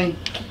the same?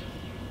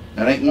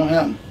 That ain't gonna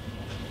happen.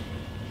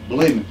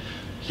 Believe me.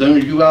 As soon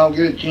as you all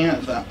get a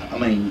chance, I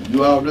mean,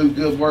 you all do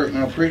good work and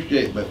I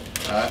appreciate it, but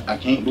I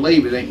can't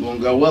believe it ain't gonna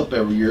go up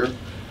every year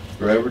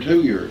or every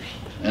 2 years.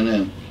 And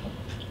then,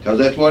 cause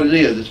that's what it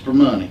is, it's for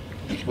money.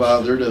 That's why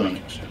they're doing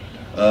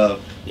it.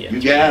 You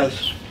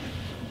guys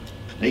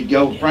need to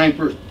go to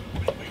Frankfurt.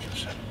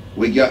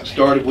 We got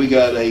started, we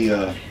got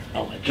a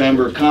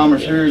Chamber of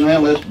Commerce here now.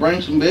 Let's bring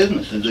some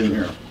businesses in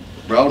here.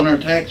 Broaden our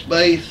tax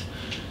base.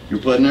 You're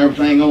putting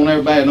everything on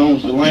everybody that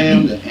owns the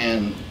land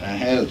and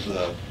has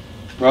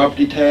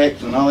property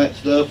tax and all that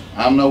stuff.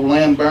 I'm no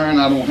land baron.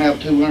 I don't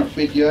have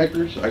 250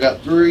 acres. I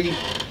got 3.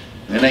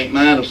 It ain't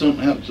mine if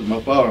something happens to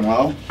my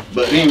father-in-law.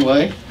 But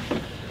anyway,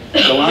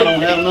 so I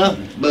don't have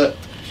nothing. But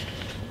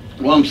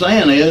what I'm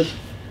saying is,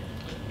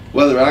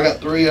 whether I got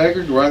 3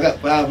 acres or I got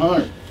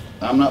 500,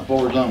 I'm not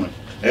for zoning.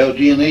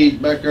 LG&E's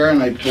back there and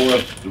they tore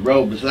up the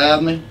road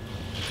beside me.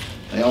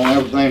 They own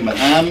everything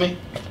behind me.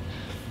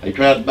 They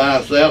tried to buy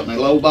us out and they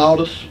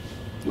lowballed us.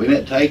 We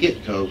didn't take it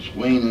because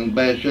we ain't in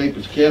bad shape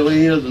as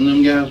Kelly is and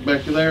them guys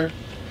back there.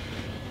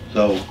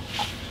 So,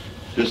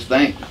 just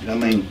think, I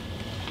mean,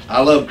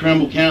 I love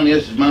Trimble County.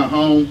 This is my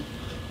home.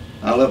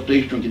 I left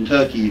Eastern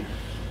Kentucky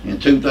in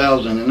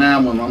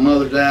 2009 when my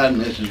mother died,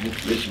 and this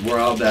is where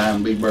I'll die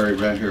and be buried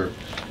right here.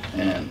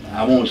 And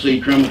I want to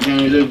see Trimble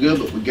County do good,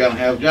 but we got to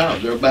have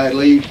jobs. Everybody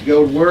leaves to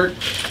go to work.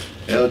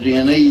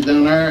 LG&E's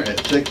down there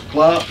at 6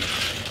 o'clock,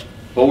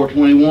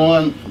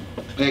 421,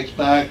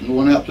 X-Pike, and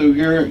going out through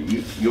here,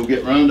 you'll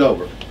get run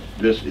over.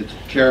 It's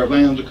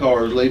caravans of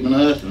cars leaving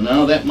us, and none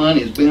of that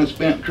money is being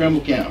spent in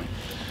Trimble County.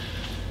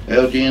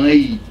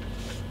 LG&E,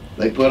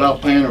 they put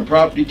off paying their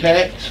property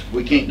tax.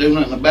 We can't do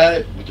nothing about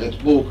it, but that's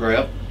bull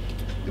crap.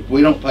 If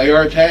we don't pay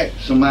our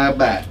tax, somebody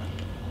buy it.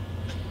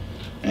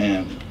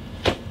 And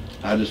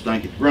I just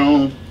think it's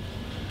wrong.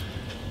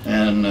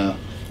 And,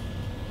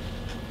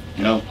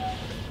 you know,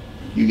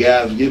 you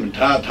guys are giving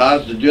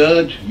Todd's the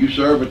judge. You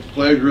serve at the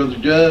pleasure of the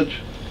judge.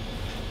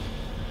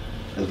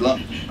 As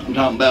long, I'm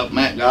talking about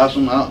Matt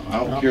Gossam.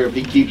 I don't care if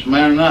he keeps him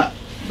out or not,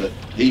 but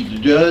he's the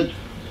judge.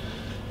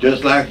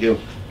 Just like if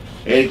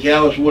Eddie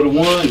Callis would have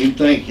won, you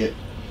think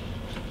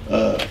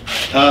that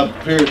Todd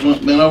Pierce wouldn't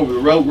have been over the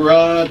road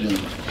garage and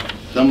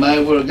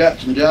somebody would have got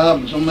some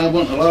jobs and somebody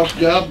wouldn't have lost a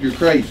job, you're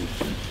crazy.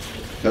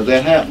 Because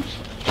that happens.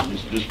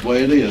 It's just the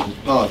way it is. It's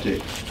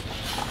politics.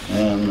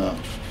 And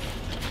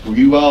for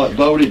you all that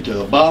voted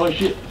to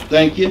abolish it,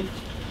 thank you.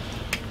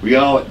 For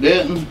y'all that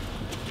didn't,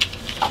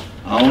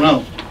 I don't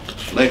know.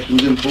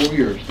 Election's in 4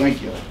 years.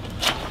 Thank you.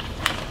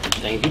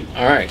 Thank you.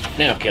 All right,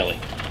 now Kelly.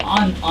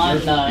 On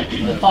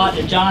the thought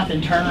that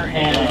Jonathan Turner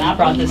had, and I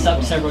brought this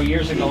up several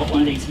years ago at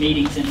one of these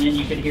meetings, and then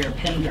you could hear a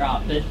pin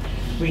drop, but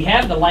we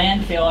have the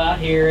landfill out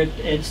here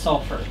at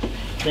Sulphur.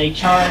 They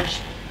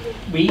charge,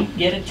 we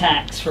get a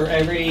tax for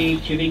every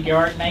cubic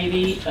yard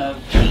maybe of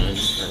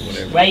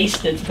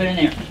waste that's put in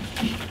there.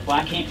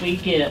 Why can't we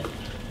get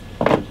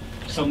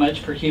so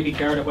much per cubic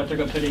yard of what they're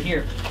going to put in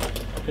here?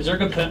 Because they're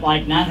going to put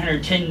like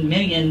 910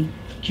 million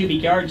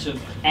cubic yards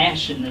of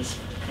ash in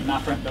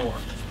my front door.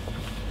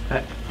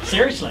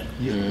 Seriously.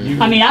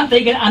 I mean, I'm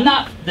thinking, I'm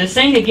not, this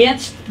ain't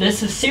against,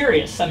 this is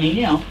serious. I mean,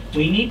 you know,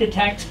 we need to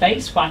tax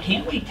base. Why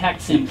can't we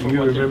tax them for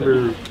what they're putting?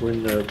 You remember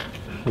when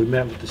we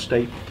met with the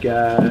state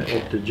guy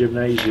at the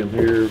gymnasium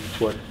here,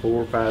 what,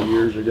 4 or 5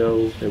 years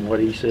ago, and what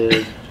he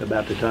said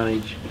about the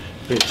tonnage?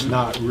 It's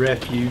not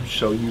refuge,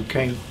 so you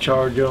can't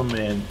charge them,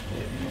 and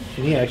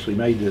he actually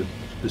made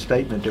the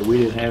statement that we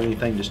didn't have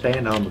anything to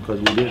stand on because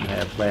we didn't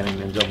have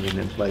planning and zoning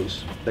in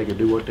place. They could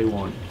do what they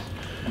wanted.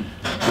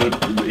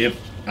 If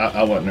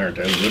I wasn't there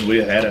too, would we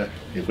have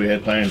if we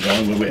had plans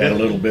on, would we had a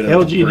little bit of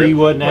LGD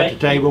wasn't at the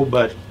table,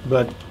 but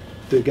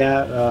the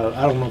guy,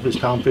 I don't know if it's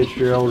Tom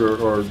Fitzgerald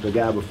or the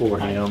guy before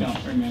him. I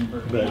don't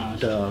remember.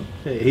 But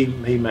he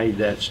made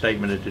that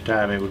statement at the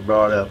time. It was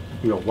brought up,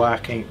 you know, why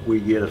can't we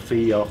get a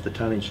fee off the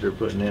tonnage they're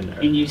putting in there?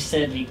 And you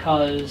said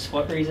because,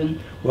 what reason?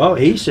 Well,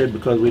 he said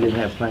because we didn't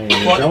have planning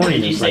and zoning. What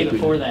did you say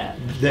before that?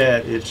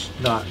 That it's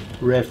not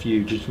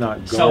refuge, it's not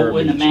garbage, so it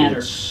wouldn't matter.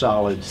 It's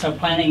solid. So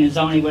planning and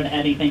zoning wouldn't have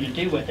anything to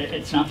do with it.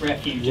 It's not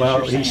refuge.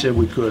 Well, he said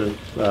we could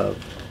have.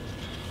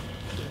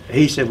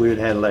 He said we would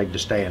have had a leg to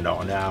stand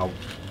on. Now,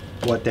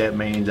 what that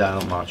means,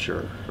 I'm not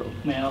sure. So.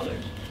 Well,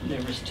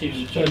 there was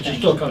two. So it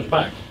still comes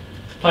back.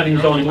 Planning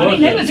and zoning was. I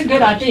mean, that was a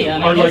good idea.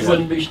 Or they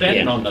wouldn't be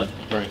standing on nothing.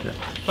 Right.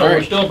 So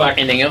we're still back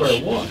to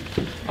square one.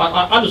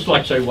 I just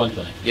like to say one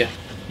thing. Yeah.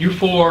 You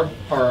four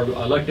are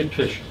elected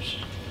officials.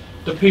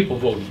 The people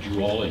voted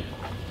you all in.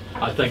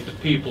 I think the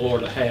people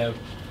ought to have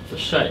the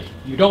say.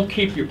 You don't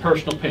keep your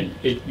personal opinion.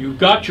 You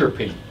got your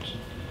opinions,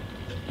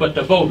 but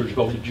the voters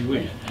voted you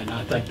in, and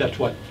I think that's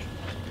what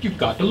you've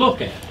got to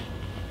look at it.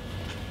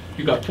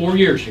 You got 4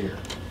 years here.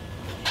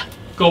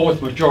 Go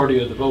with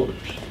majority of the voters,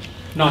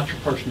 not your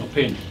personal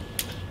opinion.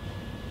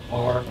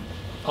 Or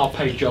I'll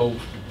pay Joe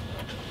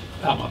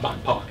out my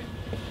back pocket.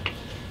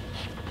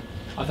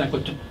 I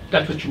think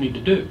that's what you need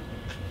to do.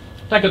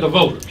 Think of the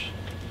voters.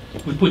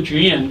 We put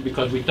you in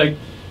because we think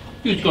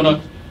you're going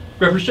to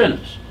represent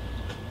us,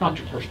 not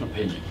your personal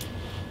opinion.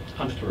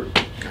 I'm through.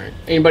 All right.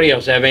 Anybody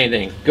else have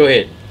anything? Go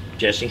ahead,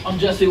 Jesse. I'm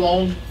Jesse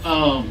Long.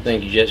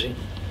 Thank you, Jesse.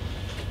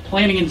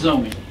 Planning and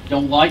zoning.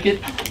 Don't like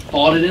it.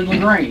 Bought it in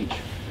LaGrange.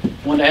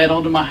 Wanted to add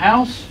on to my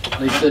house.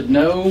 They said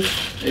no,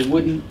 it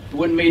wouldn't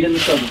meet in the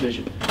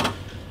subdivision.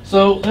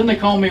 So then they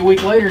call me a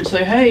week later and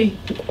say, hey,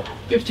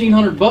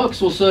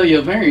 $1,500 will sell you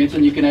a variance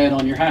and you can add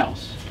on your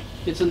house.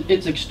 It's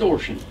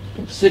extortion.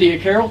 City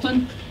of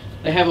Carrollton,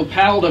 they have a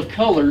palette of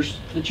colors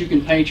that you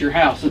can paint your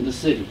house in the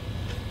city.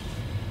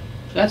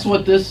 That's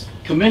what this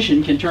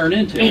commission can turn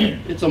into.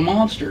 It's a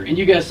monster. And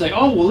you guys say,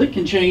 oh, well, it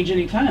can change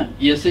anytime.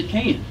 Yes, it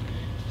can.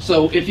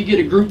 So if you get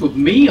a group of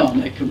me on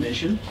that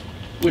commission,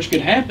 which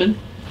could happen,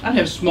 I'd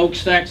have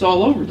smokestacks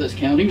all over this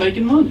county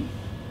making money.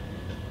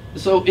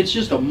 So it's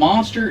just a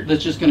monster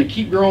that's just going to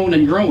keep growing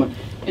and growing.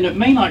 And it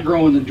may not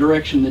grow in the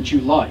direction that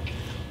you like.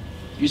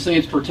 You say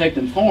it's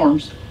protecting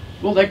farms.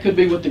 Well, that could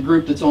be with the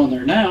group that's on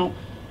there now.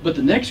 But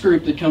the next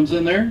group that comes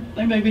in there,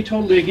 they may be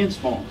totally against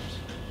farms.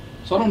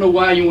 So I don't know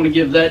why you want to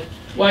give that,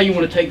 why you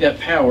want to take that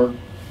power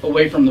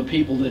away from the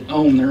people that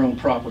own their own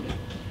property.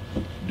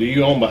 Do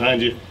you own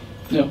behind you?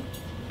 No.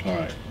 All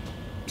right.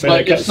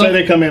 Say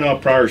they come in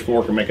off Pryor's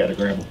Fork and make out a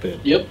gravel pit.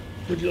 Yep.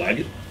 Would you like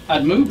it?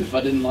 I'd move if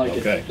I didn't like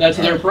Okay. it. That's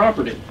their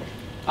property.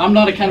 I'm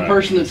not a kind of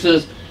person that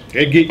says,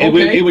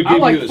 it would give I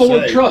like you a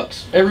Ford say.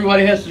 trucks.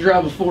 Everybody has to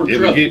drive a Ford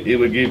truck. It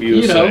would give you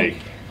a say.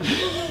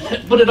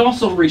 But it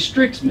also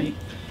restricts me.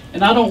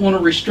 And I don't want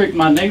to restrict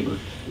my neighbor.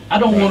 I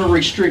don't want to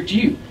restrict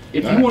you.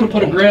 If you want to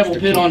put a gravel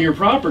pit on your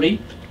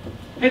property,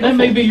 hey, that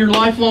may be your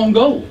lifelong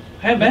goal.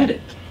 Have at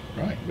it.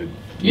 Right. But,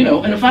 you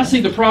know, and if I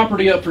see the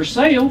property up for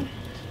sale,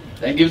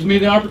 that gives me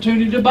the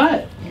opportunity to buy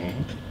it.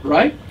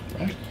 Right?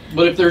 Right.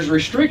 But if there's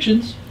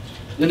restrictions,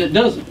 then it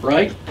doesn't,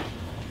 right?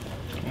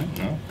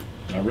 No,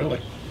 not really.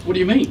 What do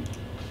you mean?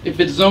 If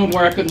it's zoned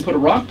where I couldn't put a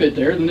rock pit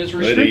there, then it's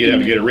restricted. You'd have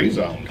to get it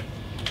rezoned.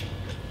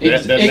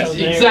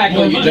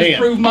 Exactly. You just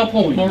proved my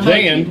point.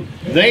 Then,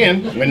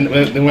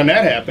 when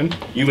that happened,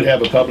 you would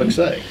have a public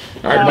say.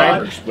 Our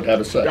neighbors would have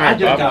a say. I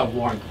just got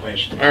one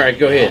question. All right,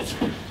 go ahead.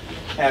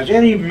 Has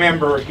any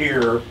member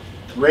here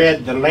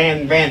read the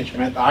land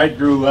management I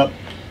drew up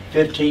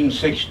 15,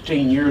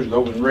 16 years ago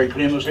when Ray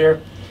Clem was here?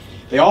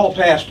 They all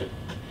passed it.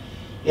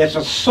 It's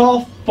a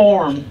soft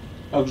form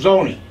of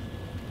zoning.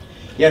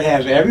 It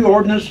has every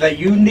ordinance that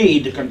you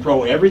need to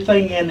control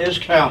everything in this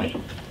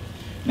county.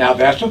 Now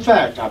that's a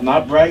fact. I'm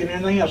not bragging or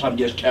anything else. I'm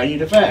just telling you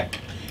the fact.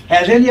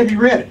 Has any of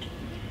you read it?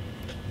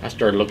 I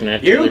started looking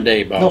at it the other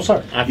day, Bob. No,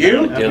 sir. I found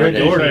You? it the other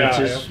day.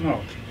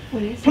 No.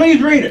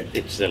 Please read it.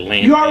 It's the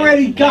land. You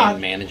already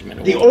got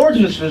management the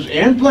ordinances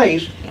in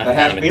place I that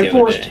have found to it be the other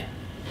enforced. day.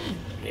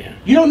 Yeah.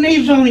 You don't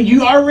need zoning.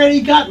 You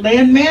already got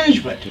land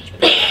management.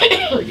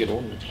 Pretty good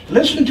ordinance.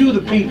 Listen to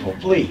the people,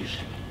 please.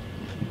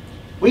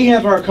 We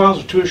have our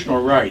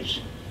constitutional rights.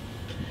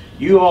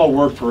 You all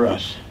work for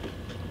us.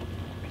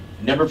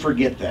 Never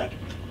forget that.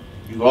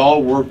 You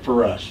all work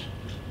for us.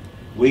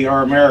 We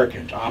are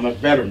Americans. I'm a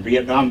veteran,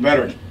 Vietnam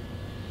veteran.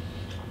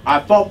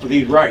 I fought for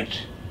these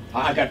rights.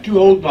 I got too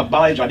old in my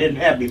bodies I didn't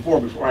have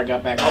before I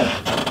got back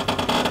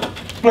home.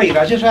 Please,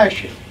 I just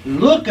ask you,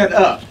 look it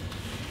up.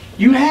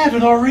 You have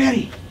it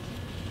already.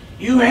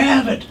 You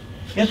have it.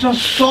 It's a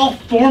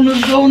soft form of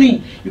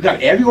zoning. You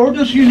got every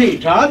ordinance you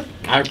need, Todd.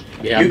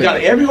 You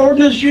got every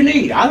ordinance you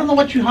need. I don't know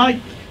what you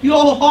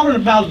all hollering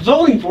about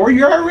zoning for.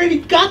 You already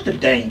got the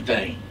dang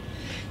thing.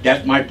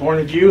 That's my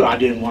point of view. I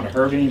didn't want to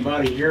hurt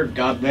anybody here.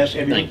 God bless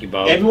everyone. Thank you,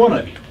 Bob. Every one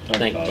of you.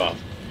 Thank you, Bob.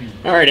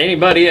 All right,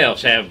 anybody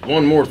else have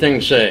one more thing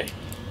to say?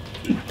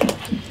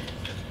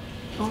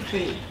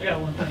 Okay. I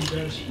got one thing,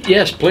 Judge.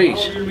 Yes, please.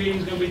 All your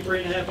meetings gonna be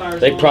 3.5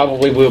 hours They long?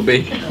 probably will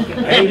be.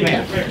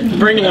 Amen.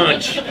 Bring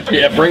lunch.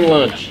 Yeah, bring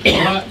lunch.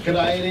 Could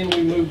I add in,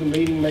 we move the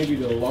meeting maybe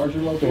to a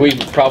larger location? We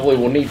probably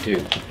will need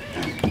to.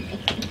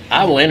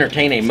 I will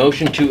entertain a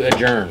motion to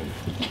adjourn.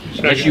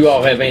 Unless you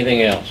all have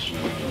anything else.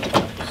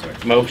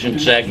 Motion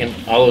second.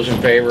 All those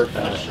in favor?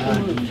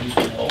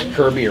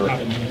 Kirby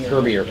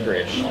or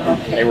Chris?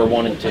 They were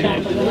 1 and 2. I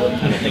don't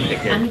think they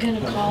care. I'm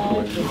gonna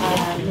call,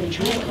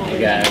 You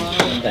guys,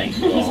 thank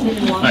you all.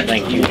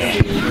 Thank you.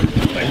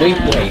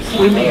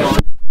 We may